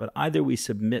 sure, but either we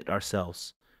submit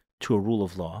ourselves to a rule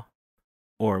of law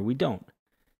or we don't.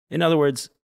 In other words,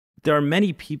 there are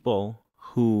many people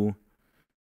who,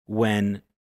 when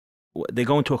they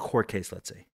go into a court case, let's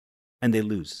say, and they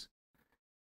lose,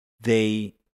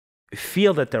 they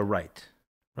feel that they're right.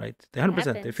 They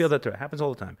 100%. They feel that it happens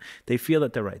all the time. They feel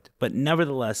that they're right. But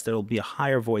nevertheless, there will be a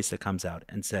higher voice that comes out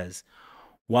and says,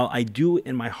 while I do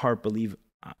in my heart believe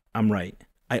I'm right,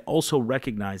 I also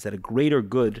recognize that a greater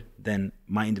good than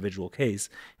my individual case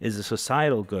is the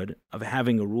societal good of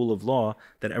having a rule of law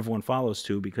that everyone follows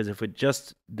to, because if it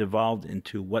just devolved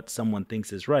into what someone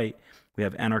thinks is right, we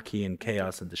have anarchy and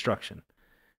chaos and destruction.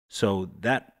 So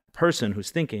that person who's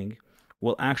thinking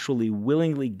will actually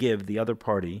willingly give the other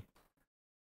party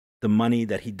the money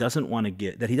that he doesn't want to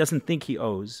get, that he doesn't think he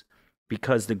owes,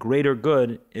 because the greater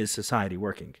good is society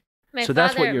working.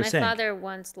 That's what you're saying. My father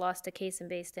once lost a case in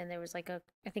Basin. There was like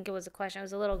I think it was a question. I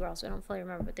was a little girl, so I don't fully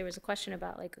remember, but there was a question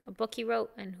about like a book he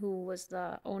wrote and who was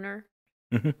the owner.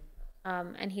 Mm-hmm.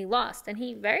 And he lost, and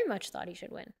he very much thought he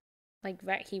should win.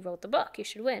 Like, he wrote the book, he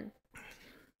should win.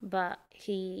 But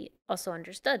he also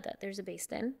understood that there's a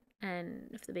Basin,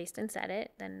 and if the Basin said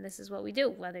it, then this is what we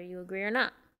do, whether you agree or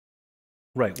not.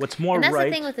 Right. What's more and that's right...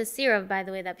 the thing with the Sirav, by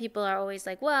the way, that people are always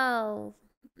like, well,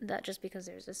 that just because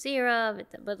there's a Sirav,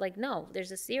 but like, no,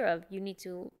 there's a Sirav. You need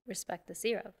to respect the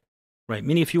Sirav. Right.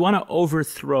 Meaning, if you want to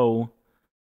overthrow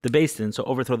the Basin, so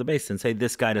overthrow the Basin, say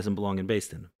this guy doesn't belong in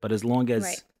Basin. But as long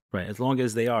as as long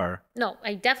as they are... No,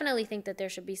 I definitely think that there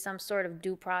should be some sort of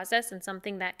due process and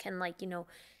something that can, like,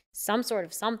 some sort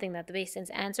of something that the Basin's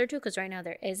answer to, because right now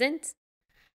there isn't.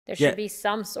 There should be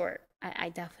some sort. I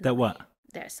definitely... That what?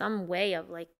 There's some way of,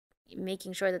 like,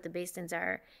 making sure that the Basins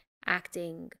are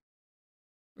acting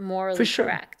morally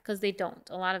correct, because they don't.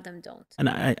 A lot of them don't. And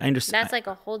I understand. That's like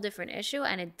a whole different issue,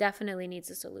 and it definitely needs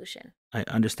a solution. I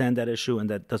understand that issue, and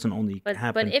that doesn't only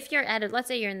happen. But if you're let's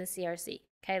say you're in the CRC,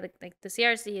 okay? Like the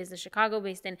CRC is the Chicago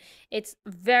Basin. It's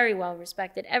very well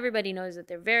respected. Everybody knows that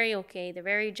they're very okay. They're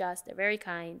very just. They're very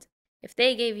kind. If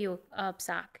they gave you a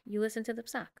psak, you listen to the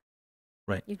psak.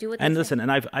 Right. You do what and they listen, say.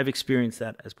 and I've experienced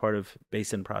that as part of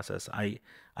Basin process. I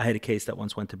had a case that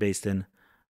once went to Basin,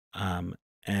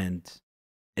 and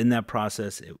in that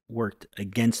process, it worked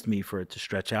against me for it to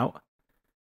stretch out,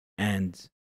 and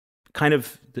kind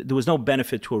of there was no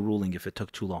benefit to a ruling if it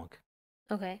took too long.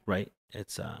 Okay. Right.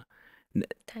 It's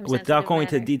without going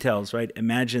to the details. Right.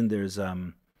 Imagine there's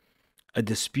a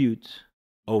dispute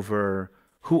over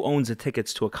who owns the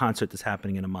tickets to a concert that's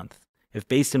happening in a month. If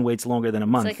Basin waits longer than a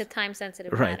month, it's like a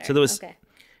time-sensitive right? matter. So there was, okay.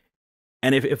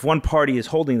 And if one party is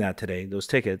holding that today, those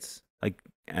tickets, like,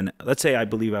 and let's say I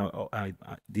believe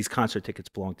these concert tickets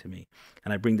belong to me,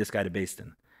 and I bring this guy to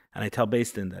Basin, and I tell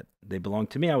Basin that they belong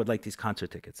to me, I would like these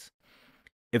concert tickets.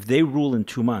 If they rule in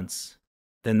 2 months,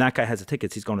 then that guy has the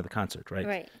tickets, he's going to the concert, right?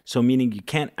 Right. So meaning you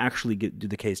can't actually do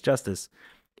the case justice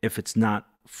if it's not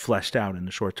fleshed out in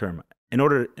the short term. In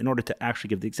order to actually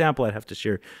give the example, I'd have to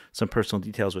share some personal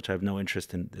details, which I have no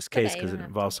interest in this case because it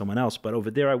involves someone else. But over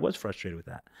there, I was frustrated with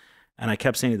that. And I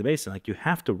kept saying to the Basin, like, you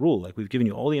have to rule. Like, we've given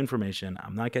you all the information.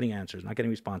 I'm not getting answers, not getting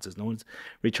responses. No one's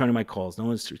returning my calls. No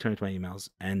one's returning to my emails.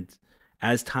 And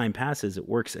as time passes, it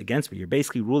works against me. You're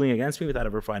basically ruling against me without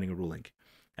ever finding a ruling.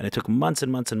 And it took months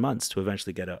and months and months to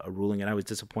eventually get a ruling. And I was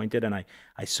disappointed. And I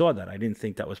saw that. I didn't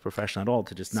think that was professional at all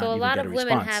to just not even get a response. So a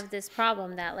lot of women have this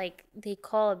problem that, like, they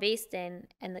call a Basin,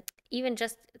 and even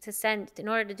just to send, in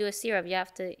order to do a Sirav,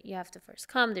 you have to first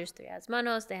come. There's 3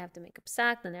 azmanos. They have to make a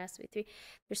psak. Then there has to be 3.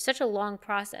 There's such a long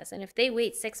process. And if they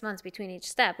wait 6 months between each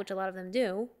step, which a lot of them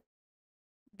do,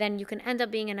 then you can end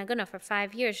up being in Agunah for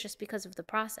 5 years just because of the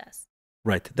process.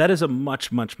 Right. That is a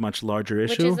much, much, much larger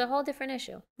issue. Which is a whole different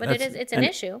issue. But it's an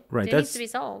issue. Right. It needs to be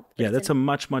solved. Yeah, that's a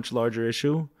much, much larger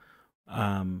issue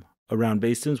around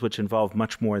Basins, which involve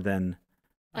much more than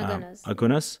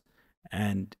Agunahs.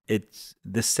 And it's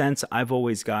the sense I've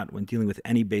always got when dealing with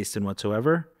any Basin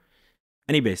whatsoever,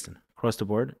 any Basin across the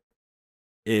board,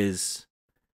 is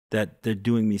that they're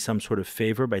doing me some sort of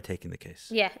favor by taking the case.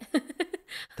 Yeah.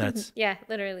 That's yeah,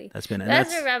 literally. That's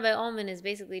what Rabbi Ullman is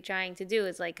basically trying to do,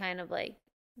 is like kind of like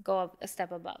go up a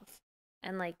step above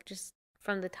and like just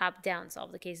from the top down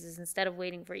solve the cases instead of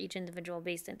waiting for each individual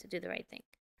Basin to do the right thing.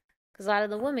 because a lot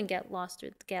of the women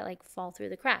fall through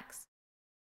the cracks.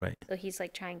 Right. So he's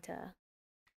like trying to.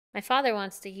 My father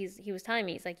wants to. He was telling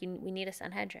me, he's like, we need a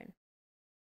Sanhedrin.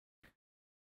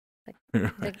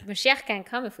 Like Mashiach can't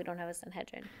come if we don't have a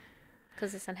Sanhedrin,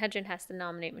 because the Sanhedrin has to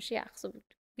nominate Mashiach. So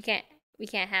we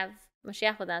can't have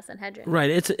Mashiach without Sanhedrin. Right.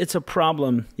 It's a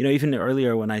problem. Even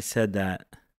earlier when I said that,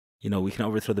 we can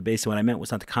overthrow the Beis Din, what I meant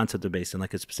was not the concept of Beis Din,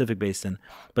 like a specific Beis Din.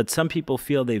 But some people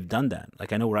feel they've done that.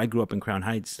 Like I know where I grew up in Crown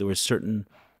Heights, there were certain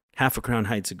half of Crown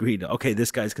Heights agreed, okay,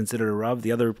 this guy's considered a Rav.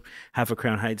 The other half of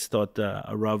Crown Heights thought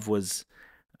a Rav was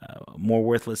more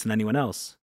worthless than anyone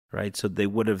else, right? So they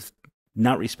would have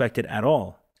not respected at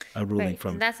all a ruling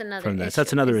from and that's another from that. issue. So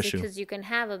that's another issue. Because you can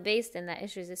have a Beis Din that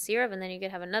issues a Sirav, and then you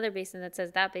could have another Beis Din that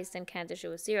says that Beis Din can't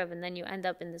issue a Sirav, and then you end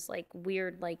up in this like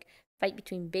weird like fight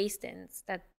between Beis Dins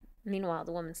that meanwhile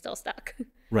the woman's still stuck.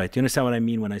 Right. Do you understand what I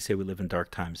mean when I say we live in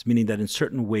dark times? Meaning that in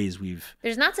certain ways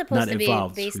there's not supposed to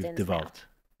evolved, be Beis Dins devolved.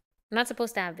 now. I'm not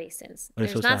supposed to have Beis Dins.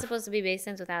 There's not supposed to be Beis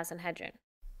Dins without a Sanhedrin,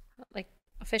 like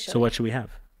officially. So what should we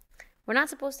have? We're not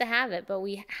supposed to have it, but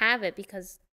we have it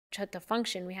because to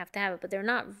function we have to have it. But they're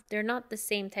not the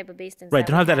same type of Beis Dins. Right.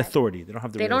 They don't have that authority. They don't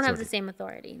have the. They don't have authority. the same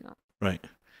authority. No. Right.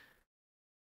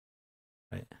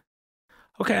 Right.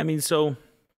 Okay. I mean, so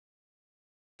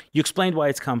you explained why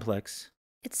it's complex.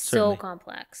 It's Certainly. so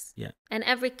complex. Yeah. And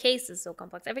every case is so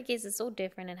complex. Every case is so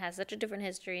different and has such a different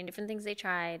history and different things they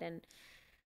tried, and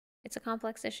it's a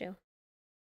complex issue.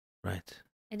 Right.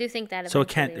 I do think that. So it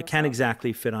can't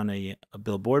exactly fit on a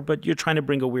billboard, but you're trying to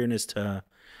bring awareness to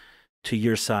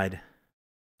your side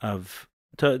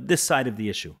to this side of the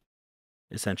issue,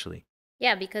 essentially.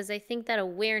 Yeah, because I think that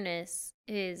awareness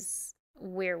is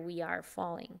where we are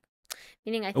falling.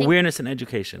 Meaning, I think awareness and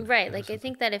education. Right. Like I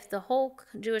think that if the whole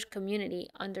Jewish community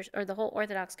or the whole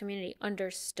Orthodox community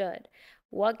understood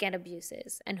what get abuse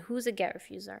is and who's a get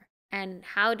refuser and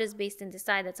how does Beis Din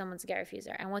decide that someone's a get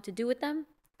refuser and what to do with them,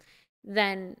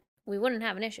 then we wouldn't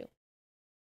have an issue.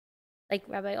 Like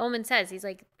Rabbi Oman says, he's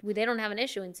like, they don't have an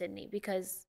issue in Sydney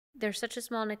because they're such a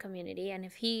small knit community, and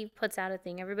if he puts out a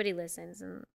thing, everybody listens,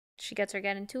 and she gets her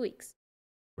get in 2 weeks.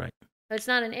 Right. So it's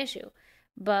not an issue,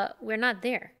 but we're not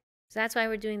there. So that's why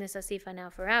we're doing this asifa now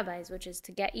for rabbis, which is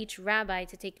to get each rabbi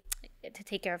to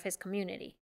take care of his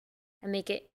community and make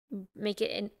it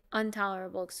an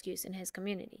intolerable excuse in his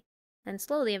community. And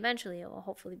slowly, eventually, it will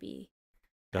hopefully be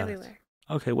everywhere.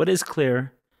 Okay, what is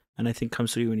clear, and I think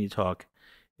comes through when you talk,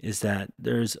 is that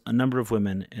there's a number of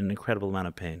women in an incredible amount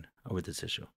of pain over this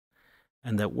issue.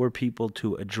 And that we're people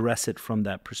to address it from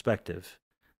that perspective,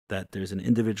 that there's an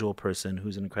individual person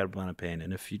who's in an incredible amount of pain.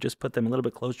 And if you just put them a little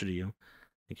bit closer to you,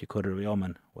 like you quoted Rabbi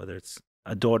Oman, whether it's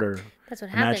a daughter, that's what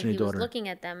happened. He was looking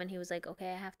at them and he was like,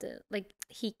 okay, I have to, like,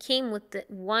 he came with the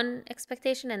one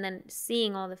expectation, and then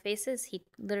seeing all the faces, he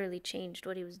literally changed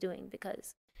what he was doing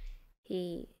because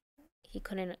he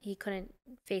couldn't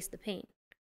face the pain.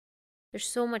 There's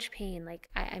so much pain. Like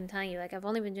I'm telling you, like I've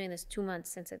only been doing this 2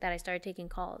 months since that I started taking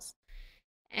calls,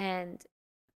 and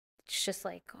it's just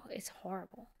like it's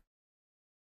horrible.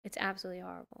 It's absolutely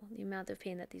horrible. The amount of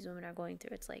pain that these women are going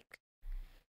through. It's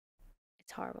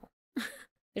horrible.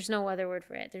 There's no other word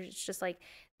for it. There's just like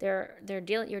you're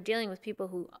dealing with people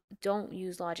who don't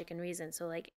use logic and reason. So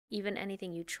like even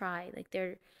anything you try, like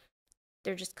they're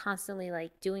just constantly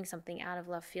like doing something out of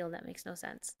left field that makes no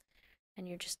sense. And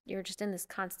you're just in this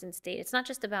constant state. It's not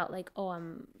just about like, oh,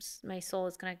 my soul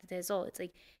is connected to his soul. It's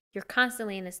like you're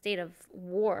constantly in a state of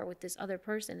war with this other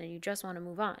person, and you just want to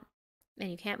move on, and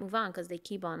you can't move on because they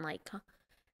keep on like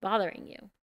bothering you.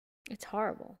 It's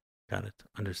horrible. Got it.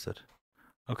 Understood.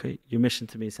 Okay, your mission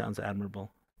to me sounds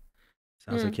admirable.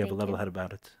 Sounds like you have a level head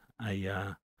about it.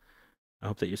 I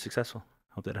hope that you're successful.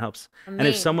 I hope that it helps. And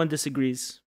if someone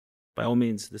disagrees, by all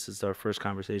means, this is our first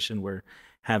conversation we're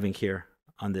having here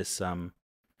on this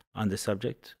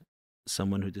subject.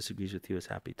 Someone who disagrees with you is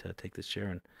happy to take this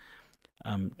chair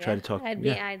and try to talk. I'd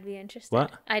be interested.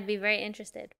 What? I'd be very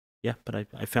interested. Yeah, but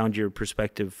I found your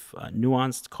perspective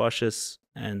nuanced, cautious,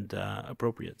 and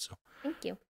appropriate. So thank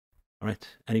you. All right.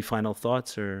 Any final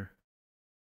thoughts or?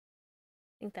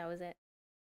 I think that was it.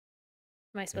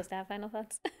 Am I supposed to have final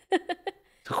thoughts?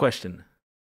 So question.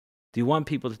 Do you want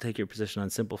people to take your position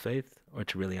on simple faith or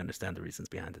to really understand the reasons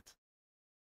behind it?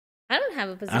 I don't have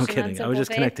a position. I'm kidding. On simple I was just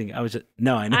faith. connecting.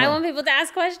 No, I know. I want people to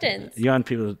ask questions. You want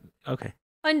people to, okay.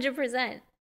 100%.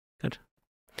 Good.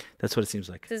 That's what it seems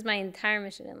like. This is my entire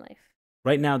mission in life.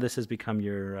 Right now, this has become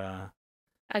your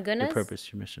Agunah?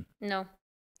 purpose, your mission. No.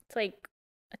 It's like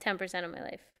 10% of my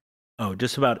life. Oh,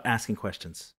 just about asking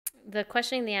questions. The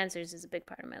questioning the answers is a big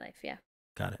part of my life, yeah.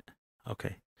 Got it.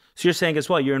 Okay. So you're saying as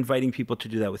well, you're inviting people to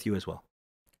do that with you as well.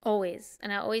 Always.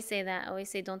 And I always say that. I always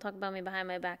say, don't talk about me behind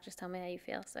my back. Just tell me how you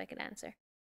feel so I could answer.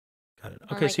 Got it.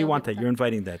 Okay, so you want that. You're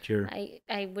inviting that.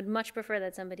 I would much prefer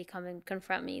that somebody come and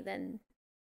confront me than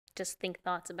just think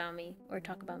thoughts about me or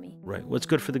talk about me. Right. What's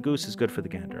good for the goose is good for the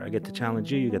gander. I get to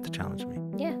challenge you. You get to challenge me.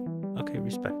 Yeah. Okay,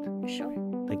 respect. Sure.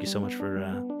 Thank you so much for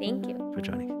Thank you. for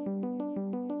joining.